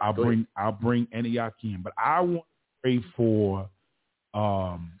 I'll bring Antioch in, but I want to pray for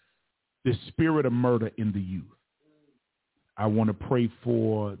the spirit of murder in the youth. I want to pray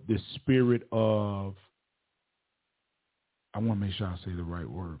for the spirit of. I want to make sure I say the right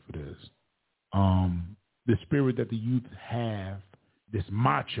word for this. The spirit that the youth have, this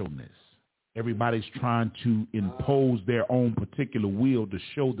macho-ness. Everybody's trying to impose their own particular will to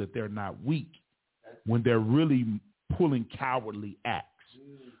show that they're not weak when they're really pulling cowardly acts.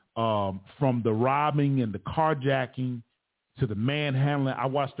 From the robbing and the carjacking to the manhandling. I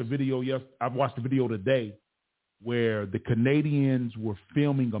watched a video today where the Canadians were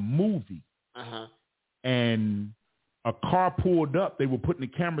filming a movie and a car pulled up. They were putting the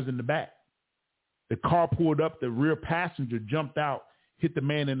cameras in the back. The car pulled up. The rear passenger jumped out, hit the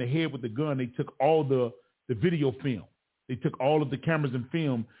man in the head with the gun. They took all the video film. They took all of the cameras and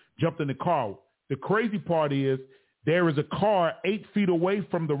film, jumped in the car. The crazy part is there is a car 8 feet away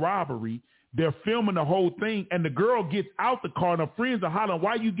from the robbery. They're filming the whole thing, and the girl gets out the car, and her friends are hollering,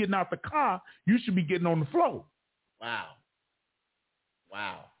 why are you getting out the car? You should be getting on the floor. Wow.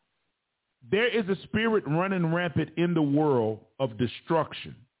 There is a spirit running rampant in the world of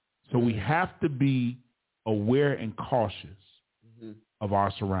destruction. So we have to be aware and cautious of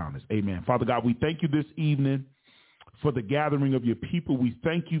our surroundings. Amen. Father God, we thank you this evening for the gathering of your people. We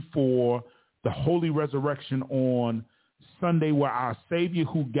thank you for the holy resurrection on Sunday, where our Savior,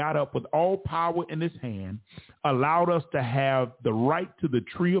 who got up with all power in his hand, allowed us to have the right to the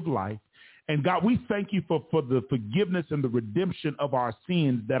tree of life. And God, we thank you for the forgiveness and the redemption of our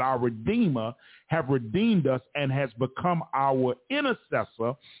sins, that our Redeemer have redeemed us and has become our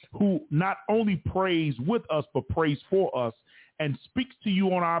intercessor, who not only prays with us, but prays for us and speaks to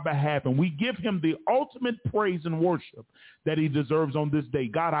you on our behalf. And we give him the ultimate praise and worship that he deserves on this day.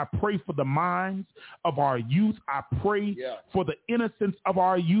 God, I pray for the minds of our youth. I pray for the innocence of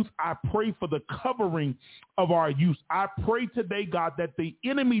our youth. I pray for the covering of our youth. I pray today, God, that the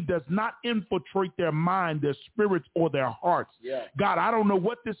enemy does not infiltrate their mind, their spirits, or their hearts. God, I don't know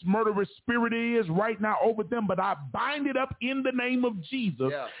what this murderous spirit is right now over them, but I bind it up in the name of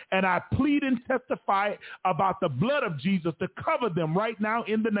Jesus. And I plead and testify about the blood of Jesus to cover cover them right now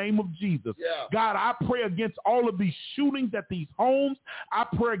in the name of Jesus. Yeah. God, I pray against all of these shootings at these homes. I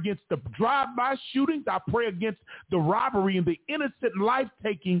pray against the drive-by shootings. I pray against the robbery and the innocent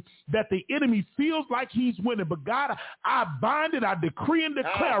life-taking that the enemy feels like he's winning. But God, I bind it. I decree and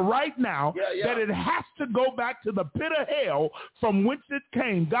declare right now that it has to go back to the pit of hell from whence it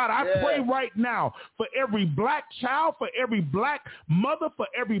came. God, I pray right now for every black child, for every black mother, for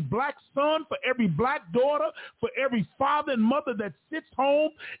every black son, for every black daughter, for every father and mother that sits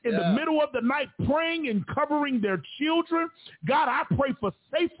home in the middle of the night praying and covering their children. God, I pray for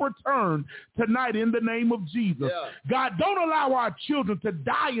safe return tonight in the name of Jesus. God, don't allow our children to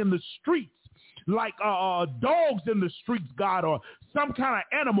die in the streets like dogs in the streets, God, or some kind of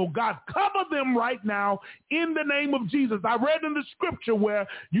animal. God, cover them right now in the name of Jesus. I read in the scripture where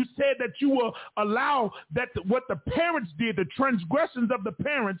you said that you will allow that what the parents did, the transgressions of the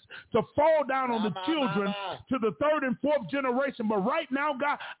parents, to fall down on the children to the third and fourth generation. But right now,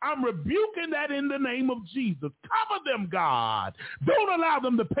 God, I'm rebuking that in the name of Jesus. Cover them, God. Don't allow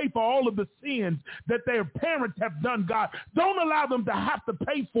them to pay for all of the sins that their parents have done, God. Don't allow them to have to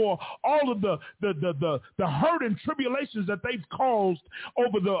pay for all of the hurt and tribulations that they've caused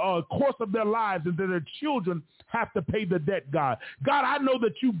over the course of their lives, and that their children have to pay the debt, God. God, I know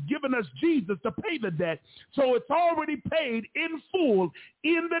that you've given us Jesus to pay the debt, so it's already paid in full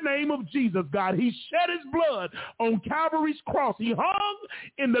in the name of Jesus, God. He shed his blood on Calvary's cross. He hung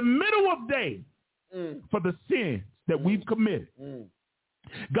in the middle of day for the sins that we've committed.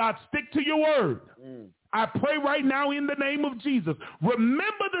 God, stick to your word. I pray right now in the name of Jesus,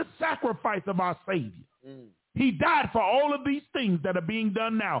 remember the sacrifice of our Savior. He died for all of these things that are being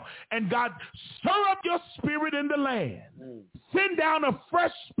done now. And God, stir up your spirit in the land. Send down a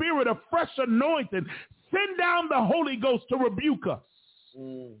fresh spirit, a fresh anointing. Send down the Holy Ghost to rebuke us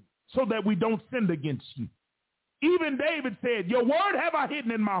so that we don't sin against you. Even David said, your word have I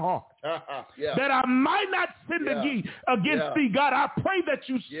hidden in my heart, that I might not sin against thee. God, I pray that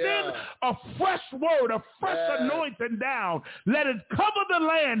you send a fresh word, a fresh anointing down. Let it cover the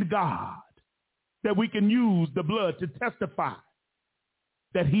land, God, that we can use the blood to testify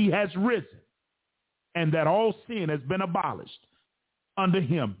that he has risen and that all sin has been abolished under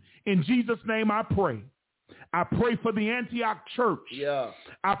him. In Jesus' name I pray. I pray for the Antioch church.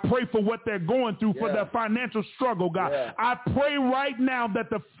 I pray for what they're going through, for their financial struggle, God. I pray right now that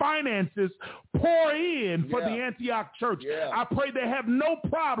the finances pour in for the Antioch church. I pray they have no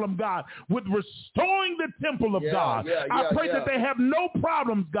problem, God, with restoring the temple of God. I pray that they have no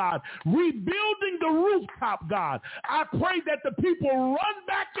problems, God, rebuilding the rooftop, God. I pray that the people run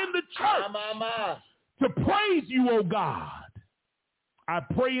back in the church to praise you, oh God. I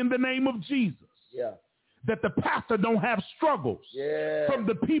pray in the name of Jesus that the pastor don't have struggles from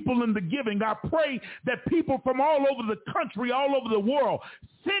the people in the giving. I pray that people from all over the country, all over the world,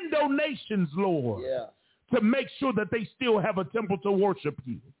 send donations, Lord, to make sure that they still have a temple to worship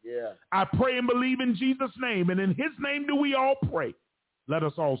you. I pray and believe in Jesus' name, and in his name do we all pray. Let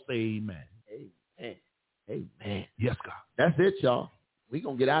us all say amen. Amen. Amen. Yes, God. That's it, y'all. We're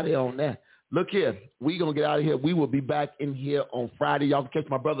going to get out of here on that. Look here, we're going to get out of here. We will be back in here on Friday. Y'all can catch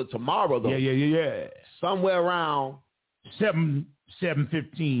my brother tomorrow, though. Yeah. Somewhere around 7:15,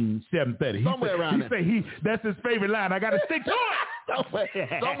 7:30. Somewhere around there. That's his favorite line. I got to stick to it.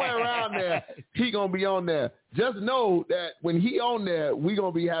 Somewhere around there, he going to be on there. Just know that when he on there, we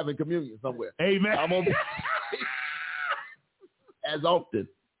going to be having communion somewhere. Amen. I'm gonna be as often.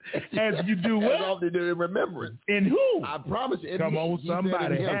 As you do what? As often do in remembrance. In who? I promise you. Come on,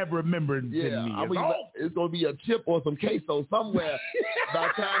 somebody have remembrance in me. It's going to be a chip or some queso somewhere by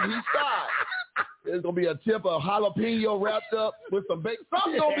the time he starts. There's going to be a tip of jalapeno wrapped up with some bacon.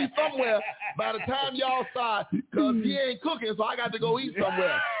 Something's going to be somewhere by the time y'all start, because he ain't cooking, so I got to go eat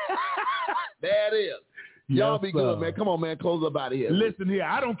somewhere. There it is. Y'all be good, man. Come on, man. Close up out of here. Listen here.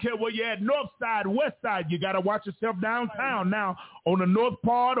 I don't care where you're at, north side, west side. You got to watch yourself downtown now. On the north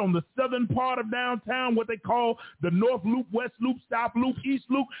part, on the southern part of downtown, what they call the north loop, west loop, south loop, east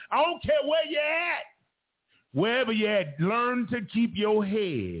loop. I don't care where you're at. Wherever you're at, learn to keep your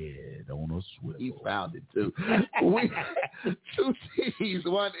head on a swivel. He found it, too. 2 T's,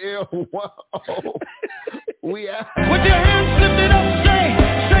 1 L, 1 O. We out. With your hands lifted up, say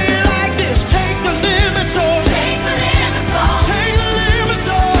it like this. Take the limits off. Take the limits off. Take the limits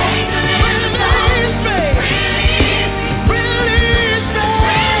off. Take the limits off. Release me. Release me.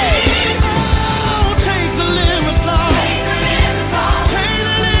 Oh, take the limits off. Take the limits off. Take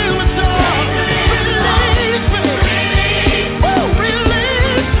the limits off. Release me. Woo,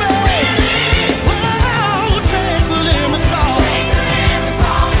 release me. Oh, take the limits off. Take the limits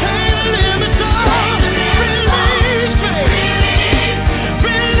off. Take the limits off. Release me.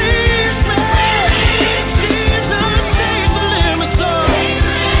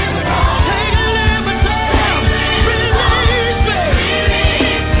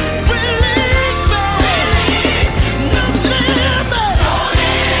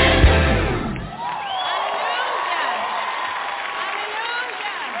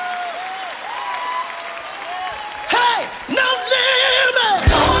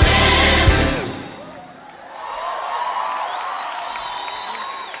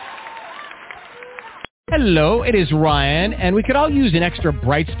 Hello, it is Ryan, and we could all use an extra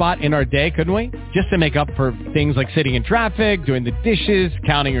bright spot in our day, couldn't we? Just to make up for things like sitting in traffic, doing the dishes,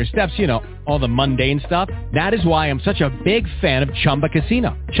 counting your steps, you know, all the mundane stuff. That is why I'm such a big fan of Chumba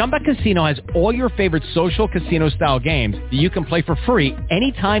Casino. Chumba Casino has all your favorite social casino-style games that you can play for free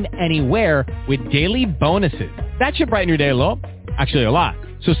anytime, anywhere with daily bonuses. That should brighten your day a little. Actually, a lot.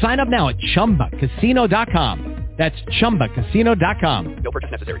 So sign up now at ChumbaCasino.com. That's ChumbaCasino.com. No purchase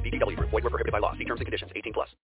necessary. VGW Group. Void where prohibited by law. See terms and conditions. 18+.